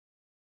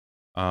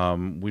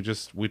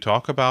 we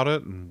talk about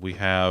it, and we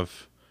kind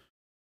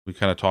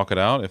of talk it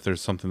out if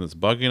there's something that's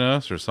bugging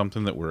us or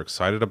something that we're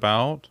excited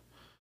about.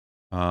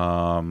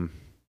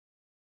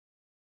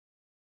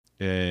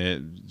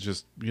 It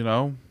just,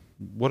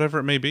 whatever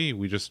it may be,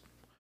 we just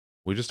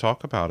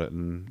talk about it,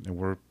 and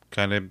we're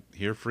kind of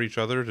here for each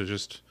other to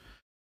just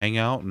hang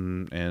out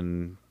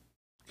and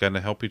kind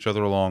of help each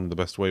other along the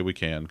best way we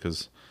can,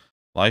 because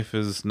life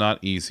is not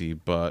easy,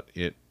 but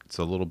it's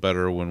a little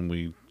better when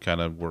we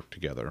kind of work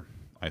together,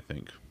 I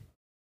think.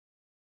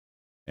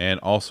 And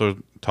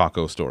also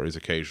taco stories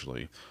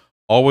occasionally.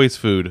 Always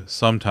food,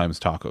 sometimes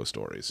taco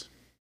stories.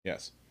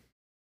 Yes.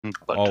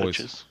 Butt Always.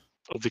 touches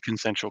of the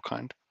consensual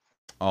kind.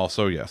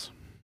 Also, yes.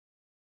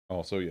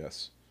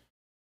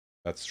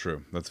 That's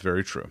true. That's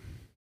very true.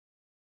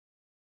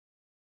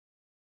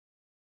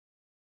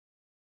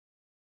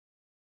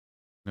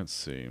 Let's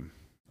see.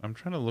 I'm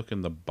trying to look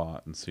in the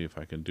bot and see if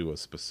I can do a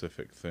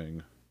specific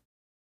thing.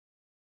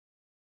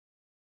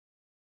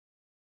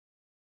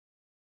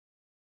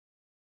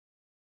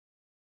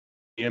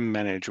 Yeah,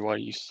 manage. Why are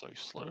you so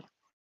slow?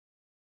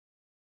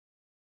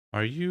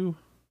 Are you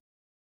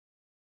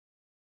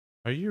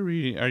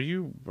reading? Are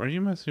you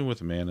messing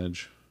with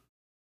manage?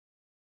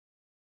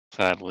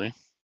 Sadly.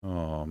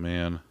 Oh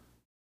man.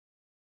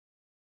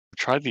 I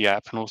tried the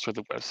app and also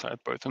the website.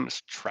 Both of them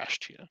is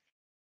trashed here.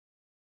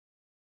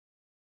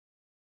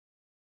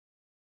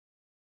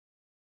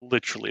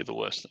 Literally the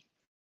worst thing.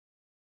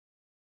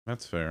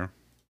 That's fair.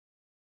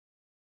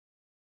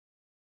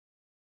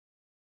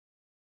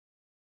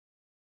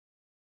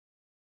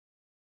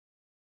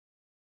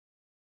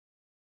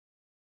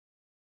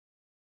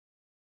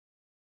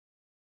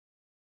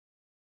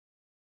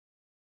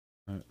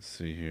 Let's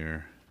see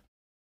here.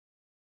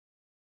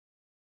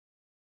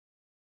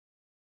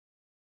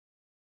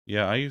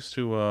 Yeah, I used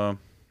to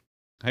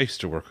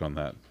work on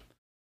that,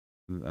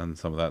 on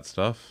some of that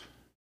stuff.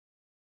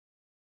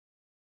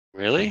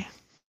 Really?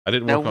 I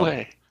didn't No work on.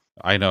 way.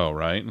 I know,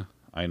 right?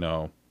 I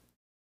know.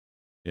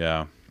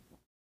 Yeah.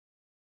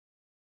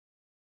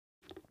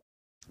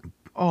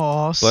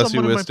 Oh, Bless someone you,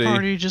 in my Wisty.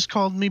 party just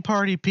called me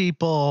party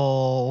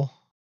people.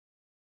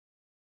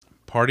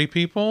 Party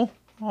people?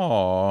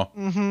 Aw.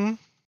 Mm-hmm.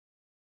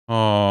 Oh,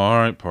 all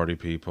right, party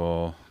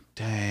people.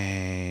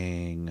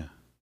 Dang.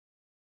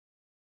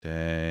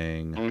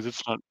 Dang. As long as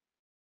it's not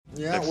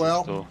Yeah, sexist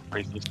well, or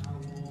racist.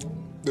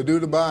 the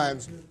dude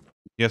abides.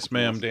 Yes,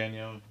 ma'am,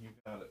 Daniel. You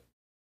got it.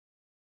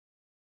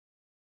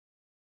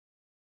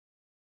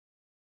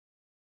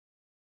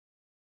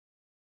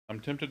 I'm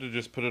tempted to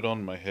just put it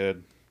on my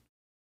head.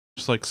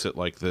 Just like sit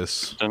like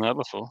this. Done that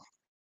before.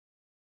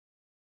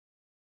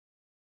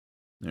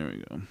 There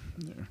we go.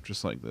 There,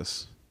 just like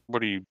this.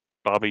 What are you,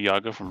 Baba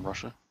Yaga from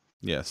Russia?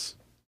 Yes.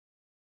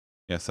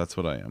 Yes, that's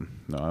what I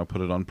am. No, I'll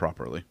put it on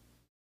properly.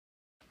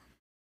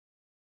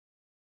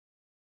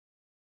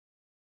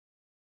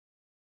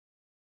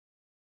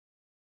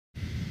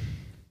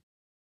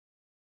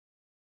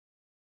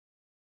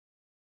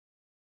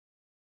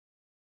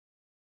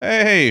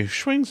 Hey,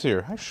 Schwing's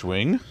here. Hi,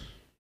 Schwing.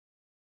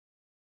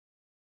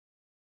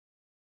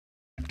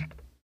 I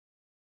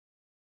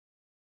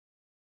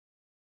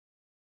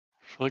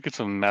feel like it's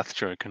a math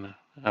joke and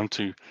I'm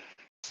too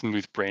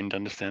smooth-brained to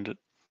understand it.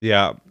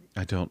 Yeah,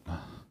 I don't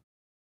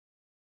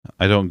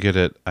get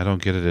it. I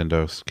don't get it,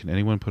 Endos. Can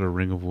anyone put a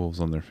ring of wolves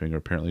on their finger?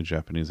 Apparently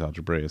Japanese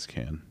algebraists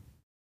can.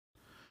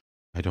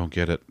 I don't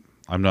get it.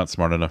 I'm not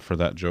smart enough for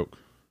that joke.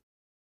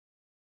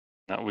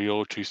 Not we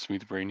all too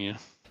smooth-brained here.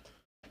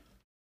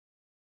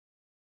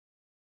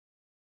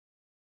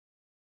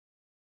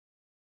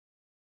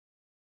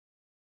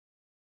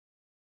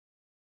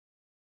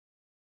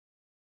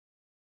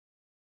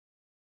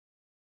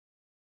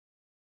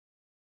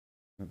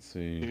 Let's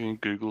see. Even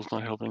Google's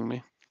not helping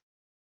me.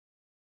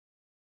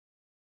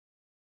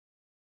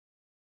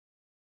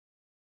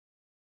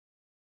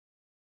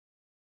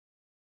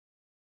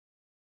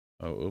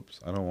 Oh, oops.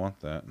 I don't want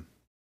that.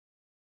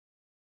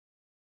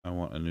 I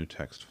want a new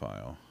text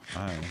file.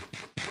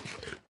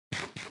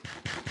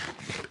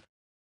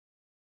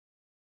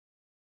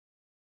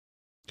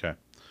 Okay.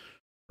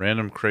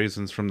 Random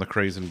crazens from the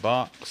crazen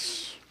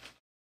box.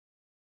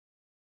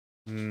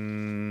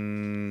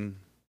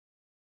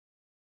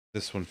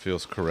 This one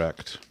feels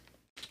correct.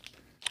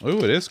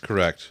 Oh, it is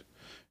correct.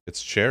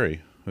 It's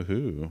cherry.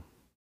 Woohoo.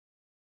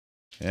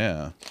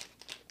 Yeah.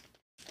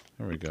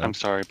 There we go. I'm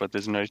sorry, but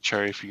there's no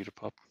cherry for you to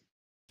pop.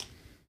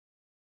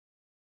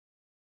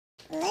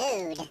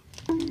 Lewd.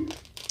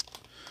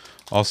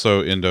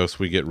 Also, Indos,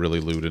 we get really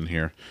lewd in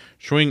here.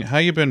 Schwing, how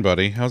you been,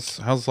 buddy?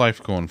 How's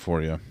life going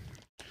for you?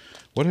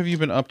 What have you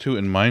been up to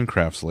in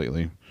Minecraft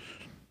lately?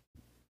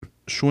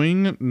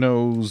 Schwing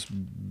knows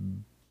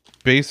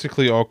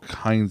basically all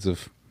kinds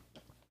of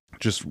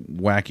just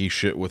wacky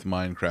shit with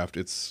Minecraft.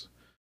 It's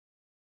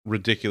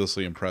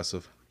ridiculously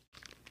impressive.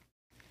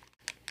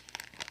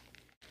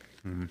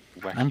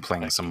 I'm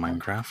playing some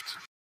Minecraft.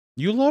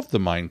 You love the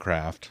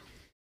Minecraft.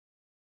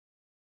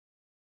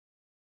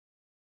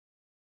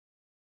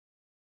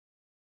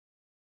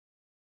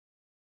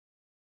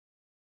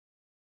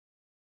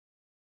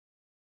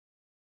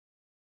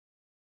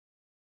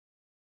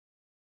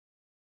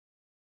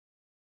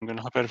 I'm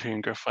gonna hop out of here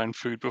and go find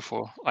food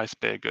before Ice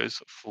Bear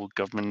goes full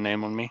government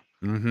name on me.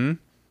 Mm-hmm.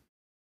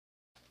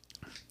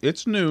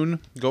 It's noon.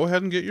 Go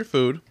ahead and get your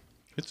food.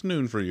 It's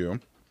noon for you.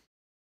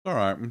 All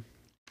right.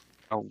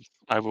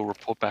 I will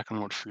report back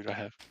on what food I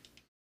have.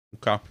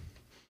 Okay.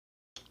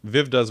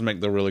 Viv does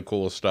make the really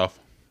coolest stuff.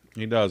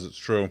 He does. It's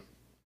true.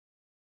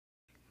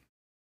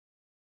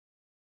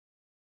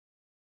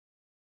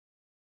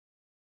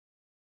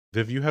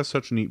 Viv, you have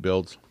such neat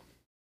builds.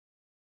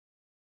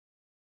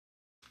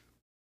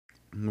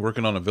 I'm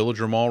working on a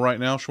villager mall right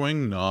now,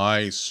 Schwing.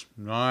 Nice.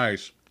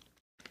 Nice.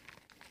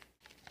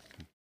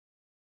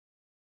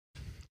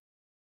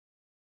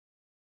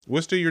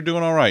 Wisty, you're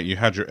doing all right. You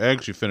had your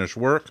eggs. You finished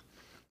work.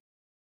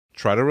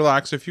 Try to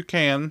relax if you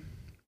can.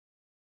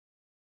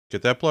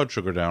 Get that blood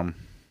sugar down.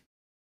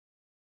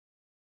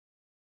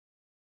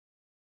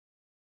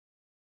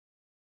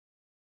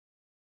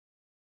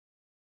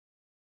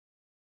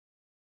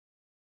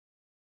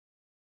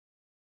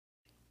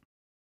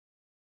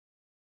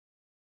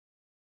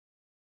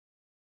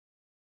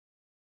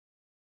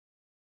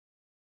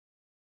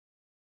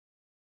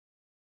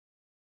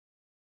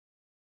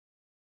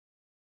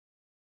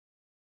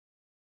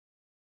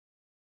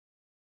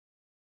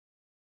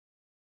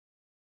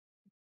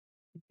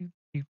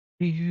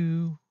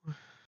 You.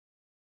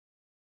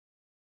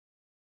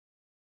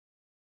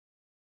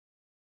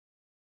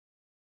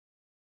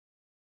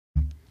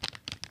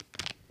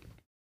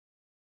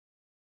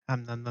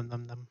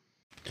 Num.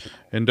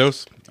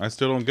 Indos, I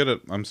still don't get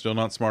it. I'm still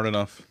not smart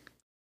enough.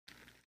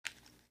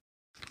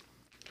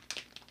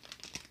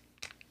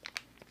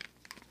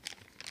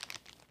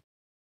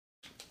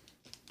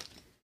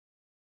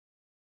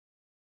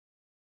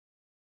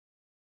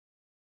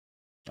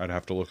 I'd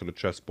have to look at a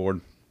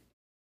chessboard.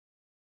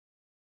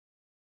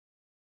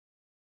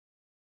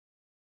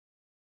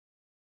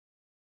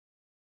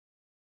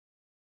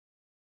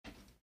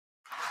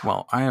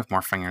 Well, I have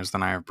more fingers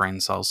than I have brain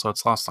cells, so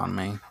it's lost on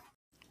me.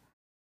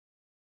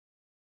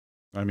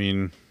 I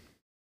mean,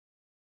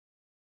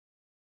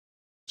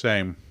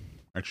 same.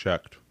 I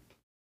checked.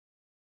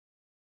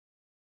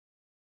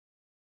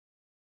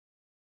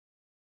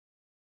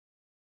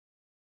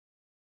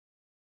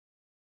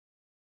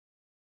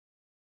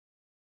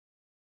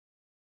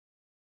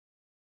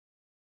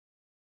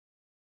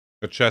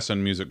 A chess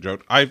and music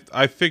joke. I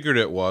figured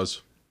it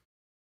was.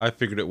 I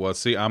figured it was.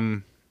 See,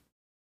 I'm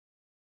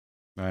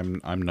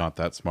not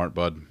that smart,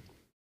 bud.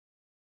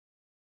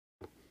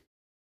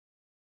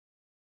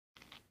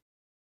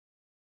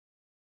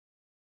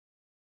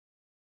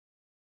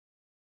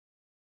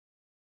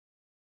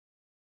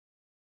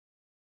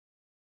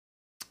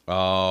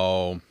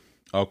 Oh,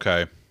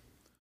 okay.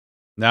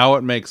 Now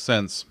it makes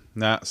sense.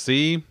 Now,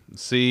 see?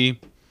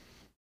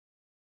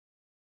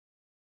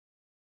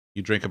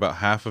 You drink about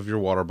half of your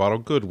water bottle.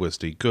 Good,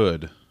 Wisty.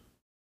 Good.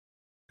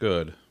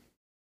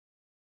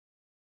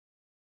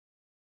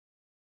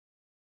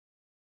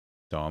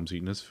 Dom's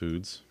eating his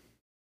foods.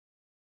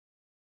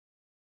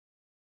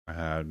 I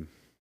had...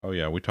 Oh,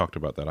 yeah, we talked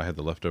about that. I had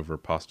the leftover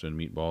pasta and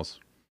meatballs.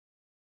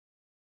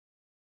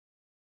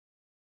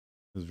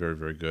 It was very,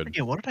 very good.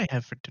 Yeah, what did I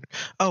have for dinner?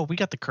 Oh, we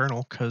got the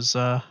Colonel because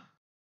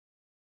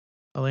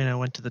Elena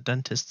went to the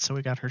dentist, so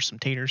we got her some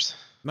taters.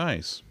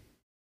 Nice.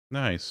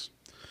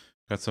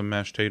 Got some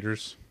mashed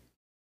taters.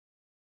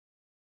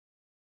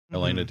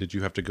 Elena, did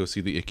you have to go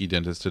see the icky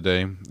dentist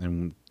today?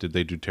 And did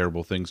they do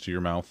terrible things to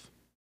your mouth?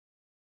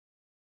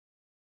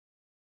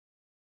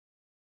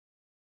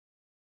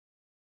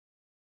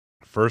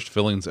 First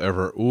fillings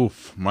ever.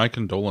 Oof. My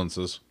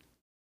condolences.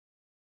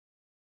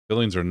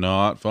 Fillings are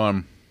not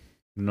fun.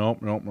 Nope.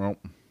 Thing.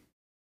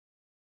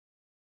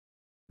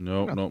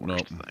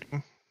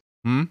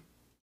 Hmm?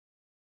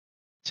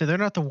 So they're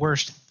not the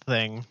worst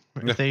thing.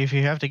 If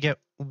you have to get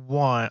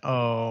one,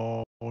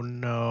 oh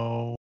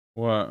no.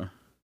 What?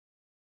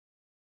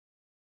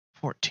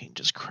 14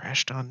 just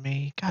crashed on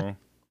me. God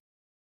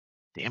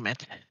damn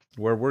it.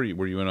 Where were you?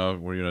 Were you in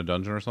a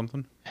dungeon or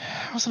something?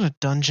 I was in a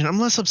dungeon. I'm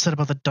less upset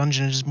about the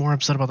dungeon. I'm just more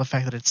upset about the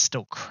fact that it's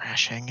still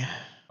crashing.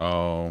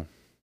 Oh.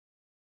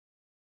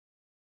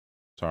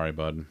 Sorry,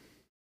 bud.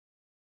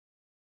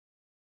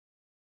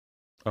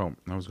 Oh,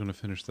 I was going to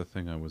finish the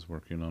thing I was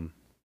working on.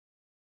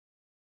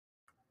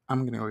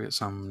 I'm going to go get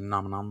some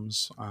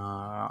nom-noms.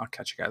 I'll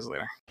catch you guys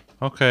later.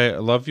 Okay, I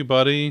love you,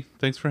 buddy.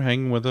 Thanks for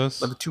hanging with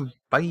us. Love you too.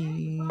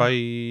 Bye.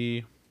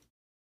 Bye.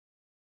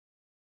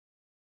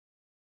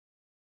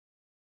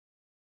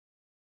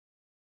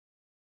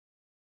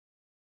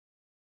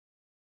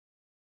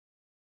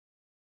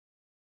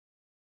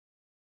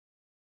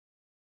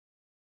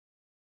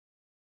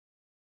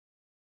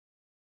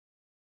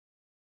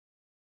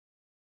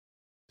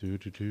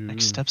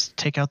 Next step's to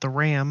take out the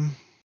RAM.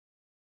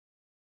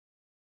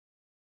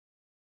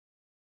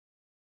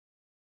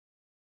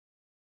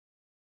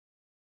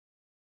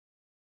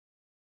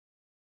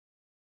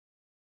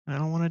 I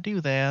don't want to do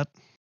that.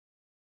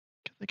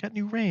 Because I got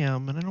new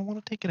RAM and I don't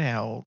want to take it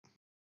out.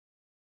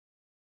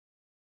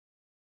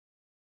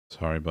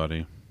 Sorry,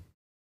 buddy.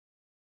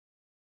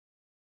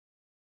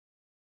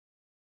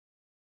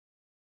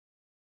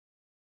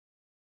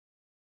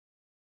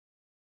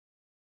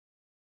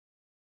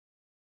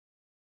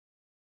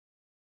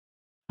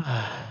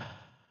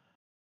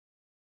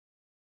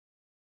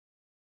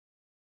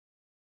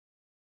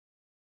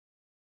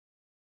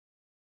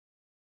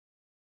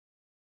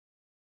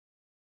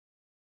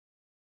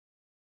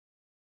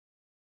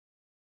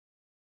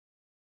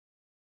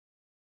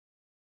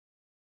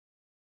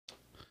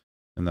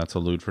 And that's a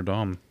lewd for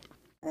Dom.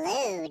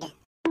 Lewd.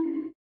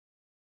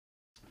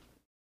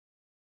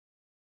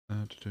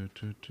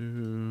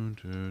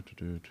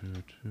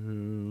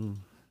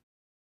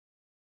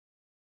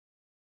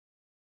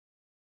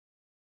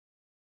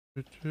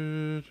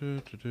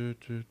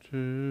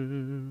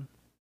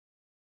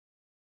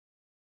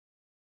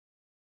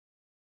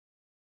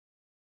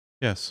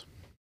 Yes.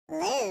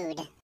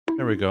 Lewd.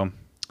 There we go.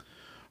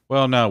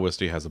 Well, now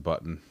Wisty has a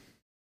button.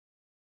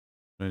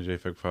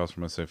 JFig files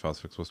from SA files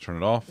fix was turn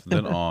it off,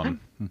 then on.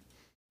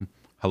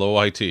 Hello,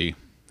 IT.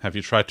 Have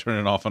you tried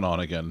turning it off and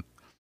on again?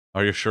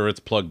 Are you sure it's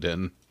plugged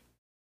in?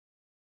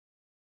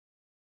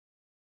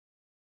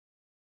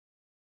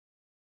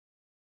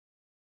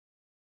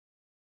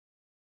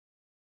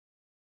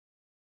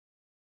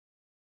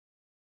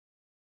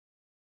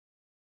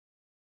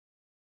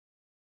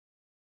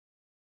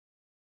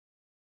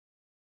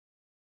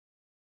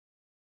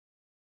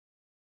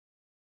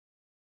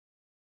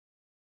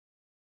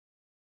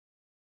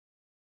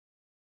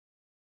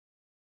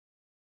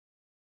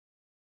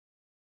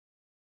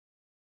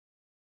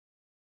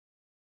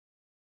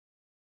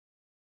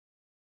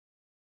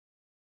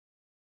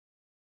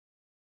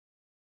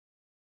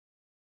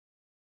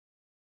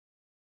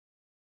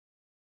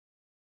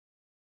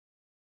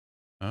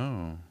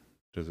 Oh,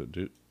 does it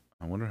do?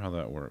 I wonder how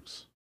that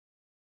works.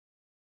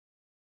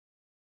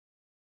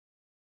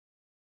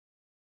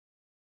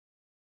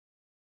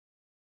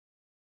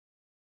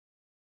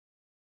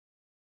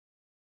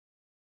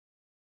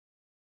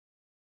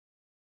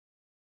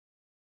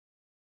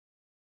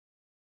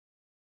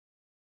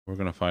 We're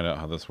gonna find out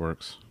how this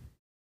works.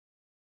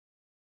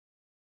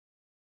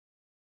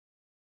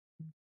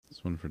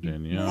 This one for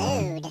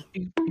Danielle.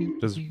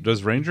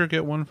 Does Ranger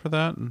get one for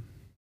that?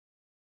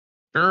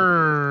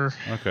 Sure.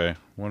 Okay,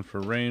 one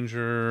for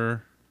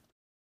Ranger.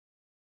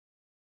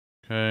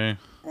 Okay.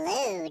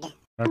 Load.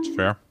 That's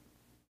fair.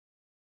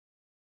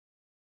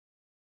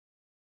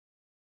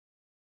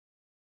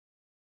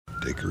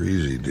 Take her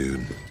easy,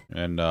 dude.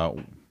 And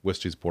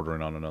Wisty's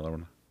bordering on another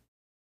one.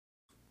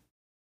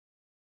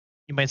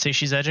 You might say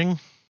she's edging.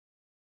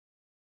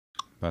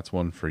 That's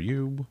one for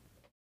you.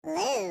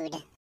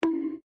 Load.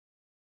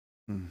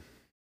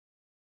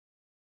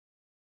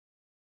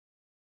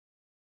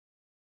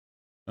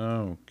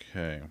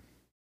 Okay.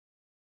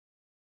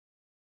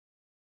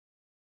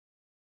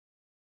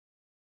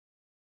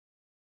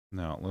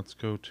 Now let's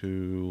go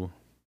to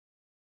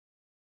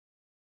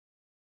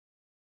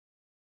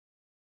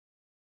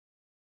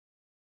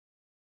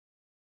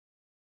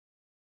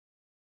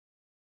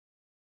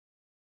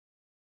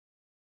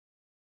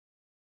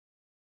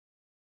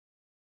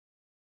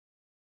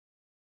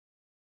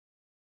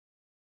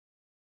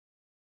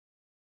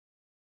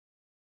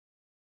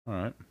all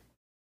right.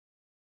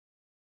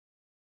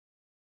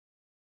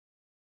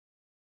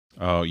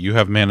 Oh, you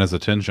have Mana's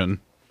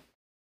attention.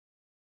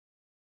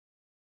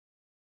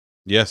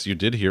 Yes, you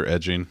did hear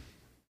edging.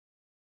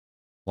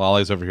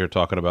 Lolly's over here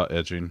talking about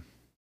edging.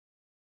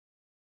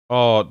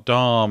 Oh,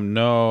 Dom,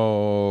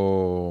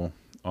 no.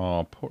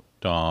 Oh, poor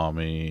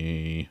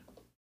Dommy.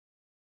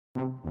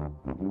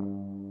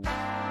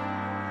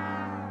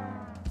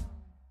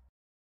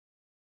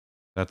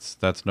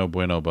 That's no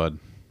bueno, bud.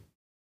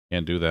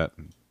 Can't do that.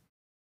 You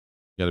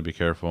gotta be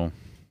careful.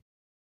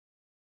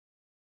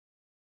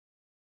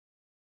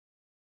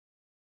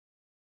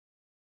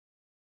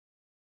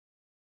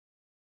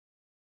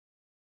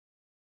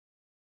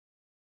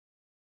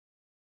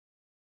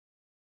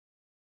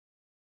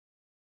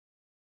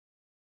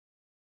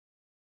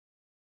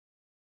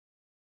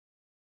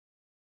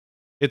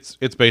 It's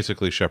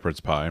basically shepherd's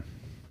pie.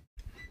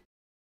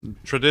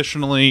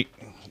 Traditionally,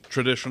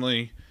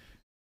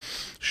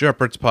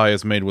 shepherd's pie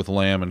is made with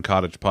lamb and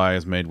cottage pie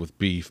is made with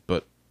beef,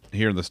 but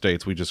here in the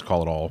States we just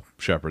call it all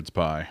shepherd's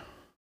pie.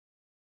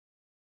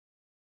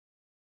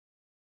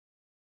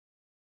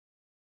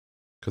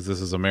 Because this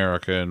is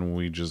America and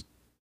we just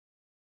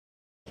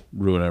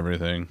ruin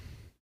everything.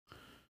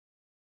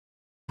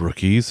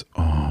 Brookies?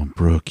 Oh,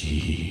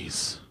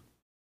 Brookies.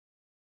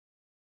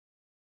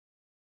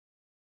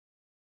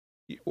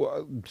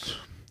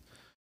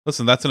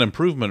 Listen, that's an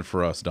improvement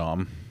for us,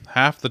 Dom.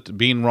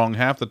 Being wrong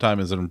half the time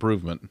is an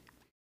improvement.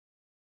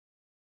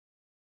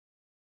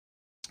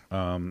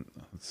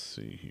 Let's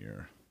see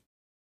here.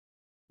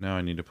 Now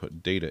I need to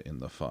put data in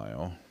the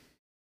file.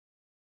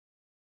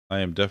 I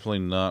am definitely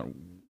not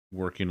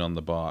working on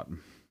the bot.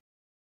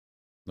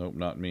 Nope,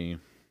 not me.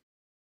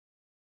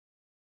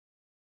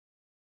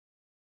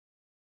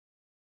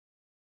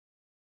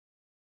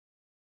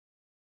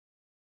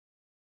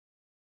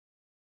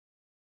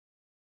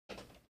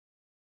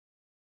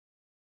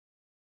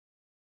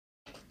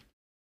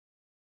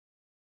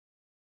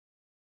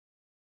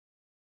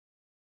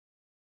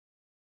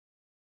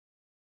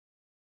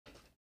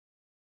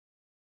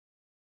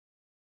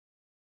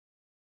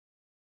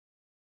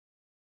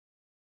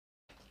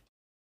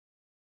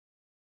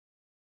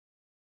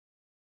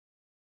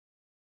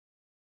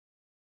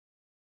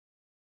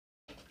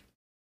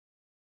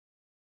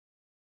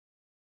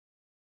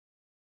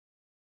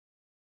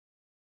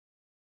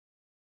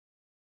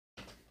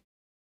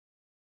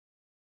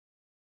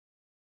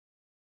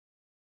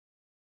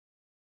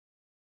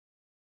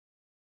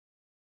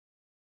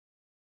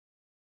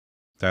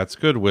 That's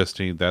good,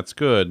 Wisty. That's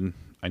good.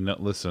 I know.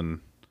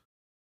 Listen,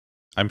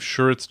 I'm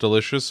sure it's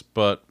delicious,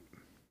 but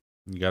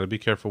you got to be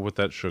careful with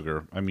that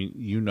sugar. I mean,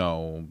 you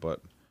know, but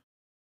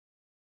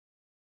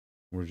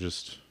we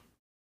just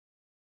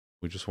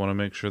want to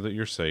make sure that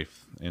you're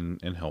safe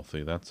and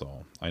healthy. That's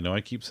all. I know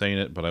I keep saying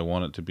it, but I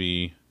want it to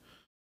be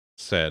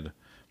said.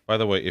 By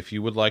the way, if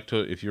you're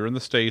in the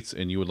States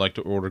and you would like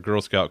to order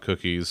Girl Scout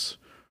cookies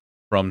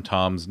from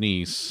Tom's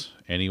niece,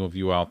 any of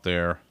you out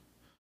there,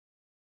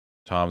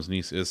 Tom's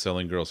niece is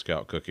selling Girl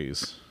Scout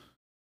cookies.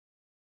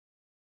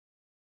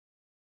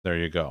 There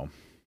you go.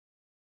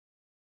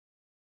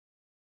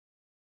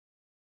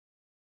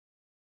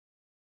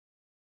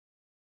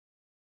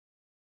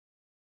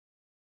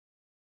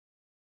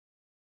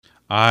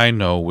 I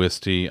know,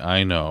 Wisty.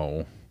 I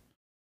know.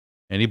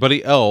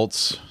 Anybody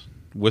else,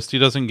 Wisty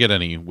doesn't get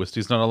any.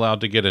 Wisty's not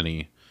allowed to get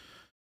any.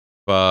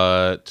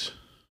 But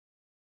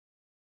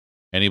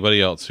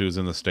anybody else who's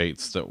in the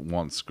States that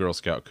wants Girl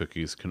Scout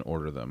cookies can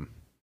order them.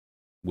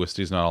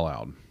 Wisty's not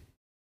allowed.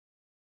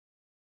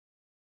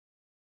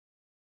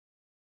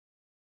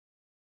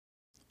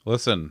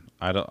 Listen,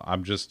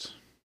 I'm just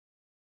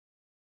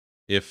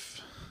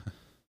if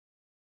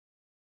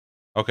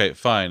okay,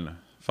 fine,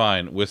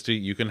 Wisty,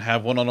 you can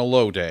have one on a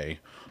low day,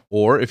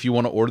 or if you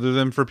want to order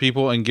them for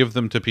people and give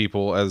them to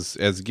people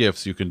as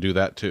gifts, you can do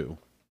that too.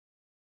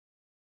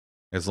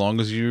 As long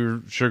as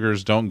your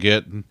sugars don't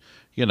get,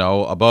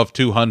 above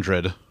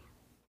 200.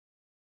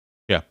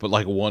 Yeah, but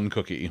like one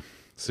cookie.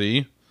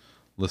 See?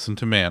 Listen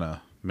to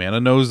Mana.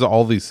 Mana knows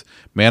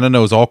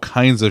all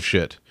kinds of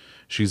shit.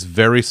 She's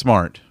very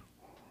smart.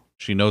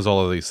 She knows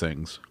all of these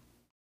things.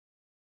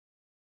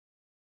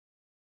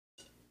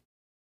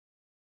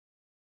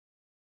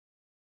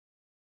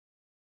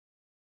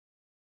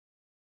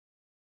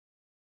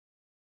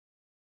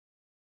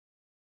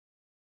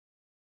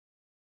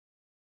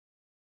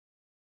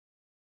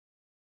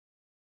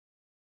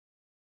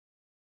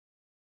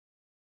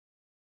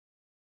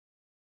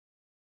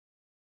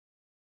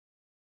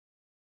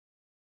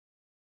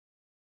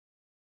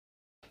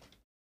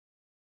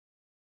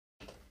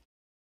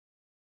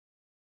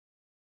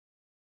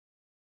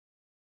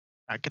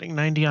 Not getting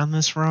 90 on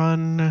this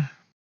run.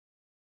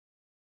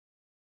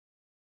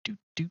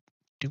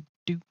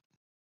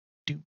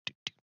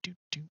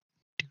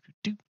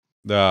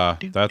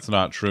 That's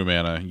not true,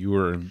 Mana. You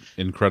were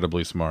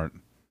incredibly smart.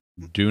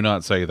 Do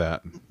not say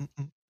that.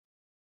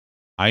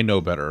 I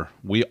know better.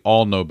 We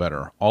all know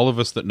better. All of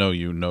us that know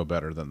you know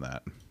better than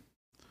that.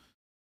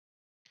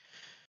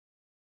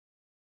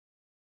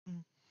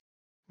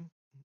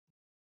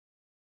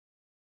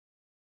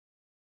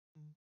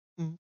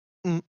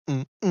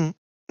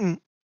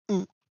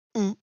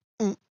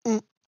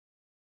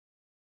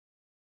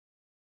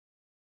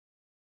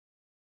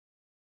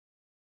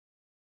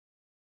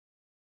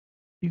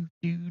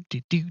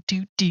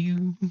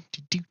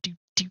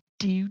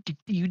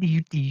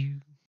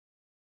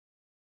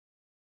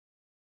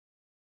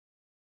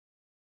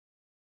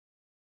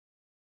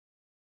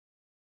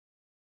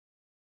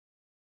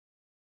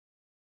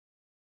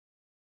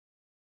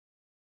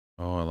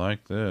 Oh, I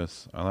like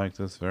this. I like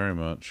this very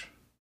much.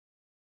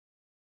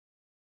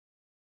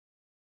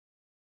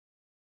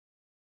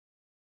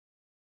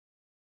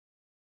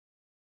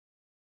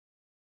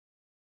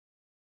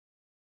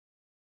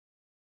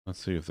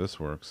 Let's see if this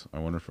works. I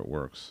wonder if it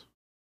works.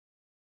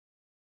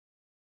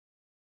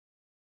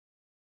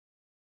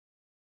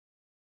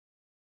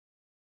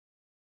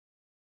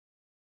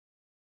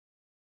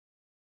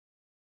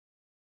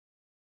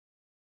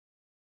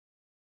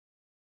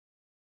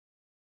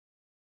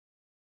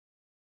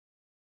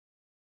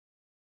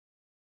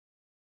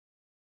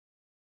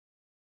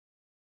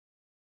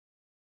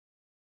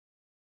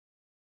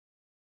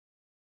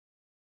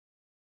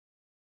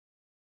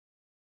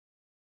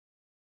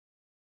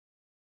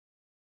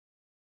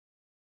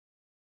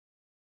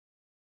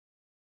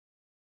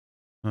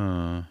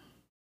 Huh.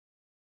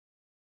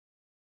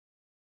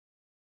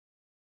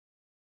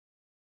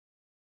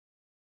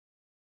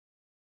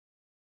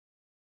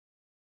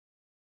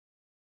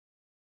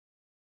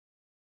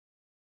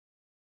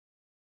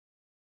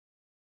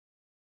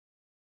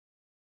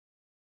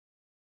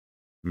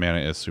 Mana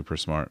is super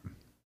smart.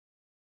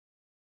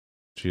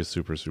 She is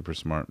super, super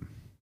smart.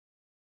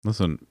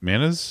 Listen,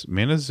 Mana's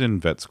in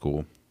vet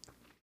school.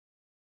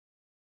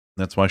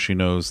 That's why she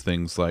knows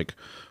things like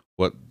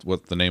what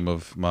the name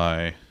of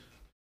my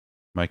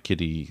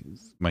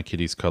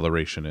kitty's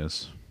coloration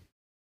is.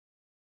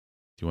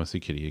 Do you want to see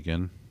Kitty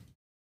again?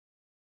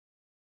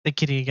 The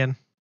kitty again.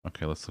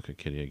 Okay, let's look at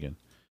Kitty again.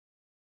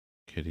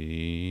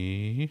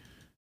 Kitty.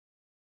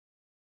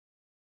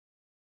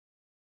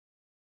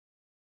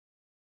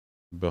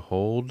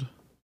 Behold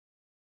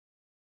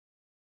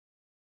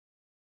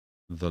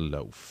the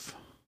loaf.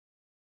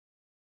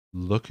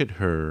 Look at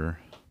her.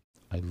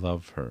 I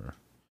love her.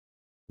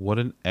 What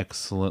an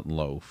excellent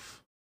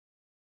loaf.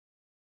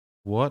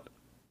 What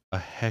a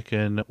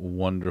heckin'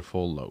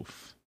 wonderful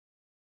loaf.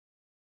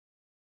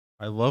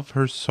 I love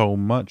her so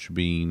much,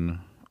 Bean.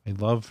 I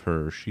love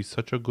her. She's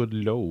such a good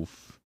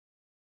loaf.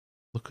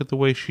 Look at the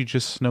way she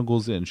just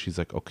snuggles in. She's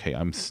like, okay,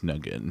 I'm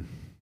snugging.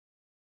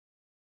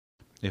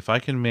 If I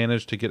can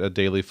manage to get a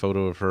daily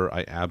photo of her,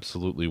 I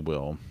absolutely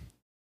will.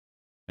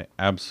 I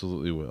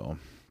absolutely will.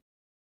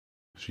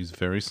 She's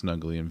very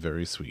snuggly and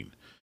very sweet.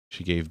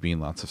 She gave Bean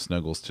lots of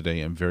snuggles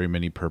today and very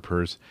many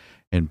purrs.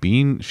 And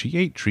Bean, she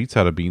ate treats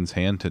out of Bean's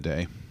hand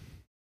today.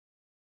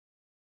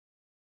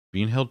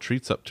 Bean held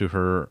treats up to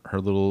her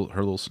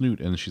little snoot,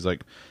 and she's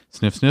like,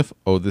 sniff, sniff.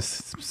 Oh, this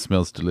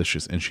smells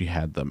delicious. And she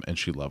had them, and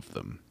she loved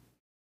them.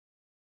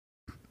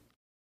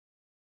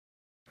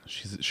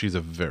 She's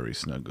a very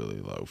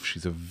snuggly loaf.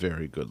 She's a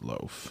very good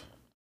loaf.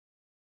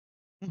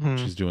 Mm-hmm.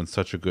 She's doing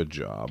such a good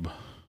job.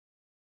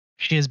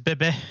 She is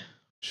Bebe.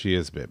 She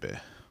is Bebe.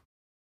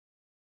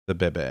 The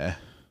Bebe.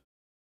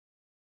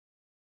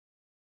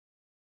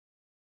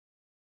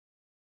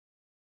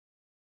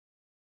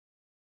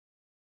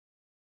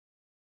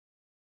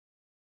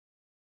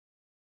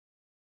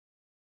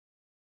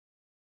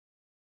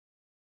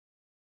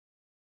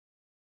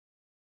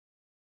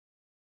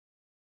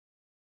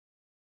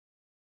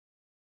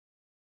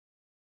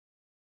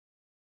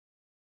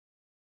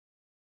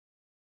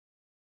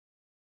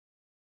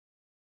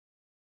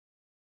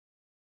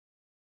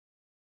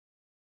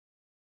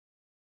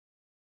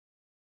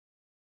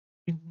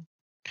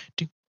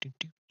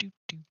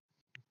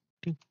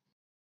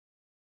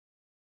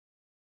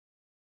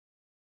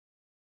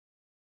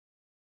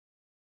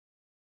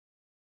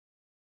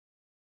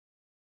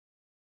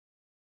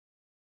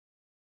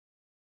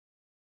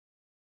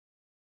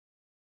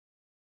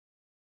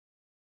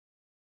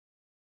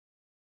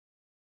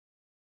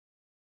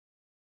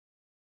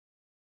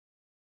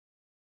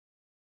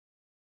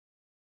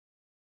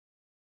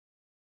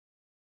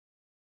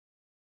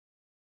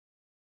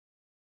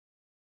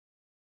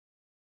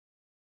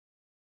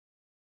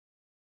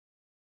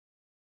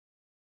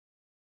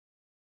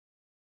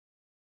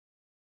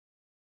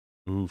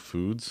 Ooh,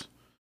 foods.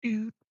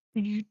 Food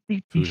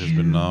has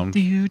been nommed.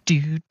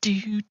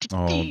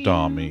 Oh,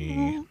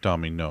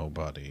 Dommy, no,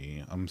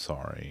 buddy. I'm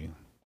sorry.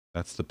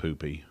 That's the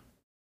poopy.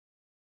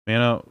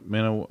 Mana,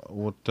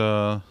 what,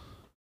 I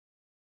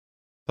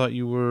thought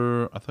you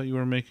were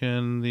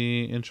making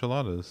the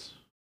enchiladas.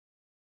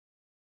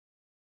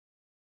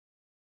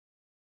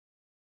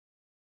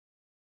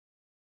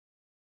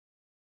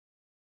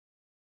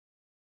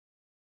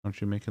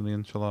 Aren't you making the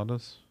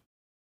enchiladas?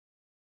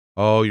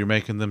 Oh, you're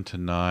making them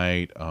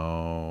tonight.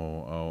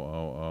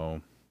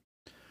 Oh.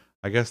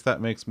 I guess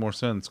that makes more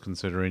sense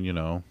considering, you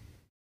know.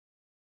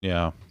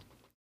 Yeah.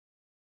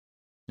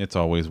 It's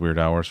always weird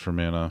hours for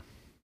Mana.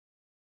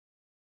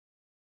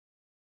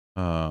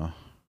 Ooh,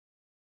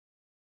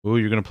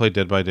 you're gonna play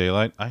Dead by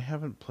Daylight? I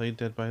haven't played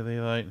Dead by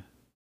Daylight.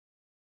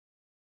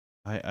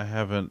 I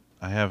haven't.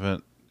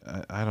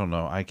 I don't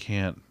know. I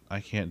can't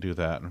do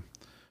that.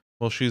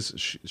 Well,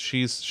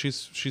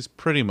 she's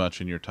pretty much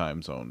in your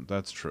time zone.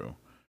 That's true.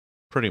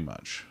 Pretty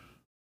much.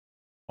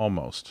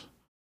 Almost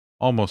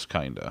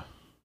kinda.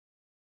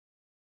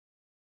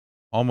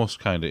 Almost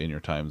kinda in your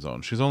time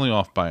zone. She's only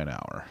off by an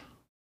hour.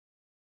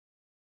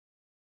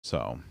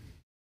 So.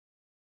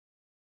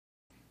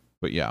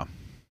 But yeah.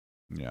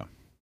 Yeah.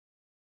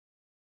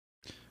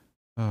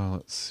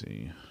 Let's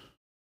see.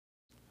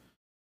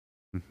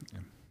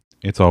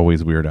 It's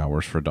always weird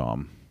hours for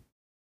Dom.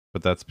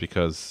 But that's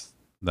because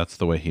that's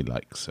the way he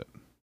likes it.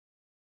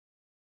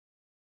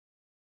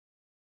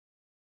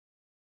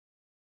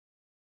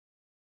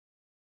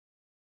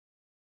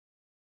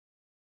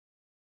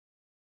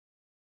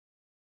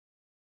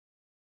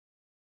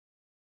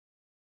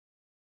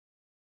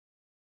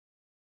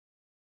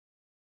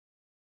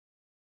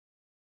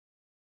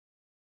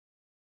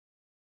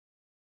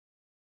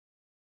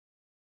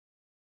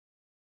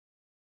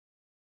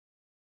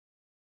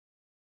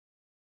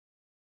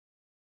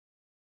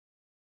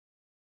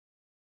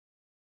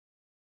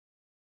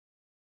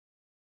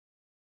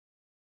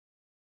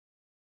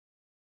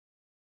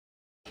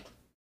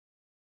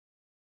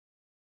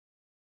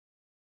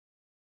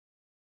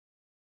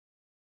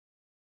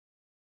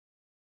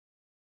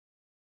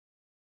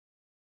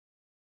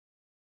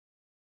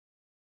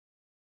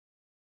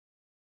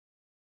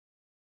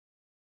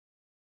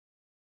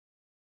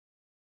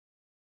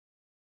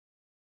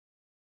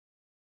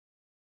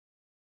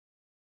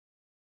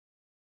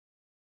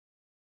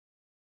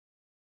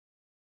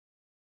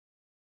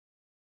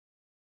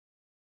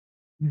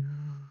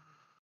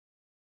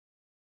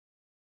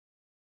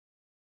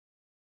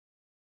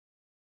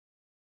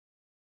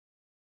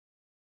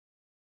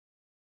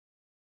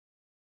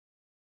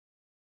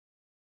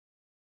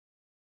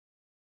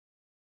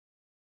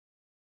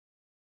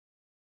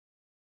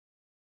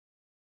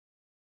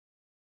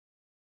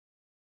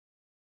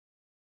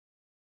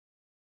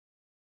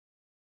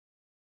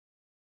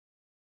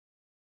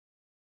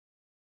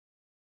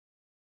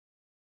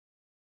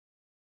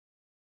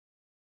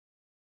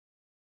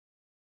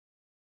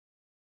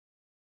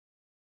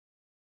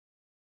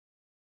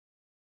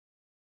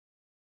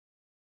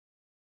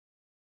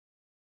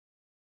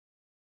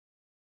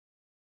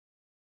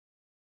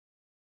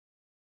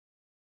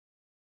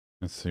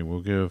 Let's see. We'll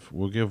give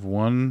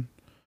one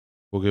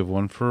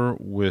for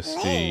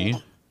Whiskey.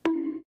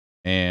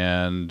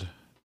 And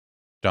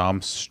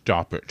Dom,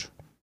 stop it.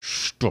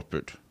 Stop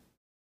it.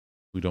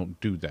 We don't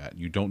do that.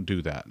 You don't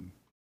do that.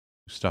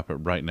 Stop it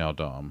right now,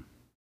 Dom.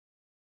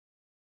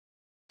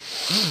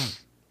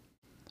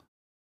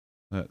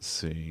 Let's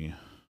see.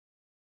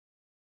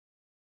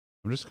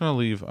 I'm just gonna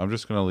leave the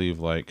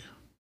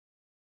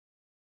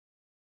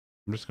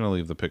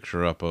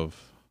picture up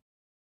of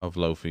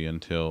Lofi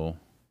until,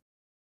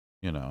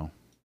 you know,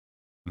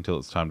 until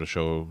it's time to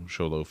show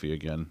Lofi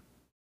again.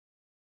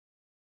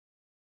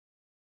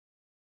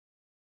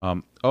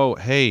 Oh,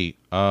 hey,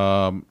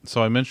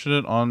 so I mentioned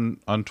it on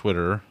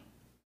Twitter.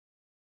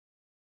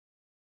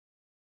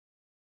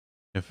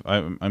 If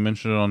I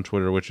mentioned it on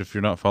Twitter, which if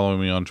you're not following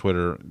me on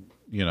Twitter,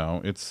 you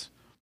know, it's,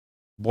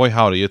 boy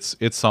howdy, it's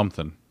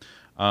something.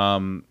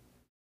 But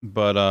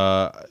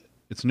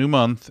it's a new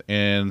month,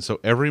 and so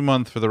every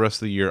month for the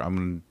rest of the year,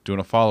 I'm doing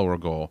a follower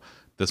goal.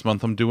 This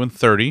month I'm doing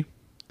 30.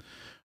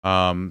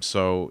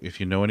 So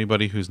if you know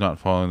anybody who's not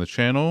following the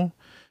channel,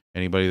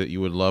 anybody that you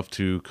would love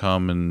to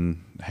come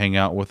and hang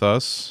out with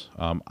us,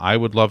 I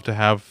would love to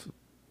have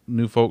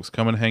new folks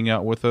come and hang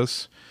out with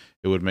us.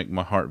 It would make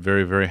my heart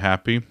very, very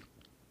happy.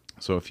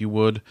 So if you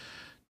would,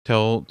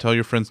 tell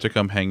your friends to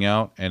come hang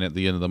out. And at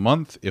the end of the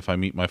month, if I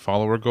meet my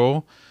follower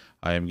goal,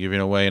 I am giving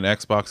away an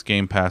Xbox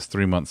Game Pass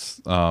 3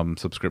 months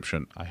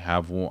subscription. I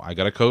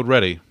got a code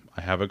ready.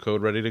 I have a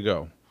code ready to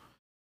go.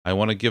 I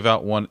want to give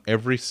out one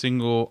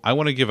I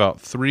want to give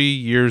out 3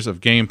 years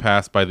of Game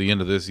Pass by the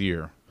end of this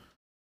year.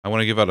 I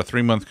want to give out a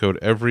 3-month code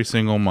every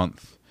single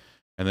month,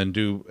 and then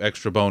do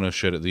extra bonus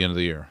shit at the end of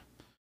the year.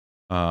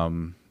 But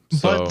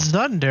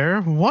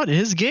Zunder, what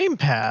is Game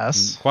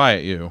Pass?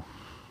 Quiet you.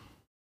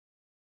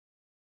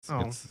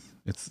 Oh.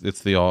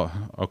 It's the all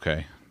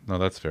okay. No,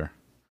 that's fair.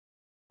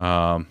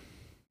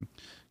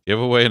 Give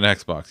away an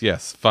Xbox.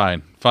 Yes,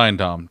 fine,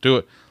 Dom, do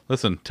it.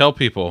 Listen, tell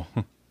people.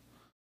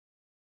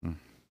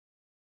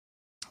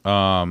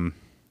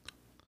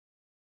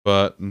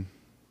 But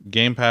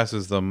Game Pass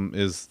is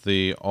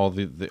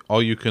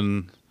all you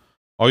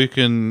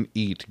can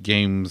eat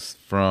games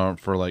for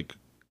like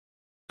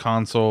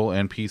console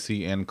and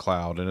PC and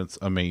cloud, and it's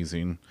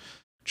amazing.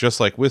 Just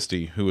like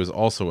Wisty, who is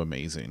also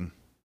amazing.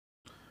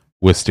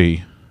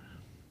 Wisty,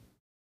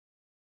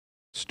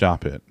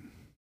 stop it.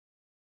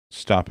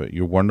 Stop it.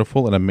 You're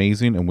wonderful and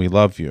amazing, and we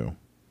love you.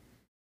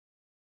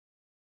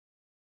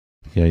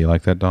 Yeah, you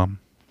like that, Dom?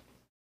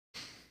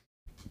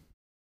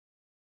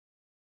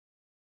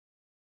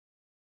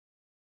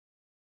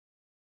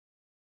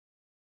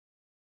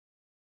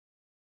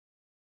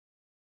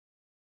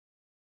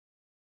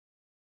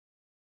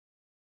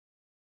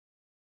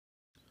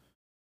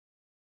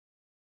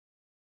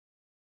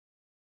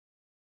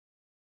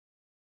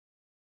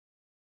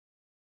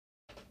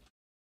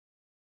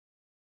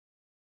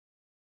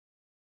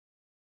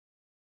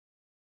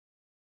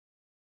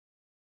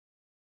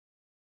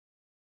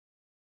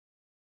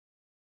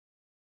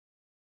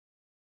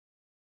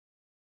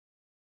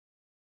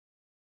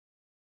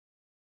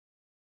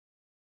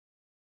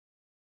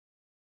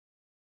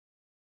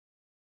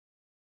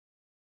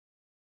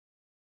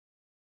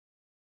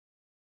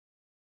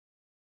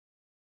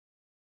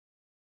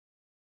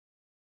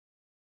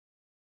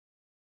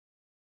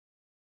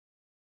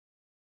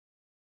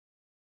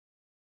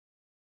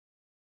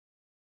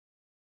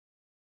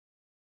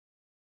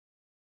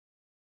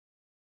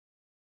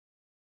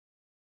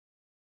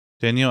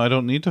 Danielle, I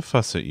don't need to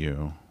fuss at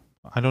you.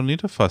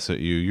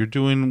 You're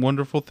doing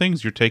wonderful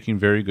things. You're taking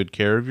very good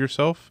care of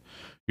yourself.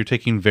 You're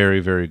taking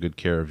very, very good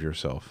care of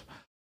yourself.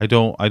 I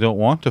don't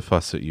want to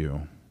fuss at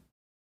you.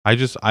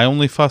 I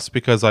only fuss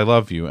because I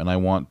love you and I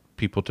want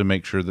people to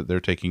make sure that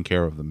they're taking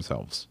care of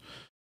themselves.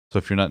 So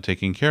if you're not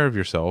taking care of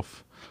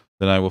yourself,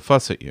 then I will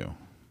fuss at you.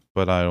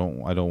 But I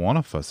don't want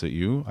to fuss at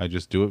you. I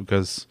just do it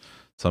because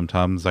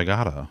sometimes I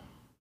gotta.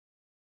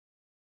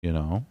 You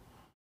know?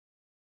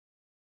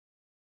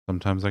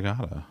 Sometimes I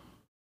gotta.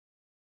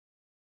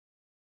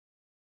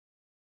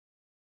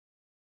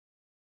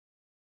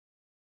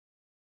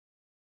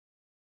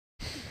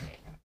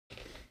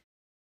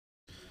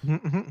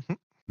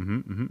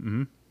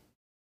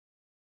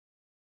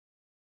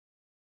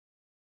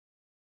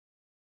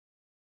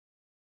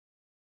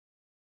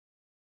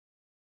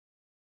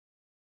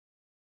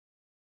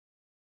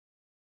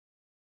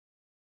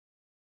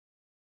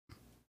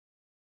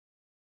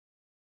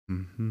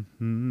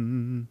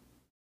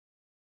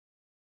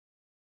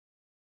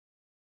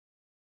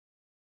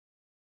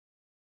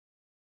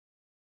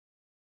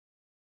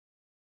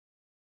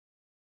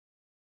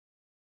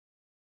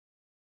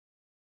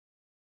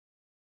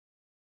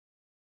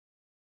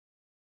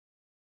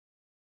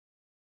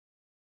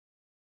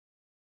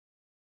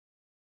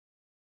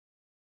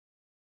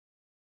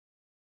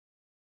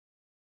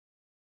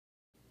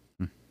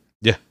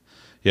 Yeah.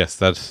 Yes,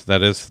 that is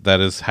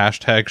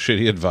hashtag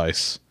shitty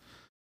advice.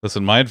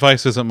 Listen, my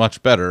advice isn't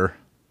much better.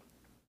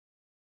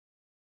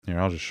 Here,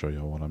 I'll just show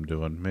y'all what I'm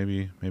doing.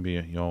 Maybe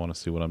y'all want to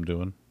see what I'm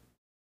doing.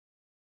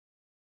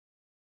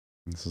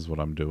 This is what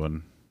I'm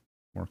doing.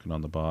 Working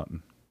on the bot.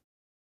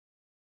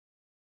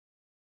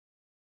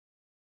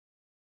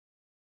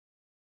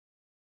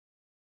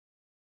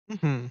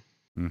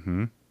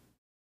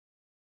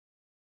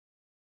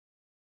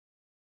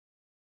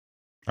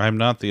 I'm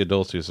not the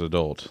adultiest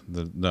adult.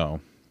 No.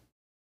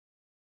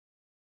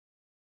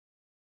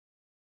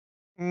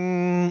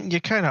 You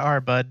kind of are,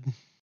 bud.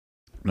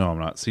 No, I'm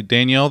not. See,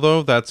 Danielle,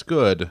 though, that's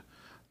good.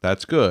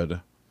 That's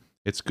good.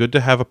 It's good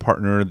to have a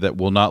partner that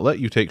will not let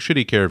you take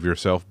shitty care of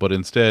yourself, but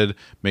instead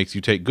makes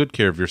you take good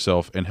care of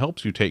yourself and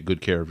helps you take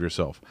good care of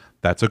yourself.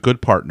 That's a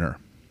good partner.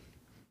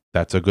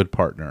 That's a good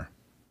partner.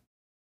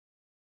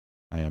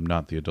 I am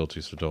not the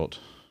adultiest adult.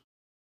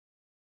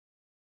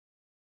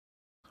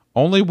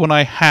 Only when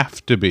I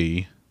have to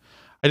be.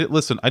 I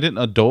didn't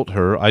adult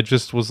her. I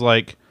just was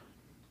like,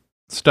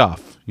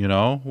 stuff,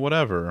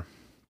 whatever.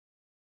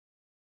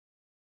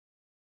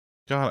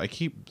 God, I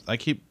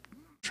keep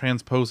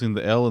transposing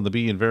the L and the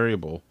B in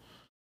variable.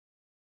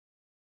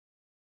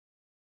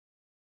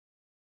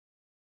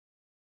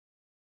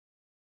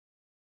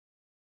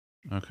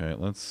 Okay,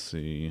 let's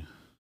see.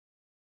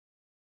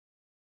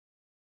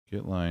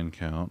 Get line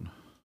count.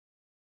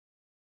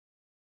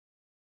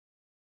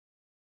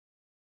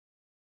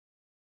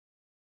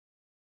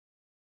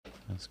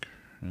 That's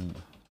current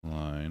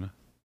line.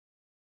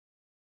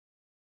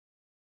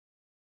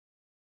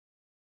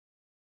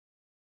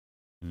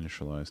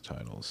 Initialize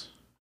titles.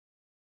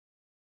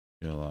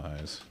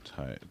 Initialize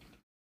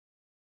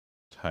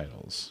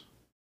titles.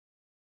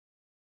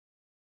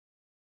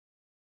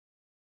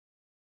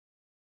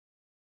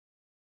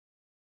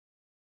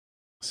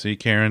 See,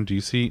 Karen, do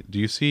you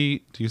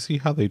see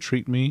how they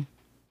treat me?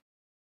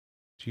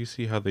 Do you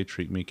see how they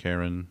treat me,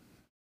 Karen?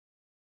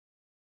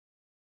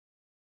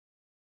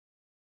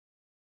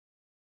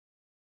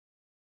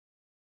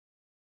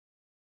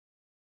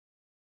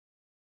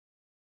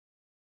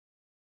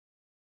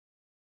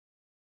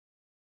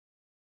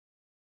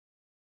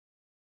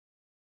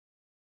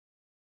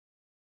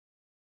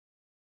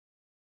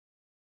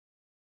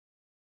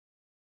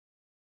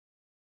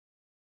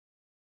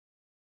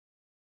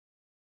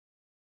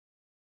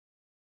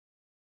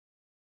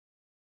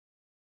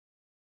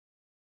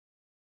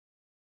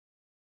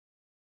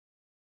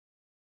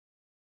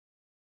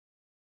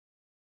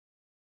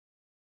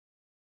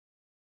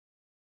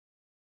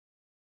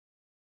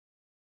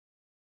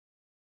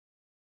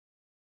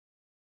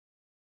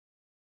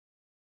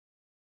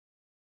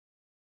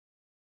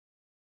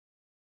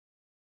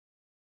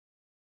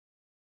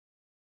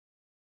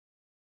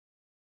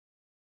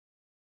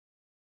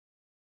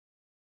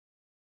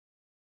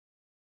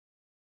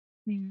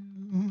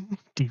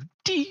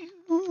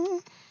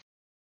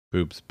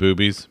 Boobs,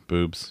 boobies,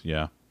 boobs,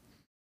 yeah.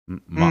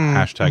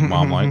 Hashtag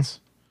mom lights.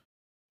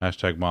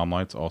 Hashtag mom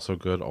lights, also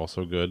good,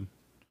 also good.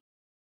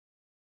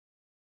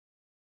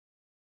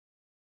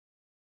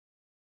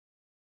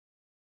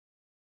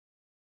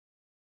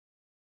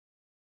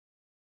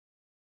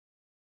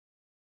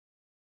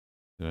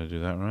 Did I do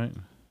that right?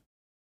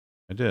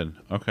 I did.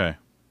 Okay.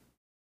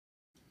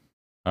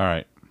 All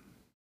right.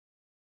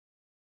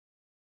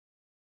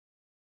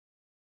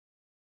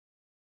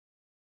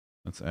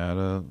 Let's add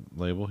a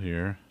label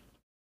here.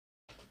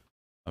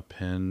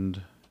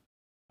 Append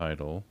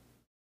title.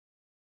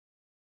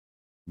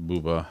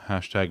 Booba.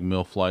 Hashtag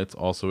MILF lights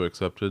also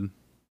accepted.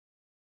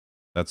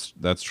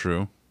 That's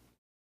true.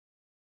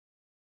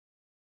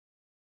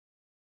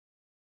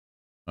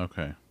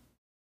 Okay.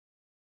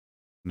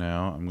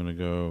 Now I'm gonna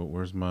go.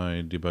 Where's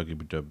my debuggy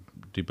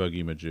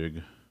majig?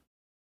 Did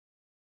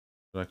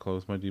I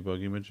close my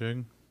debuggy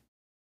majig?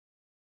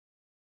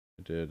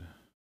 I did.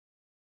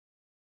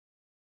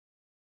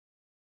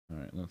 All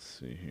right. Let's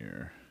see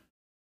here.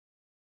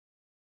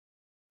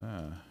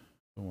 Don't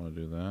want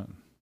to do that.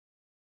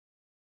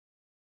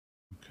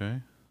 Okay.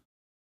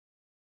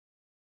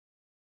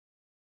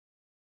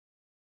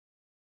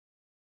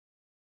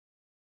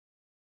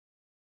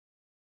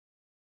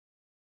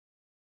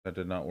 That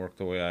did not work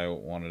the way I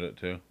wanted it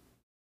to.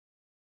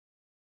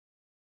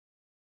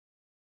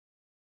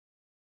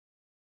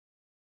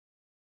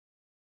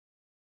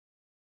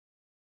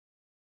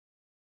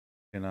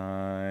 Can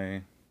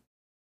I...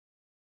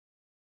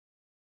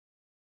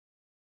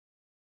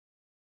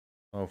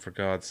 Oh, for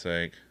God's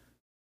sake.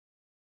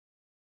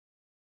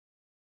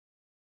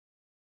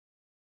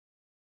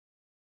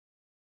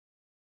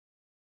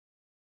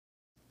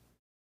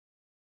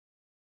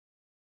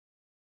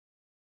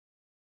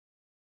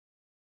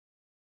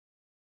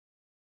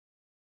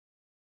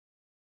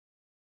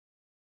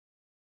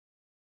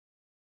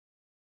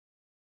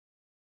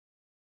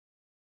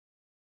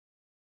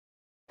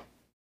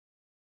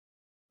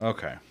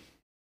 Okay.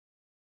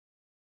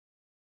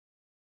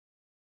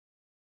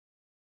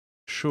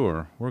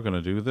 Sure, we're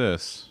gonna do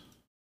this.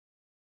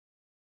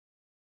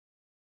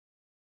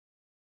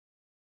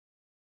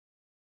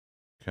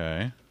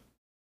 Okay.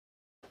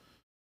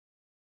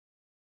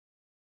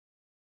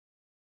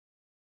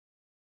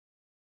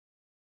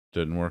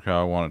 Didn't work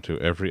how I wanted to.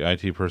 Every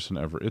IT person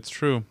ever. It's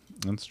true.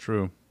 It's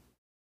true.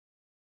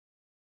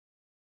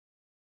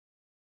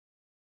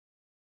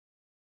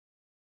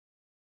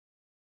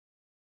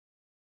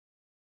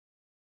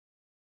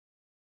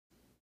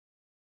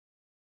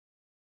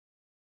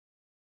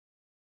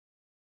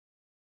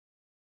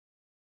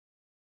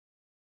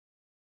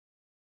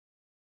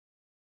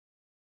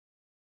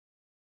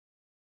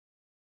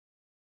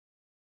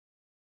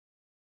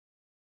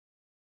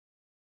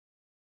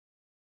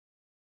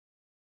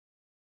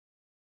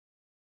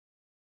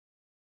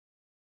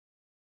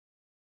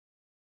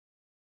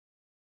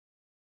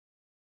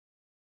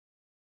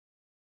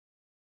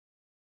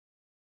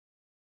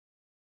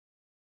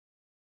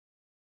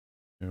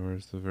 Okay,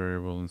 where's the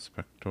variable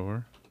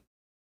inspector?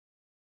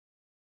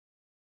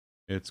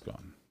 It's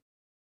gone.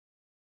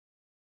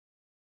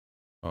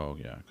 Oh,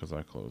 yeah, because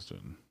I closed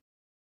it.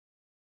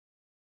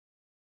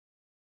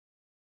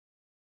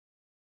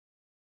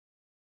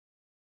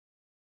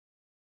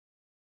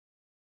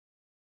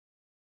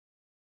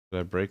 Did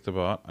I break the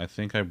bot? I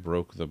think I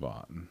broke the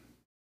bot.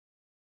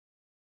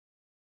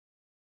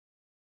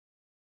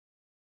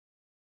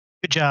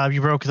 Good job.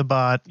 You broke the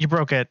bot. You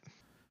broke it.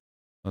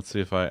 Let's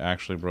see if I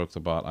actually broke the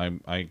bot.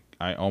 I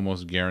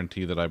almost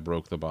guarantee that I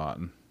broke the bot.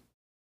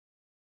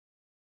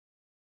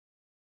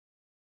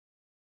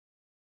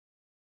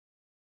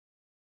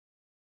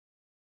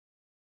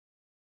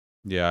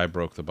 Yeah, I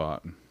broke the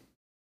bot.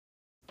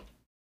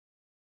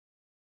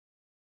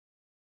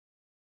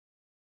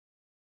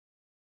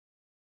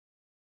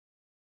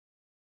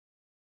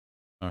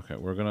 Okay,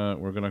 we're gonna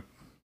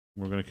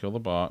kill the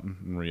bot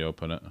and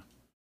reopen it.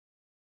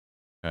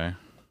 Okay.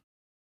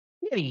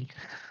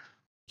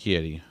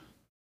 Kitty.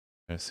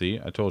 I see.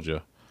 I told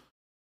you.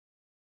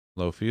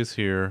 Lofi is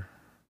here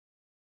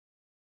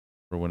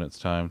for when it's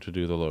time to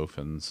do the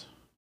Lofins.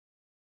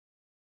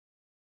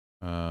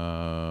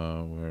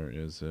 Where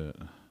is it?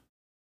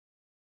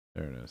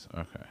 There it is.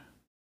 Okay.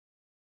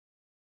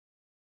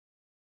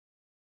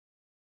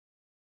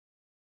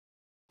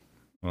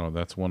 Oh,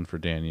 that's one for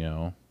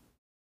Danielle.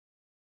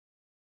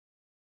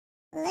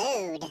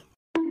 Load.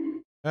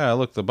 Ah,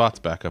 look, the bot's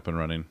back up and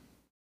running.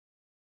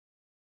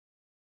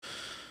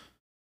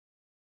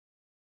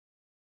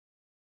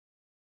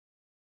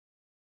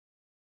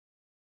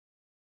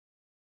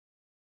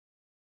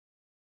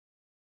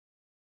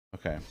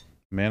 Okay.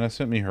 Mana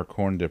sent me her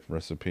corn dip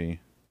recipe.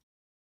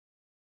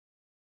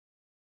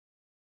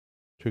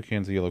 2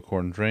 cans of yellow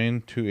corn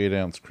drained, 2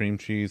 8-ounce cream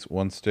cheese,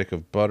 1 stick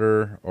of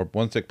butter, or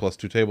 1 stick plus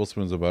 2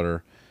 tablespoons of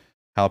butter,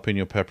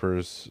 jalapeno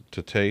peppers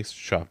to taste,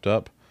 chopped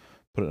up.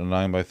 Put it in a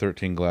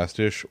 9x13 glass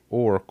dish,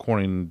 or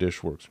corning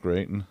dish works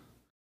great.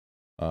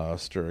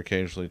 Stir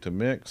occasionally to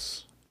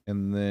mix,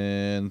 and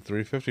then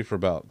 350 for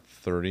about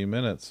 30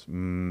 minutes.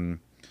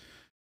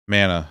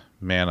 Mana.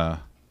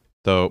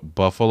 Though,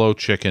 buffalo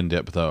chicken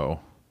dip, though.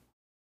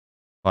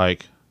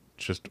 Like,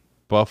 just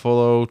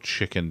buffalo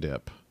chicken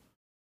dip.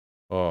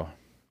 Oh.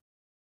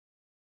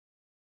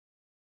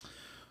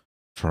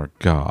 For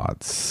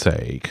God's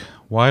sake.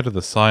 Why do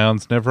the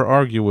Scions never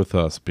argue with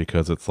us?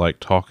 Because it's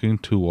like talking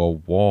to a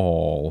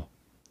wall.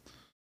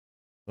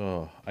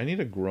 Oh, I need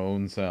a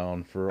groan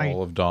sound for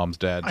all of Dom's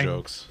dad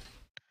jokes.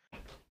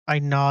 I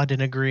nod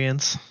in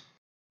agreement.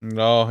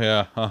 Oh,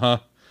 yeah. Uh-huh.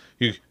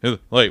 You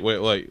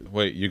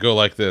wait. You go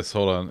like this.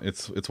 Hold on.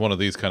 It's one of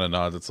these kind of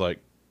nods. It's like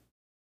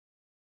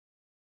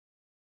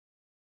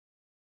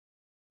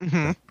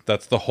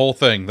that's the whole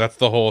thing. That's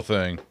the whole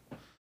thing.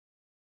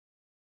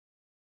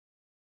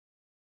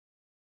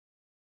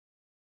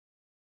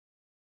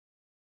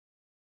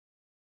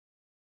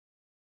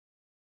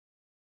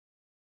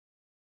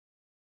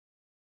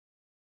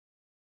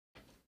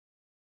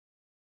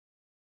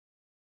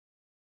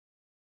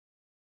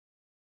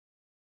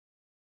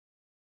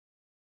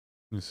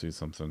 Let me see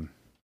something.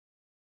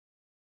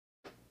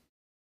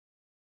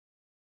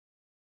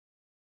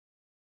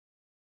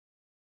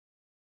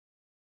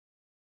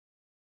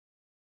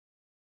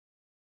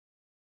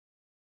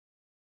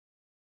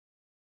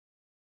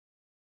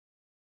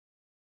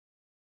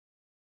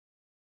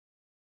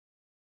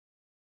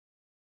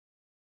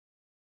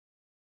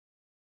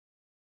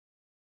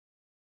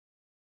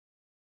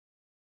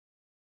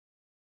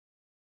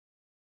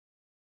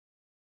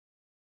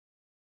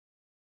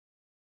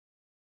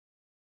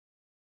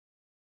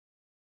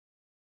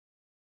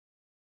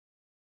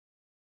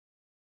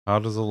 How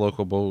does a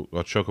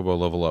chocobo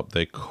level up?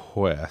 They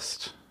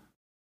quest.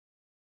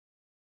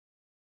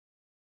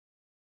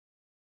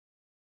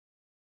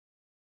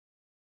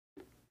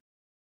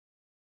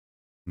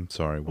 I'm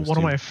sorry. One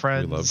of my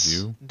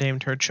friends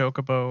named her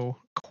chocobo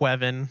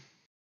Quevin.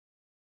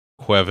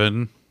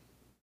 Quevin.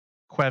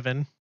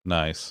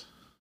 Nice.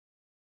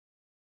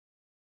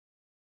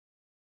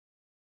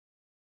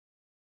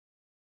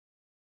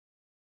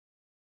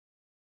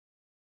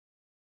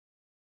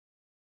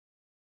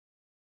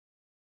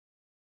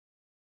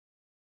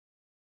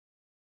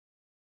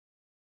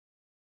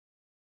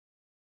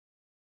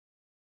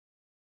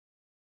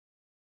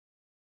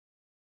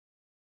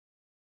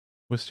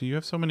 Wisty, you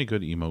have so many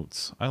good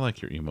emotes. I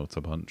like your emotes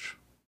a bunch.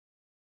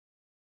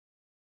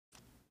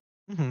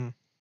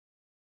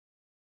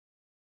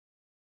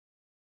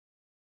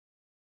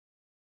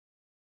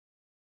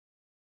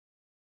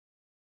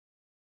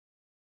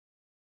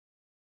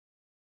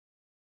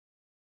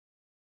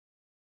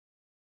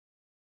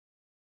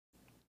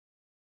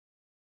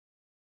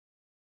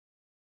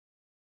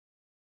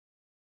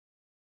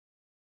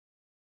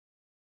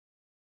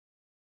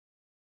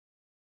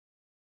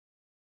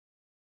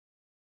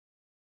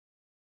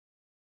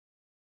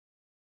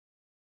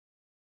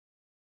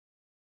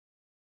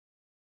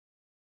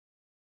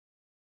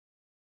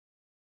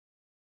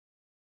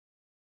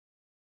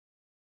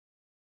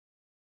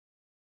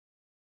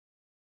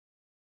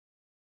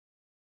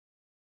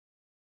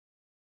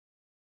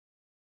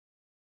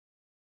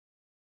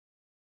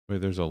 Wait,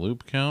 there's a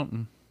loop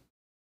count?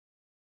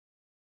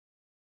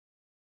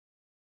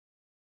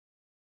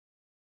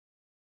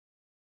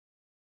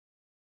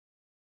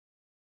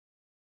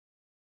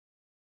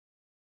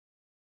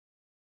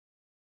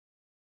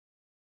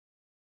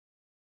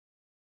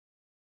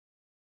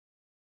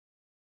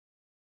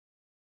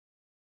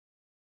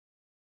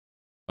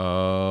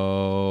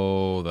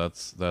 Oh,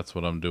 that's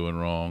what I'm doing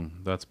wrong.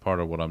 That's part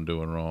of what I'm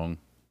doing wrong.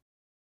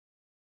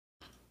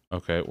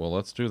 Okay, well,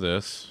 let's do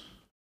this.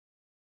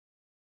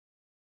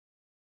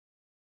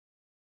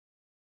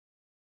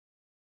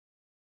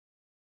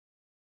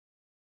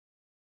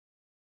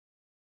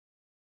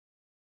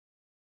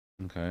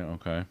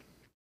 Okay.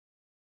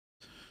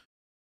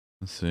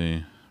 Let's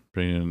see.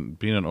 Being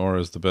an aura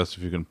is the best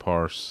if you can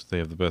parse. They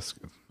have the best.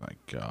 My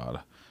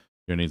God.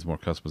 Here needs more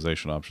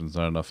customization options.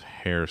 Not enough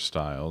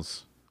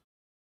hairstyles.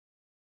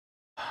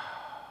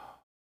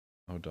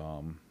 Oh,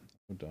 Dom.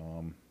 Oh,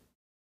 Dom.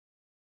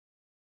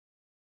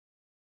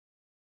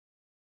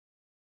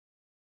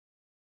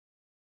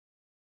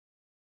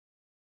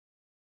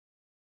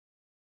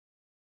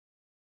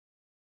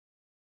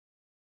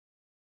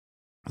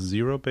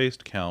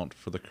 Zero-based count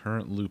for the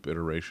current loop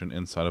iteration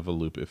inside of a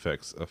loop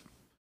affects a...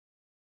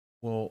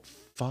 Well,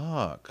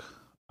 fuck.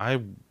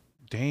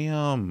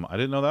 Damn. I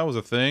didn't know that was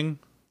a thing.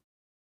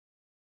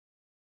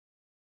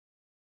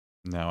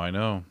 Now I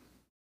know.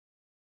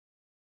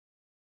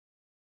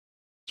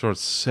 So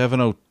it's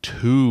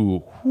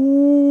 702.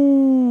 Ooh.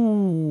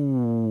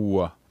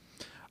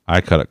 I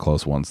cut it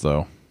close once,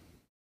 though.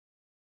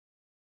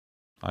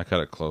 I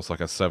cut it close, like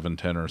a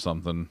 710 or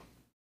something.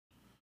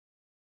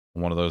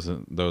 One of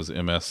those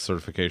MS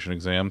certification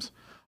exams.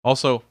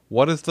 Also,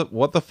 what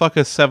the fuck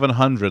is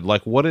 700?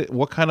 Like,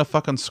 what kind of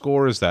fucking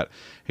score is that?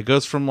 It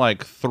goes from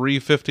like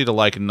 350 to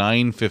like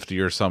 950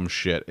 or some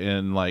shit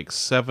in like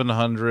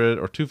 700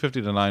 or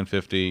 250 to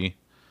 950.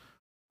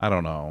 I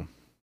don't know.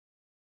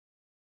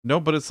 No,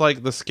 but it's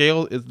like the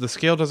scale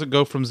doesn't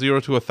go from 0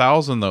 to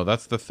 1,000 though.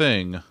 That's the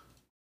thing.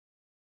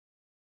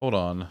 Hold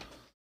on.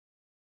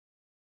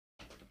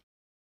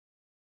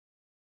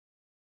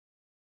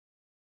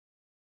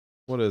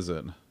 What is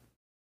it?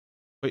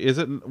 Wait, is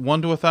it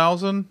 1 to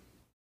 1,000?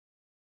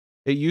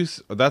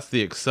 That's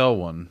the Excel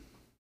one.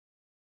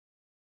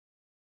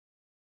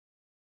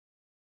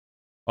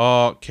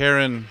 Oh,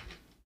 Karen,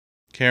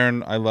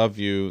 I love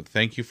you.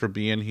 Thank you for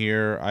being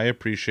here. I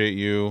appreciate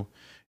you.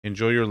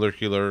 Enjoy your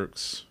lurky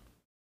lurks,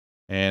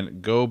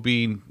 and go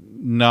be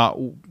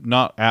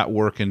not at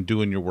work and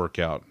doing your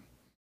workout.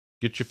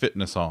 Get your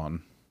fitness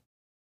on.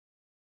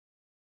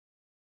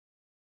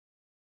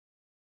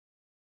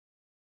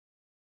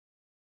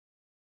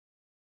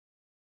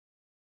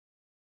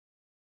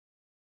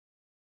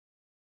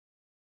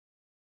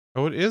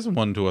 Oh, it is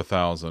 1 to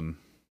 1,000.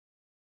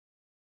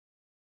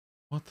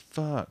 What the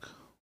fuck?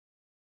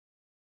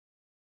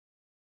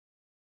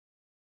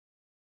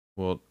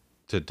 Well,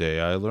 today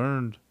I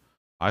learned.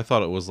 I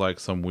thought it was like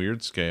some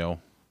weird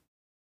scale.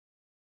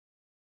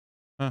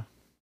 Huh.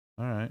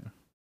 All right.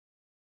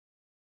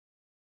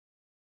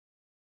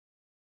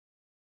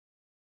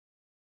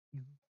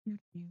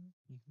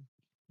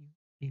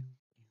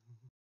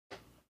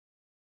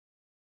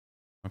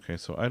 Okay,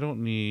 so I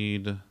don't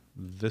need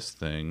this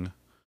thing.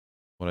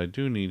 What I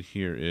do need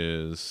here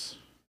is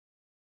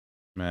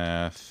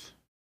math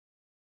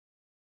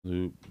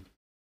loop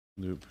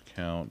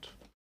count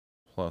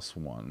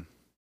 +1.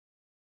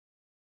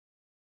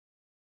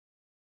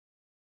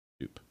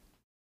 Loop.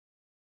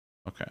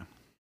 Okay.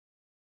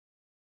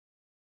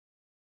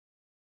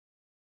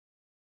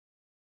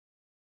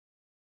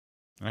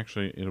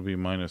 Actually, it'll be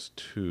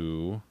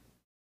 -2.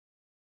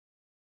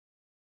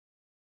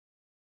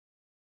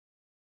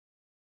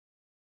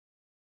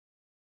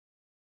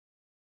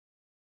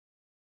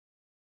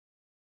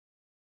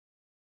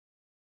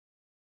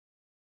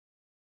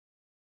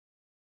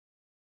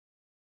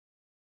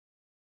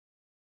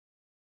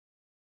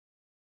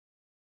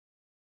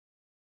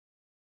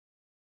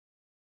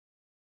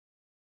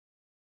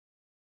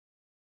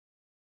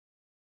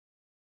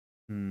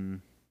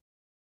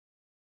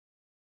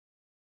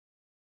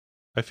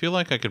 I feel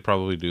like I could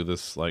probably do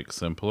this like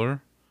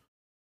simpler,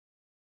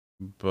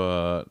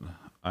 but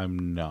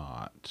I'm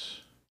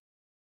not.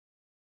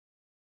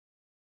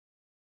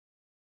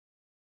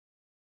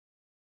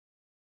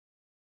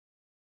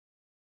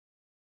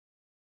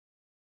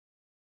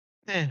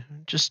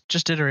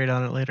 Just iterate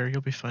on it later.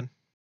 You'll be fine.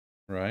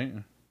 Right?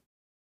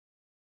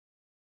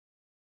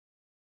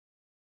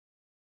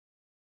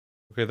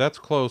 Okay, that's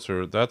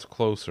closer. That's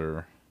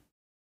closer.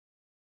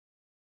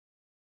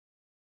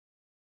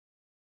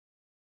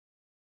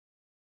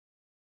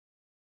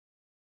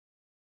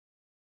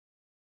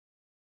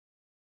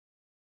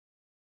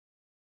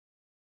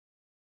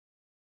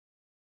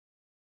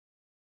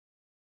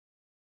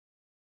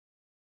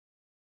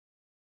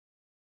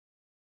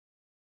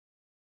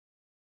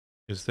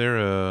 Is there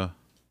a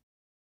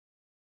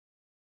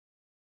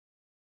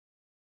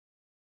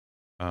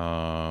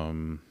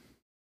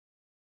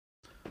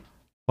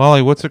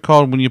Lolly, what's it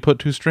called when you put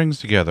two strings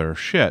together?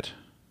 Shit.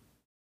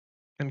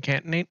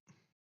 Concatenate.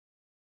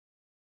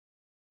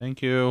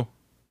 Thank you.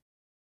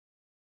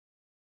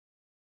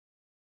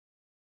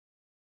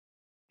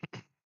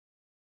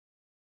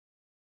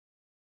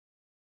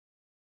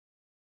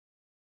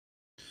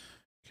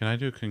 Can I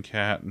do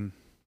concaten?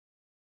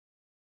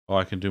 Oh,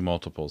 I can do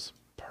multiples.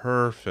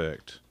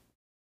 Perfect.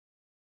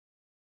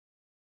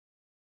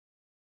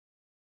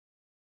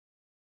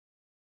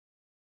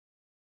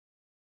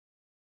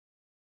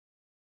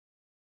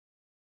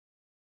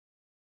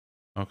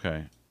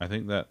 Okay. I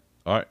think that...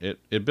 Alright,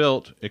 it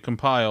built. It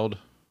compiled.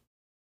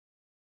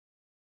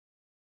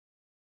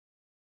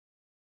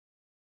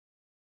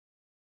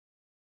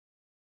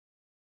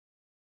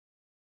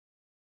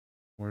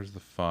 Where's the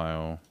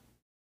file?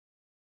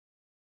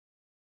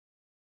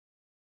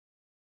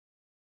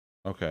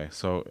 Okay,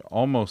 so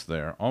almost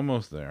there.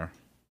 Almost there.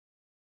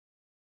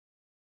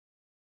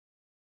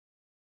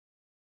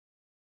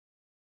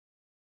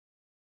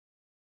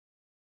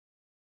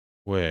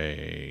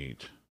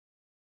 Wait.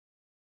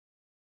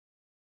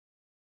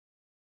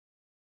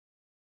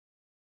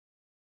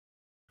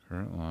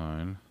 Current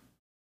line.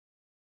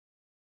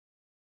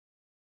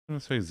 I'm going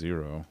to say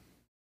 0.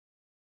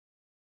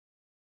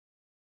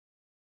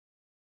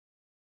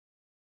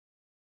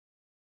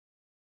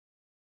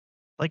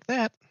 Like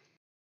that.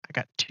 I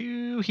got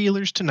 2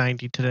 healers to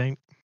 90 today.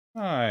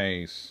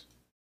 Nice.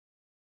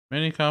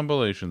 Many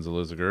combinations,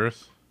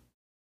 Elizabeth.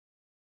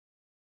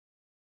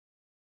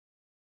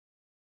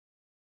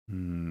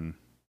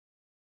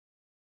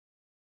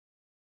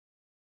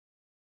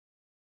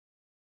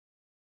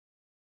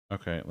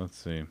 Okay, let's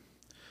see.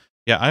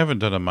 Yeah, I haven't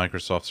done a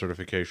Microsoft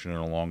certification in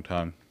a long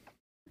time.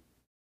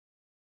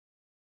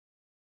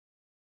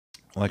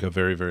 Like a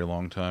very, very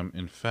long time.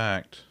 In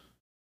fact,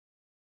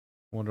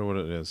 I wonder what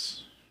it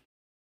is.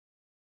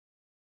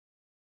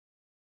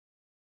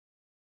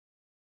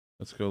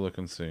 Let's go look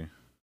and see.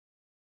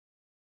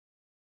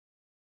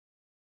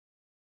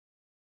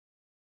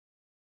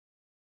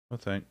 Oh,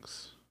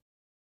 thanks.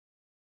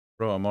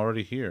 Bro, I'm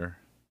already here.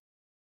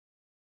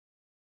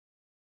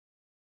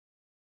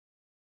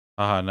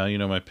 Haha, now you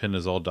know my pin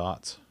is all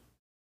dots.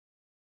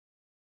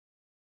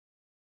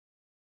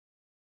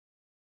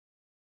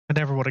 I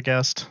never would have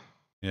guessed.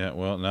 Yeah,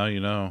 well, now you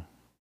know.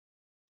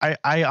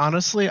 I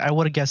honestly, I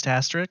would have guessed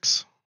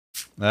asterisks.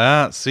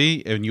 Ah,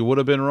 see? And you would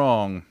have been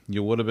wrong.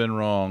 You would have been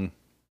wrong.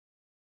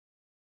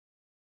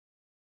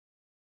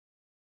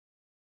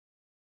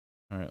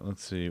 Alright,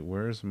 let's see.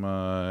 Where's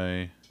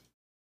my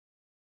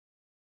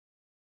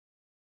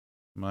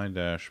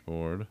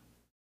dashboard?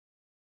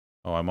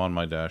 Oh, I'm on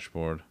my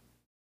dashboard.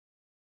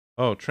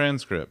 Oh,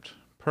 transcript.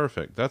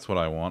 Perfect. That's what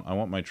I want. I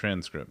want my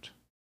transcript.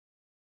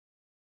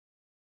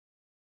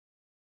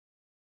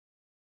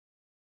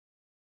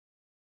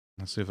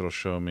 Let's see if it'll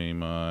show me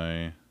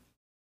my...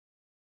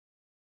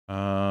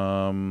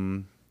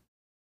 The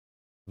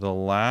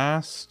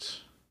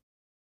last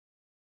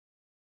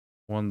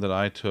one that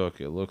I took,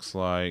 it looks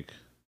like...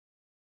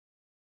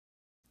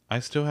 I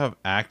still have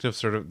active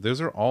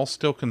Those are all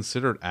still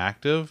considered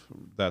active?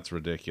 That's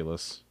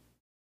ridiculous.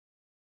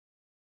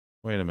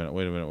 Wait a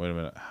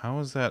minute. How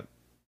is that?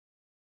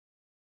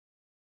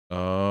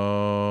 Oh,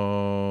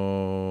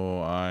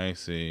 I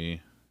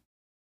see.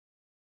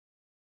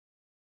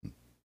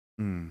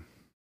 You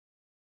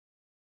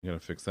gotta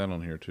fix that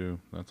on here too.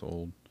 That's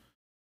old.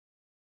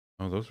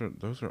 Oh, those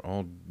are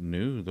all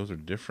new. Those are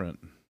different.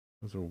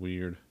 Those are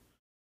weird.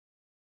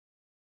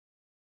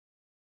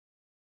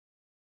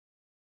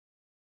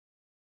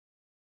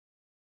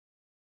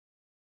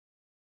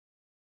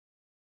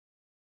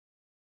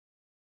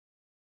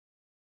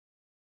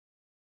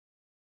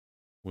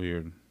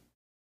 Weird.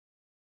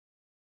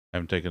 I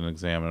haven't taken an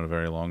exam in a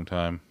very long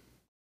time.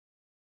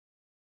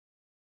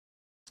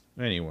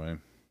 Anyway.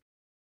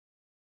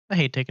 I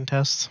hate taking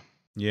tests.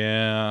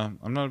 Yeah,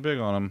 I'm not big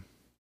on them.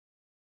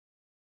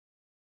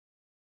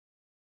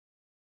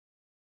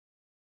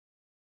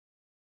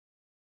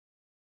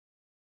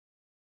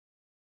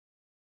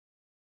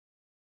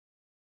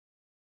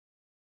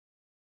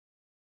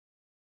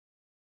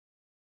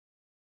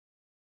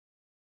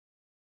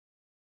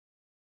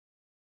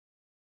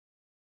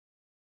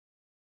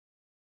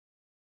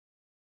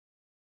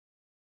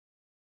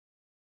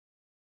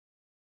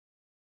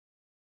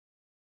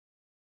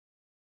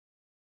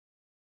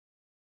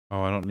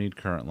 Oh, I don't need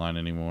current line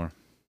anymore.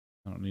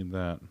 I don't need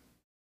that.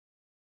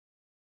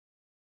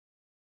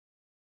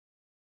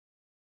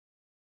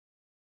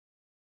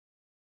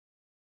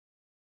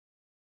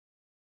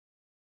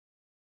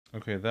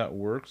 Okay, that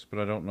works, but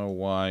I don't know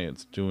why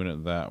it's doing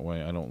it that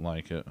way. I don't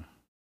like it.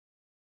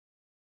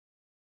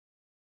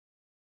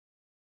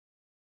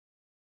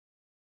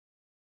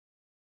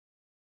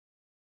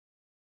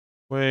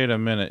 Wait a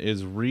minute.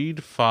 Is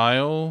read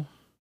file...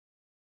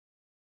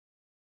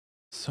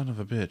 Son of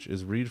a bitch.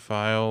 Is read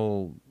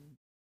file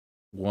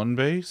 1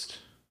 based?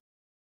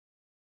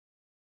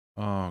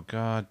 Oh,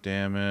 god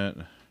damn it.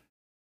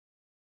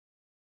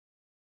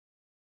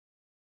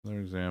 Other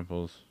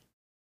examples.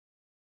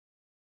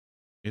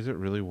 Is it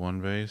really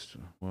 1 based?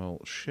 Well,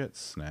 shit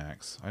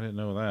snacks. I didn't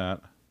know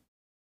that.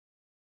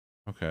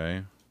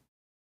 Okay.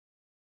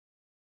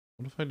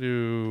 What if I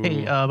do...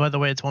 Hey, by the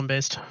way, it's 1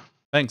 based.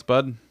 Thanks,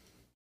 bud.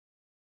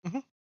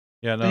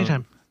 Yeah, no.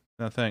 Anytime.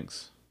 No,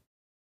 thanks.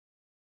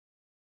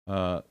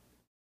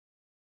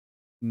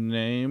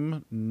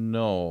 Name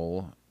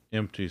null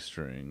empty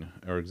string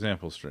or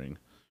example string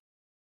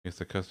if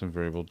the custom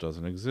variable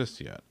doesn't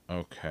exist yet.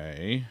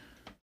 Okay.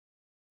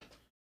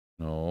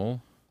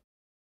 Null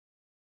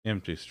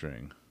empty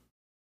string.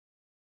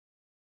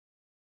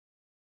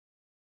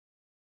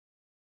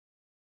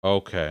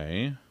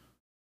 Okay.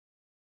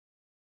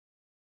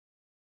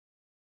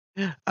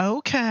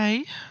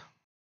 Okay.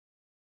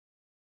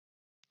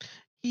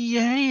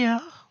 Yeah.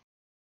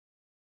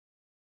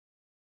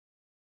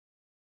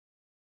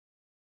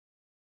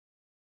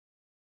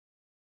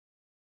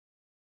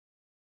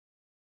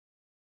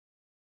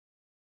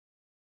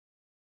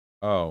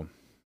 Oh.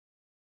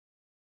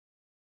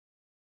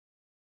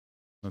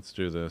 Let's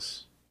do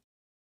this.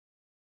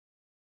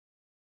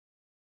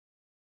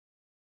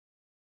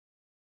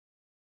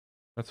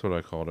 That's what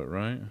I called it,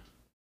 right?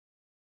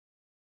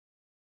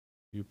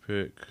 You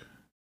pick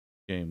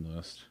game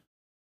list.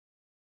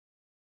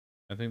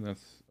 I think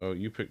that's... Oh,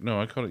 you pick...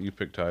 No, I called it you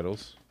pick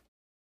titles.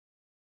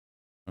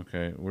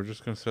 Okay, we're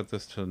just going to set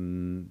this to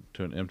an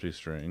empty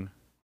string.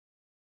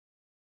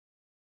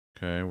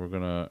 Okay, we're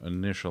going to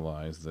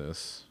initialize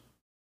this.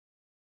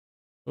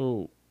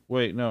 Oh,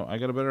 wait, no, I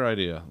got a better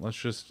idea.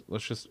 Let's just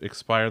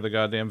expire the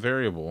goddamn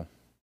variable.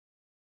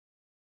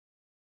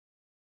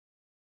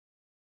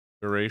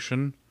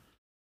 Duration,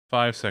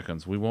 5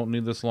 seconds. We won't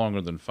need this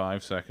longer than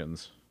 5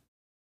 seconds.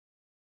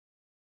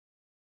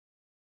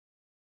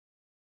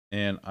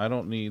 And I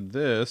don't need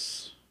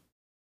this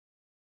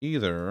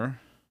either.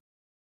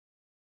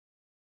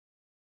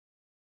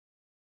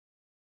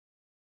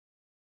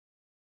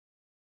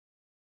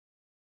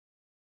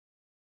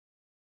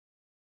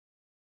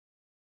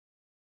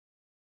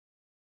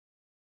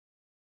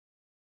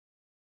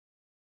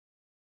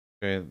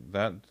 Okay,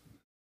 that...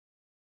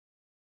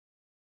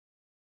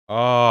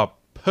 Oh,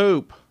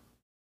 poop!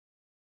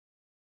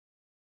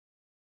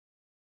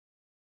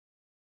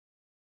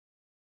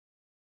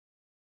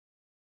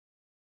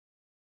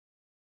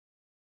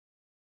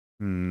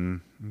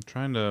 I'm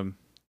trying to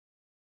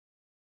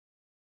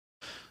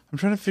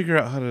figure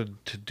out how to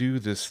do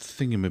this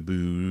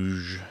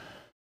thingamabooge.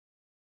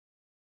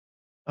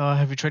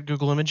 Have you tried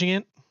Google imaging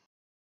it?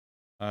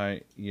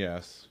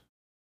 Yes.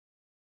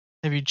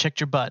 Have you checked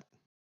your butt?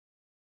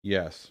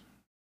 Yes.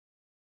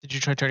 Did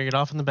you try turning it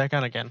off and then back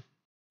on again?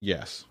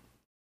 Yes.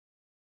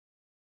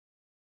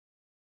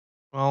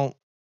 Well,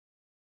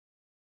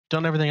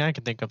 done everything I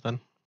can think of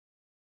then.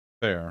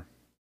 Fair.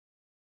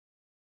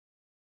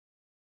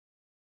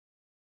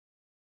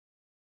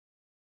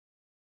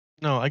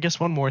 No, I guess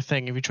one more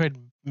thing. Have you tried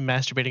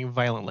masturbating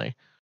violently?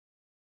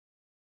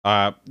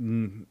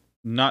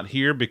 Not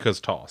here because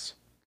toss.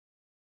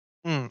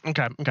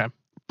 Okay.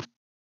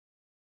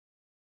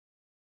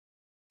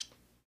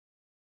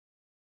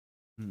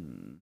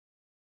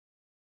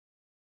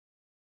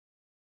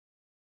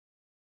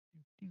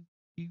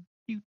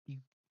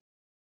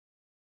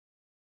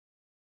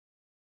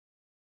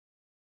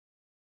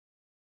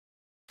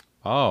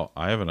 Oh,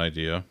 I have an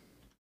idea.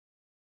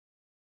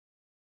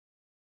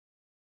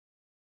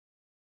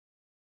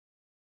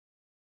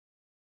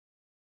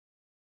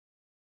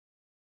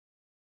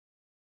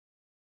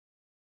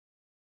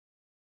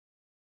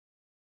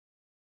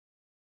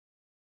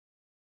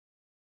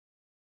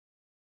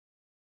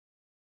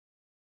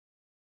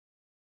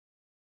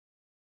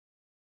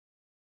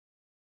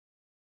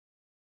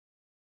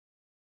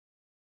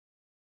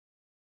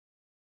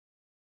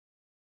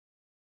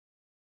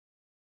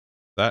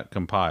 That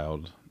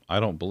compiled. I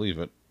don't believe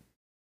it.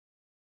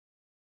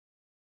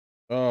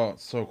 Oh,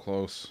 it's so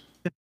close.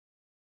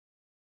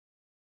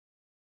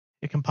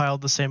 It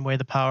compiled the same way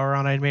the power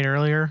on I made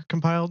earlier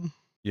compiled?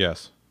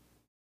 Yes.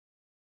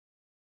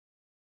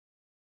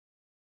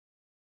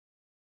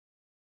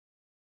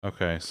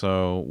 Okay,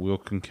 so we'll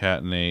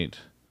concatenate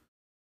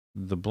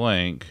the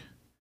blank.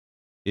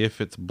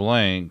 If it's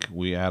blank,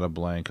 we add a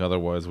blank.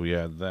 Otherwise, we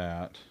add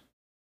that.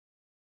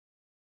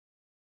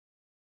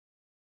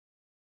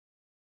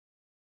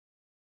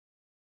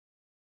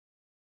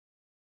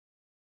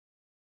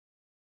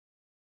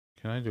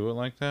 Can I do it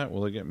like that?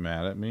 Will it get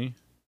mad at me?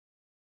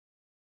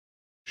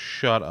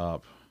 Shut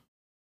up.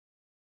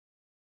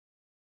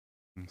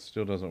 It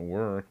still doesn't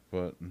work,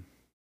 but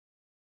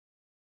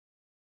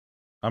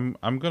I'm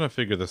gonna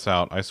figure this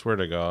out. I swear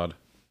to God.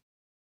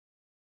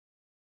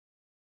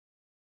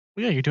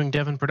 Well, yeah, you're doing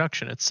dev in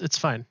production. It's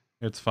fine.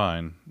 It's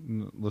fine.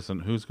 Listen,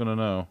 who's gonna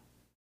know?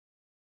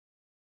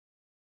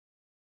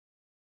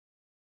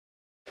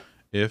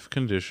 If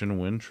condition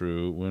when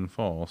true, when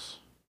false.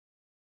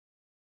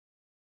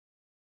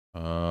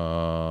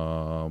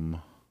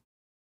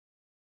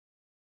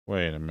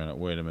 Wait a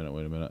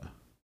minute.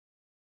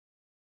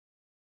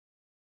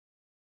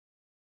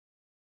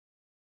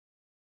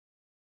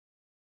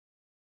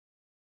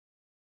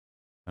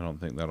 I don't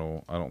think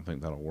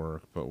that'll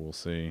work, but we'll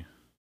see.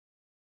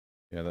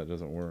 Yeah, that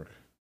doesn't work.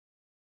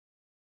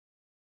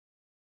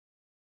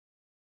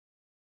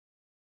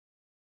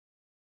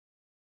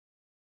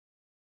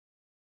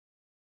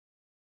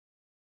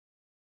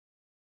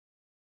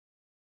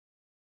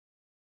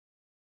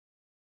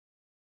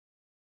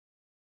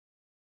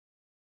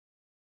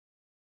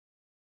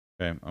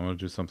 Okay, I'm gonna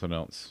do something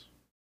else.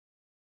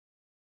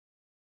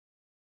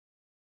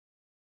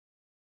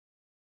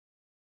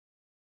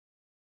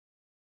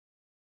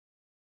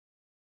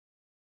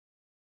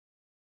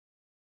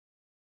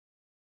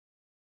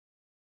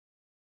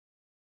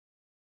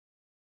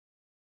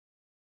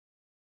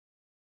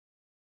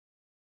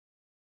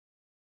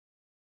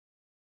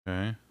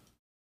 Okay.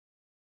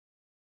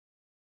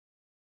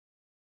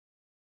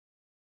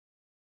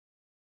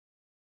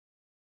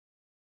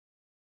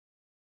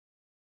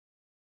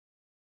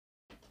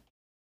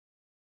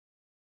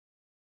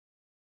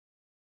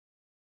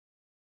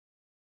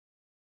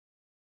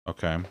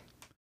 Okay.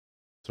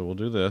 So we'll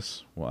do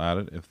this. We'll add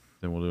it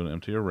then we'll do an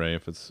empty array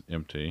if it's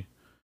empty.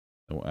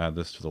 Then we'll add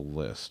this to the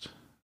list.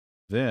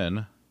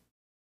 Then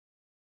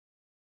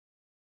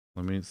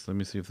Let me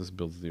see if this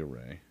builds the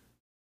array.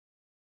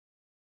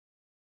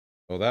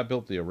 Oh, that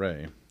built the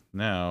array.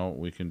 Now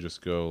we can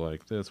just go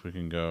like this. We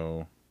can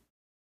go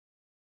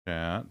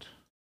chat.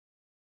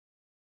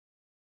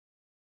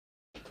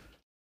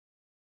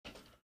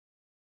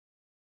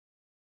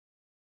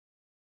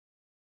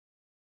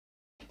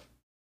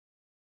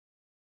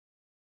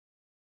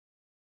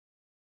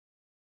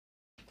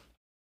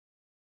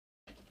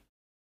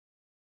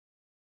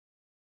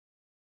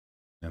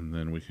 And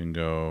then we can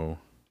go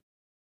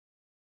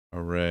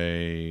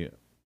array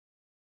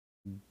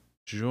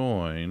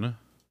join.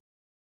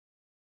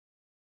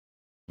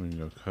 We can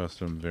go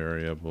custom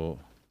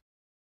variable.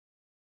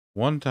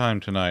 One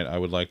time tonight, I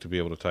would like to be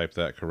able to type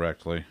that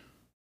correctly.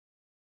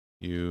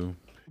 You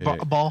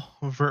pick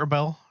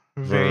variable.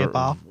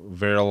 Variable.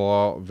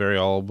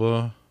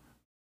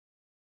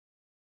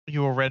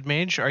 You a red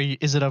mage? Are you?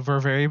 Is it a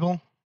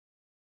variable?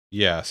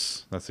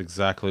 Yes, that's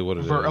exactly what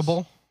it is.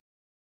 Variable.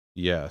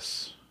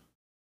 Yes.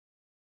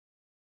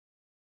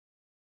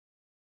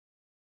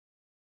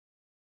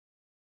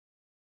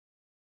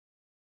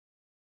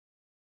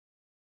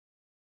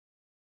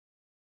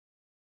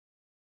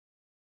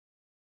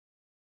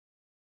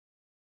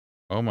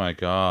 Oh my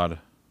god.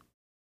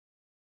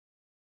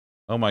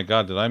 Oh my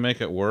god, did I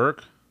make it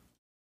work?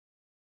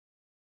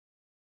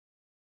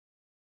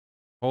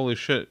 Holy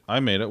shit, I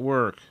made it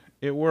work.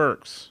 It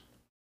works.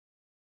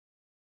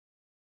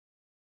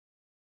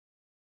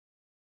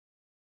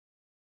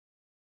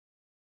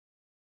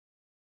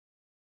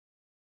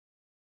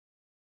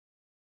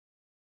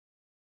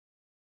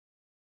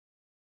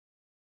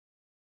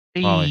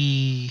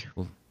 Molly.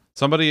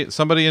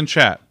 Somebody in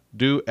chat,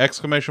 do !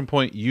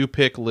 You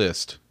pick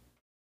list.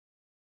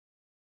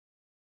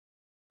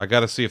 I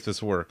gotta see if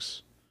this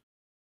works.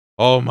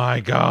 Oh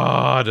my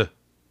god.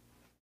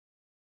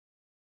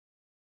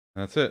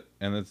 That's it.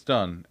 And it's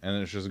done.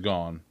 And it's just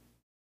gone.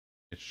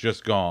 It's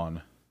just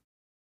gone.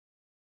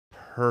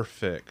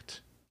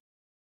 Perfect.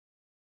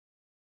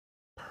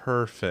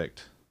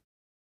 Perfect.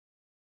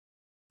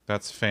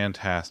 That's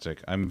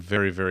fantastic. I'm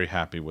very, very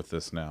happy with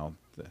this now.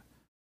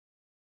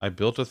 I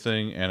built a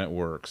thing and it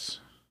works.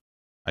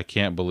 I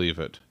can't believe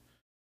it.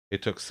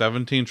 It took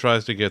 17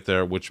 tries to get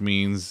there, which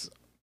means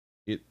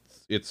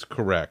it's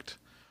correct.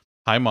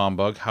 Hi,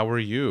 Mombug. How are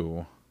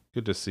you?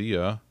 Good to see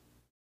ya.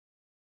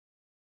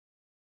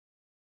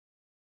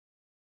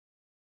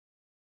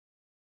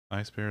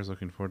 Ice Bear is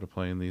looking forward to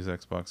playing these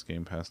Xbox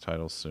Game Pass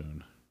titles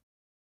soon.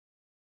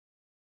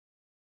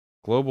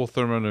 Global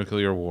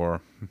Thermonuclear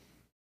War.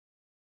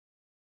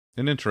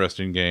 An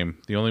interesting game.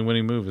 The only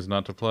winning move is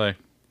not to play.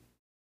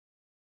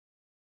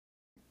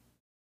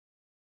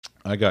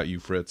 I got you,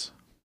 Fritz.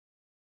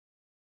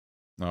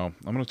 No,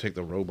 I'm going to take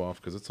the robe off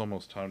because it's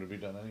almost time to be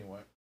done anyway.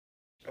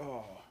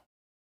 Oh.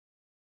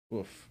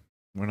 Oof.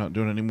 We're not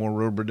doing any more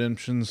robe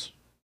redemptions.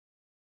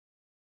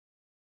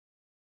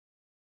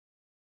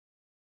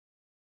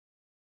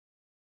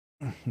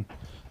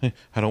 I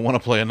don't want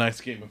to play a nice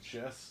game of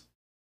chess.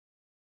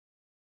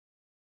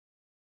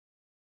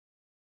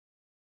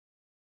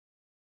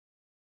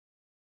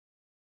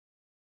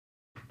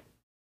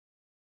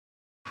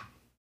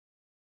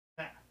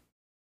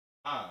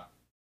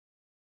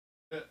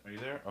 Are you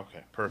there? Okay,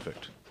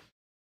 perfect.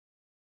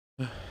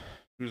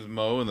 Who's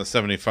Mo and the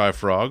 75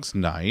 frogs?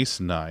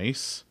 Nice,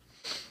 nice.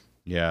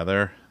 Yeah,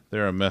 they're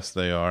a mess.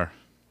 They are.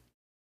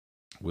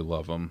 We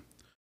love them.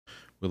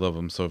 We love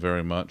them so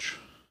very much.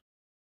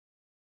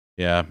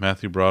 Yeah,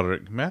 Matthew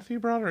Broderick. Matthew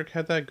Broderick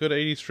had that good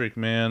 80 streak,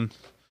 man.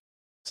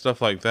 Stuff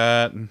like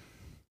that.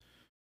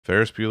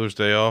 Ferris Bueller's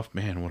Day Off.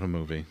 Man, what a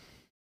movie.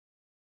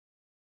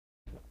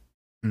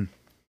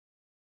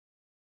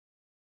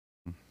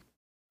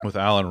 With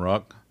Alan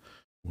Ruck.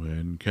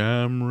 When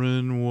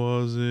Cameron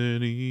was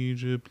in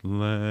Egypt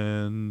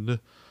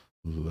land,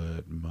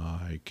 let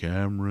my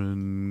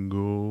Cameron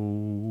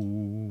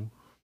go.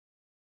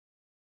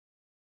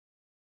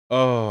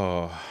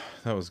 Oh,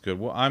 that was good.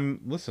 Well,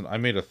 listen, I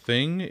made a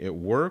thing. It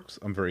works.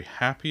 I'm very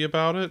happy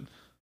about it.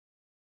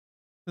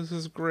 This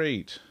is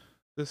great.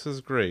 This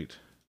is great.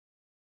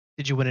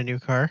 Did you win a new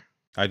car?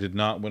 I did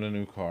not win a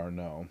new car,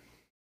 no.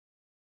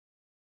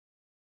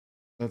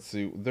 Let's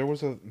see. There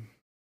was a...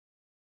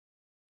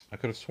 I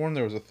could have sworn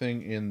there was a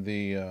thing in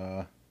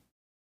the,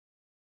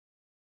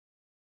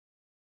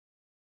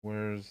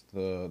 where's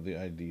the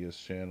ideas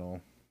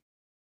channel?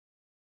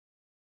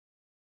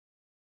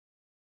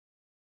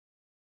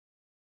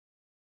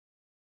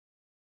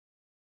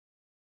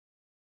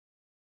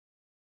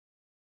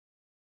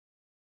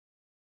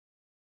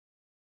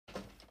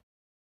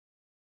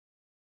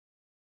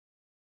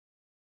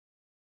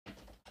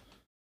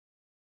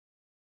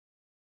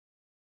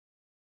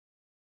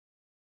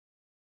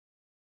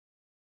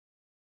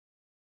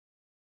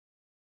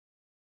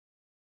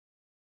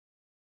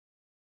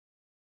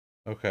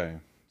 Okay,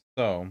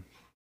 so...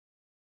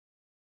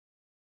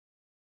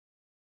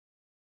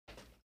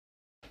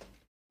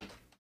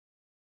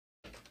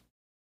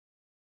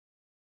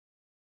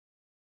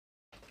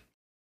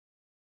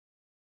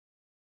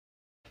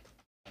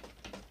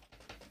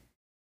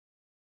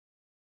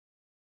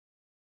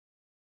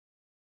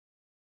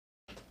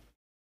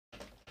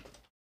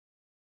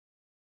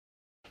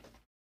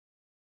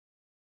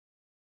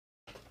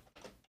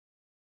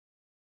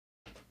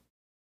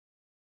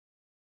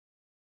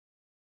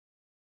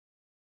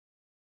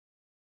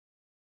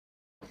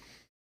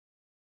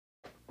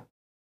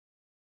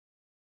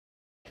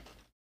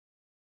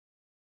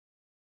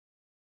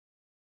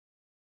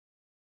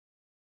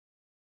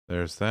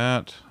 There's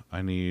that.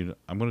 I'm going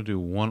to do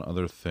one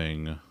other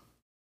thing.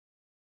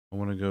 I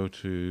want to go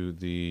to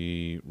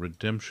the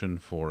redemption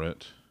for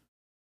it.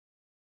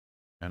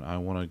 And I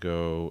want to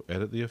go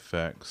edit the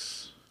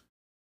effects.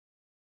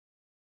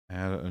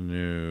 Add a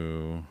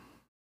new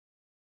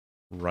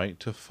write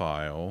to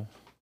file.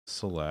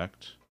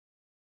 Select.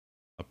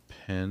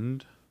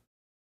 Append.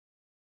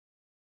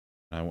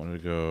 I want to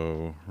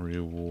go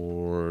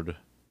reward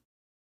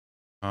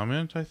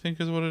comment, I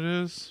think is what it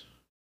is.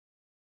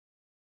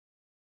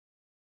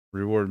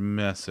 Reward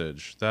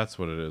message. That's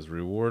what it is.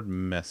 Reward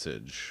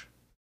message.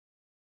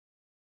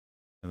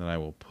 And then I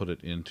will put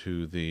it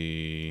into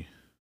the,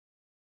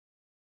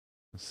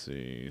 let's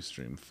see,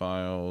 stream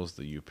files,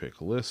 the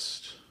UPick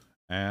list,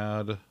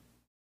 add. I'm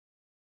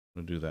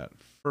going to do that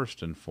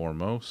first and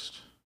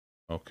foremost.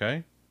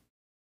 Okay.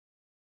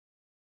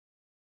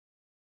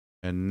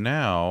 And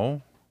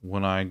now,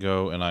 when I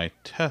go and I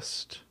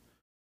test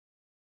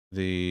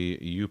the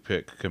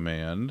UPick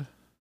command,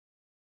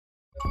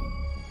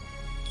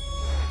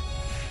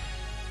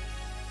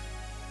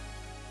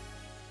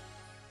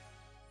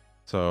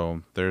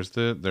 so there's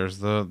the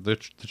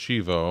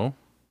Chivo,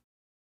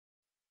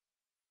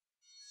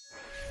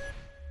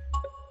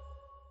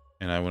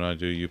 and when I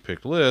do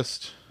UPick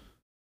list,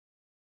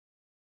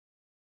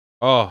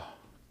 oh,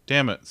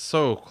 damn it,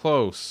 so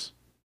close,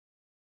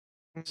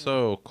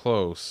 so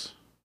close,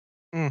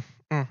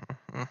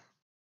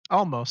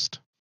 almost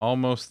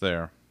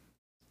there.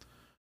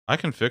 I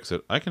can fix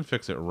it. I can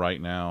fix it right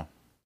now.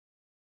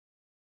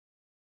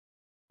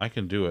 I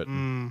can do it.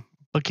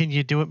 But can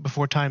you do it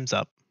before time's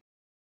up?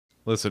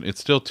 Listen, it's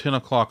still 10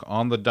 o'clock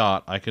on the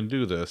dot. I can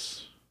do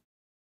this.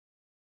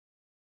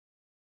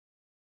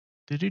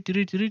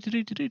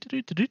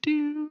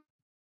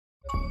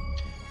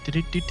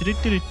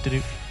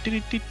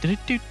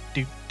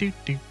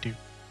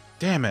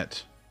 Damn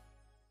it.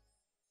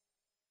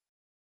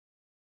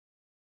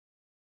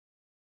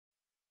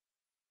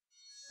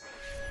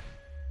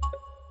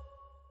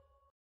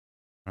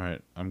 All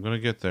right, I'm gonna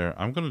get there.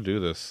 I'm gonna do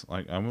this.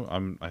 Like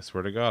I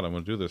swear to God, I'm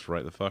gonna do this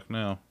right the fuck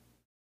now.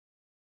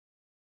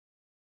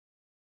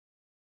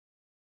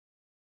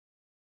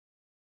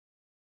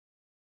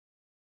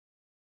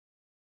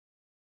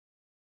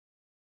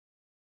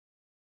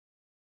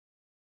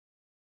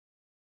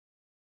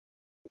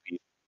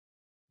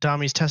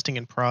 Dommy's testing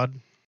in prod.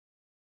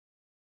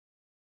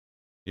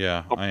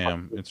 Yeah, I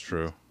am. It's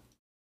true.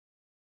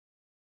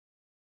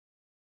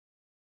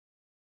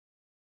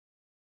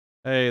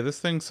 Hey, this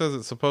thing says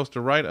it's supposed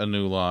to write a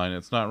new line.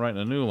 It's not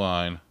writing a new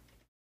line.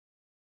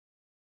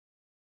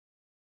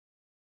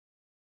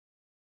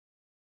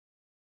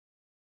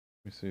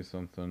 Let me see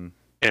something.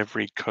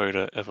 Every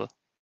coder ever.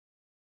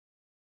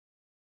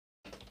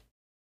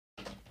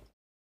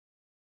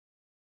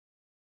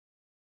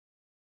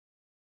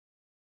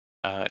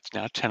 It's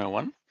now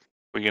 10:01.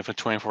 We're going for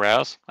 24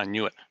 hours. I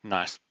knew it.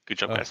 Nice. Good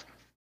job, guys.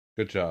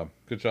 Good job.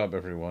 Good job,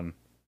 everyone.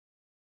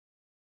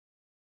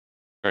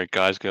 All right,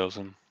 guys, girls,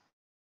 and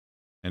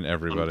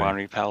everybody.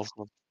 Binary pals.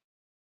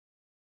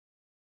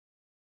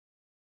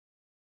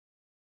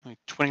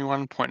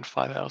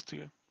 21.5 hours to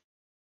go.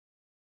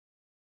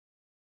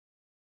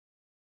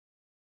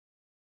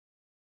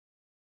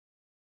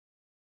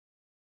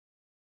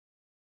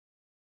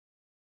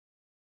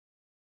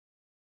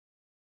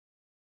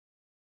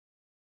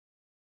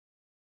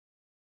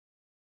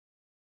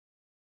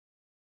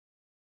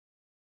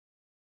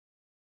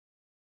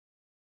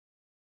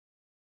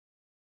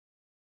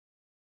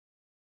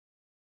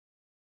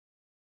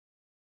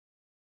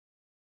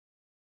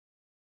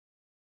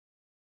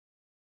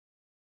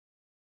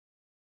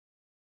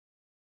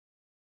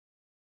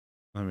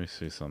 Let me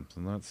see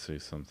something. Let's see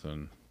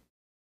something.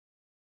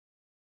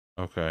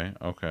 Okay,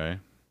 okay.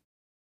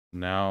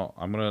 Now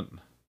I'm gonna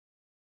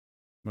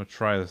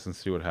try this and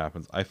see what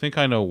happens. I think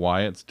I know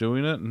why it's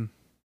doing it. And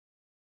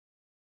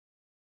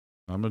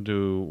I'm gonna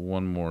do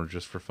one more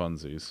just for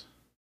funsies.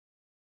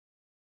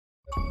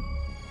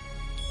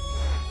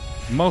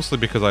 Mostly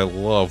because I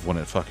love when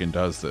it fucking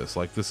does this.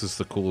 Like, this is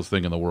the coolest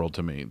thing in the world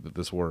to me, that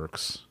this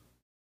works.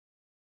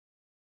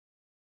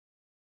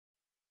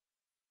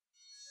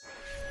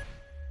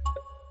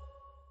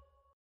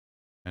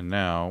 And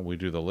now we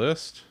do the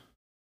list.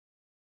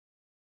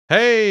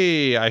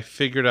 Hey, I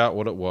figured out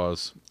what it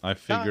was. I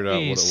figured out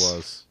what it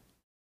was.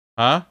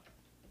 Huh?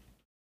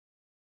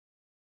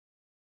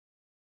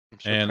 I'm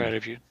so proud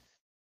of you.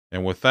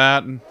 And with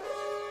that,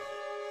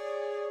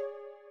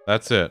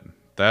 that's it.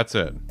 That's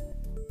it.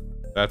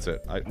 That's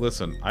it.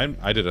 Listen,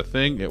 I did a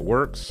thing. It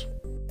works.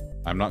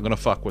 I'm not gonna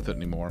fuck with it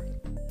anymore.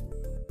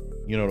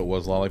 You know what it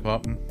was,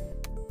 Lollipop?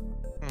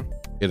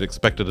 It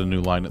expected a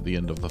new line at the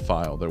end of the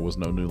file. There was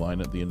no new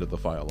line at the end of the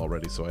file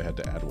already, so I had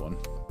to add one.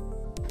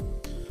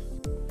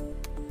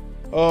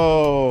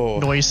 Oh.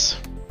 Noise.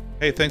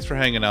 Hey, thanks for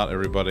hanging out,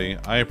 everybody.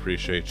 I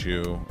appreciate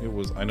you.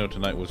 I know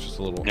tonight was just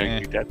a little. No,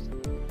 you dabs.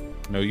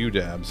 No, you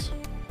dabs.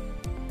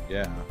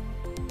 Yeah.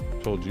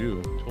 Told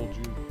you.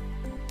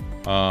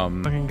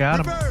 Fucking got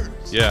him.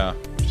 Reverse. Yeah.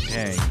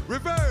 Dang.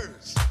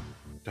 Reverse.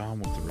 Dom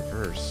with the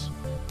reverse.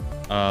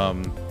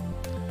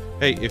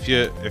 Hey, if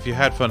you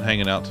had fun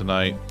hanging out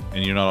tonight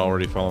and you're not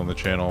already following the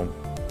channel,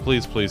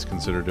 please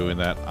consider doing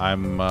that.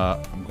 I'm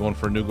going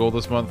for a new goal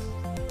this month,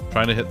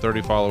 trying to hit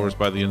 30 followers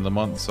by the end of the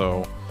month,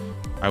 so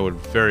I would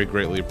very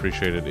greatly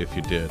appreciate it if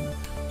you did.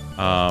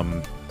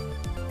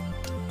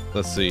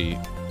 Let's see.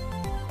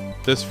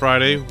 This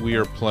Friday we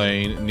are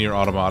playing Nier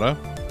Automata.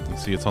 You can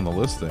see it's on the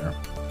list there.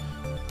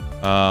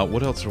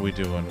 What else are we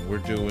doing? We're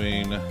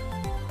doing.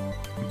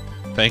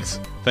 Thanks,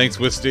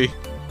 Wisty.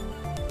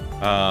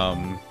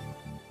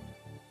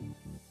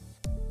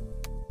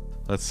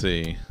 Let's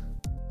see.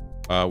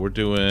 We're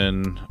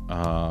doing.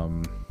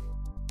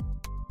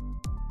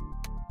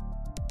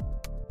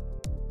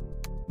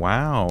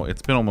 Wow,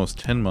 it's been almost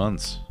 10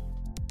 months.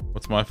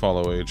 What's my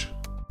follow age?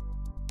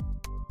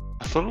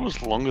 I thought it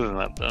was longer than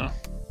that, though.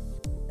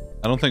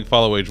 I don't think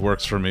follow age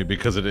works for me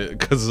because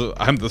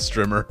I'm the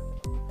streamer.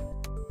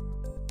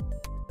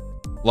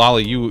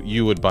 Lolly,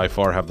 you would by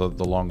far have the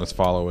longest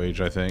follow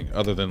age, I think,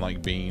 other than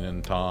like Bean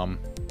and Tom.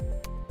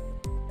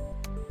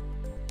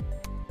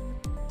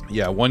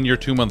 Yeah, 1 year,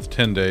 2 months,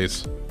 10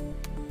 days.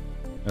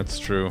 That's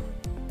true.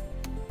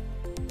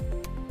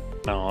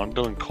 No, I'm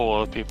doing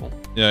call other people.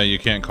 Yeah, you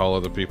can't call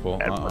other people.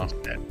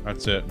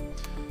 That's it.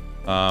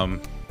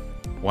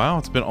 Wow,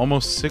 it's been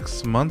almost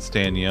 6 months,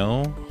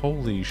 Danielle.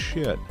 Holy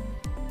shit.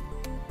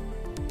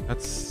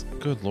 That's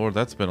good lord,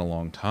 that's been a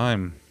long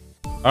time.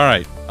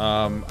 Alright,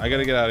 I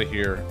gotta get out of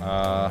here.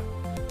 I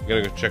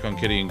gotta go check on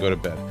Kitty and go to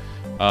bed.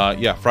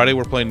 Yeah, Friday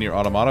we're playing Nier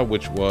Automata,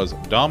 which was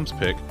Dom's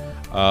pick.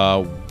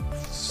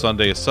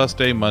 Sunday is Sus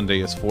Day, Monday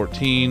is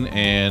 14,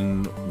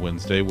 and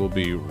Wednesday we'll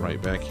be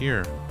right back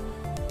here.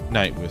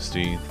 Night,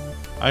 Wisty.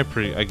 I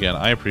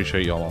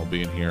appreciate y'all all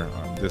being here.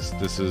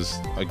 This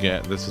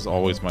is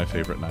always my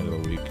favorite night of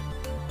the week.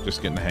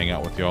 Just getting to hang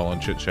out with y'all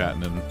and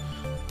chit-chatting and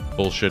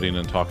bullshitting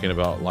and talking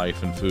about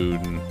life and food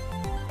and,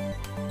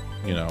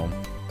 you know,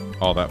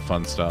 all that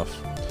fun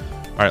stuff.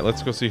 All right,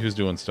 let's go see who's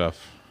doing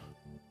stuff.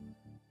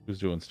 Who's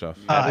doing stuff?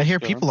 I hear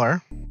people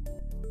are.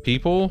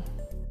 People?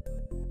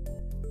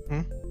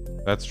 Hmm?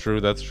 That's true.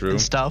 That's true. And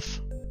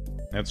stuff.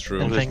 That's true.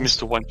 And there's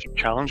Mr. One Chip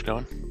Challenge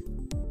going.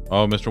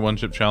 Oh, Mr. One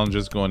Chip Challenge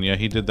is going. Yeah,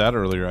 he did that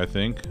earlier, I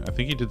think. I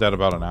think he did that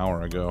about an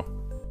hour ago.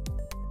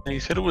 He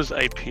said it was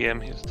 8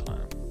 p.m. his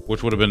time.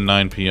 Which would have been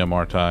 9 p.m.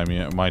 our time,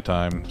 yeah, my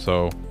time.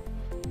 So,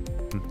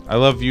 I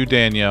love you,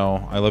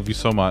 Danielle. I love you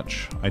so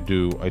much. I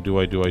do. Let's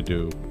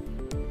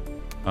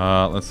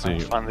see. I'll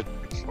find the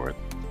ticket for it.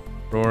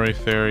 Rory,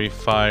 Fairy,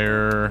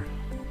 Fire,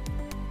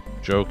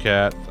 Joe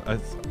Cat.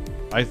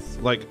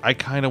 I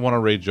kind of want to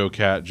raid Joe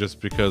Cat just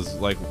because,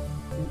 like,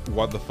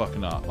 what the fuck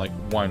not? Like,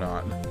 why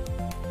not?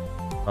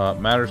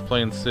 Matter's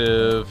playing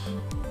Civ.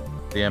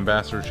 The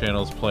Ambassador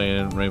channel's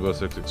playing Rainbow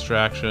Six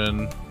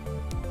Extraction.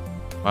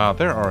 Wow,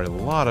 there are a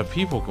lot of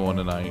people going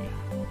tonight.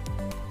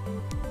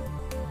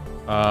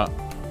 I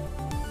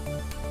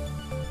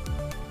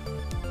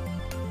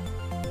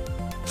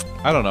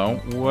don't know.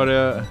 What,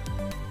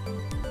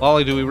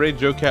 Lolly, do we raid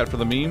Joe Cat for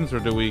the memes, or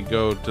do we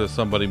go to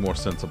somebody more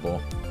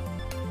sensible?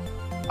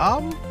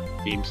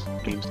 Memes.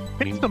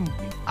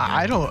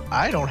 I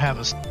don't have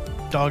a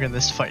dog in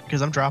this fight,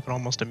 because I'm dropping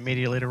almost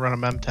immediately to run a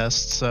mem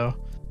test, so...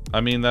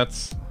 I mean,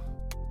 that's...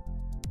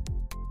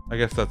 I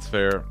guess that's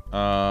fair.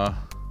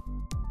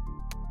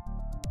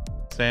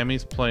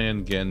 Sammy's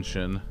playing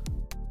Genshin.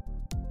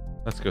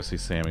 Let's go see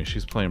Sammy.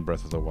 She's playing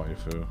Breath of the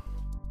Waifu.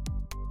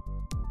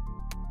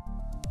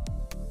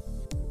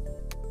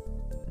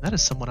 That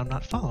is someone I'm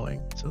not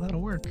following, so that'll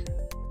work.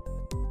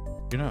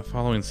 You're not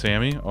following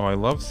Sammy? Oh, I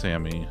love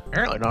Sammy.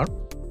 Apparently not.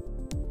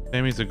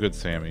 Sammy's a good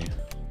Sammy.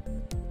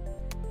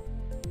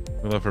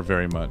 We love her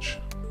very much.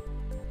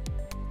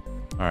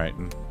 All right,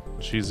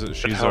 she's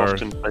our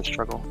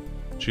struggle.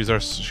 She's our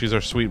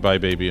sweet bye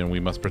baby, and we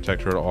must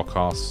protect her at all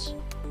costs.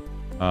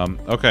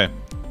 Okay,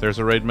 there's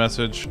a raid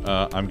message.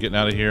 I'm getting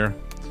out of here.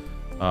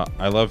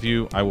 I love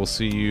you. I will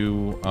see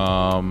you.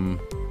 I'll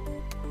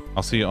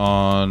see you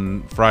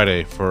on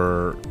Friday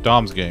for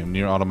Dom's game,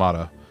 Nier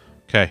Automata.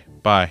 Okay,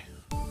 bye.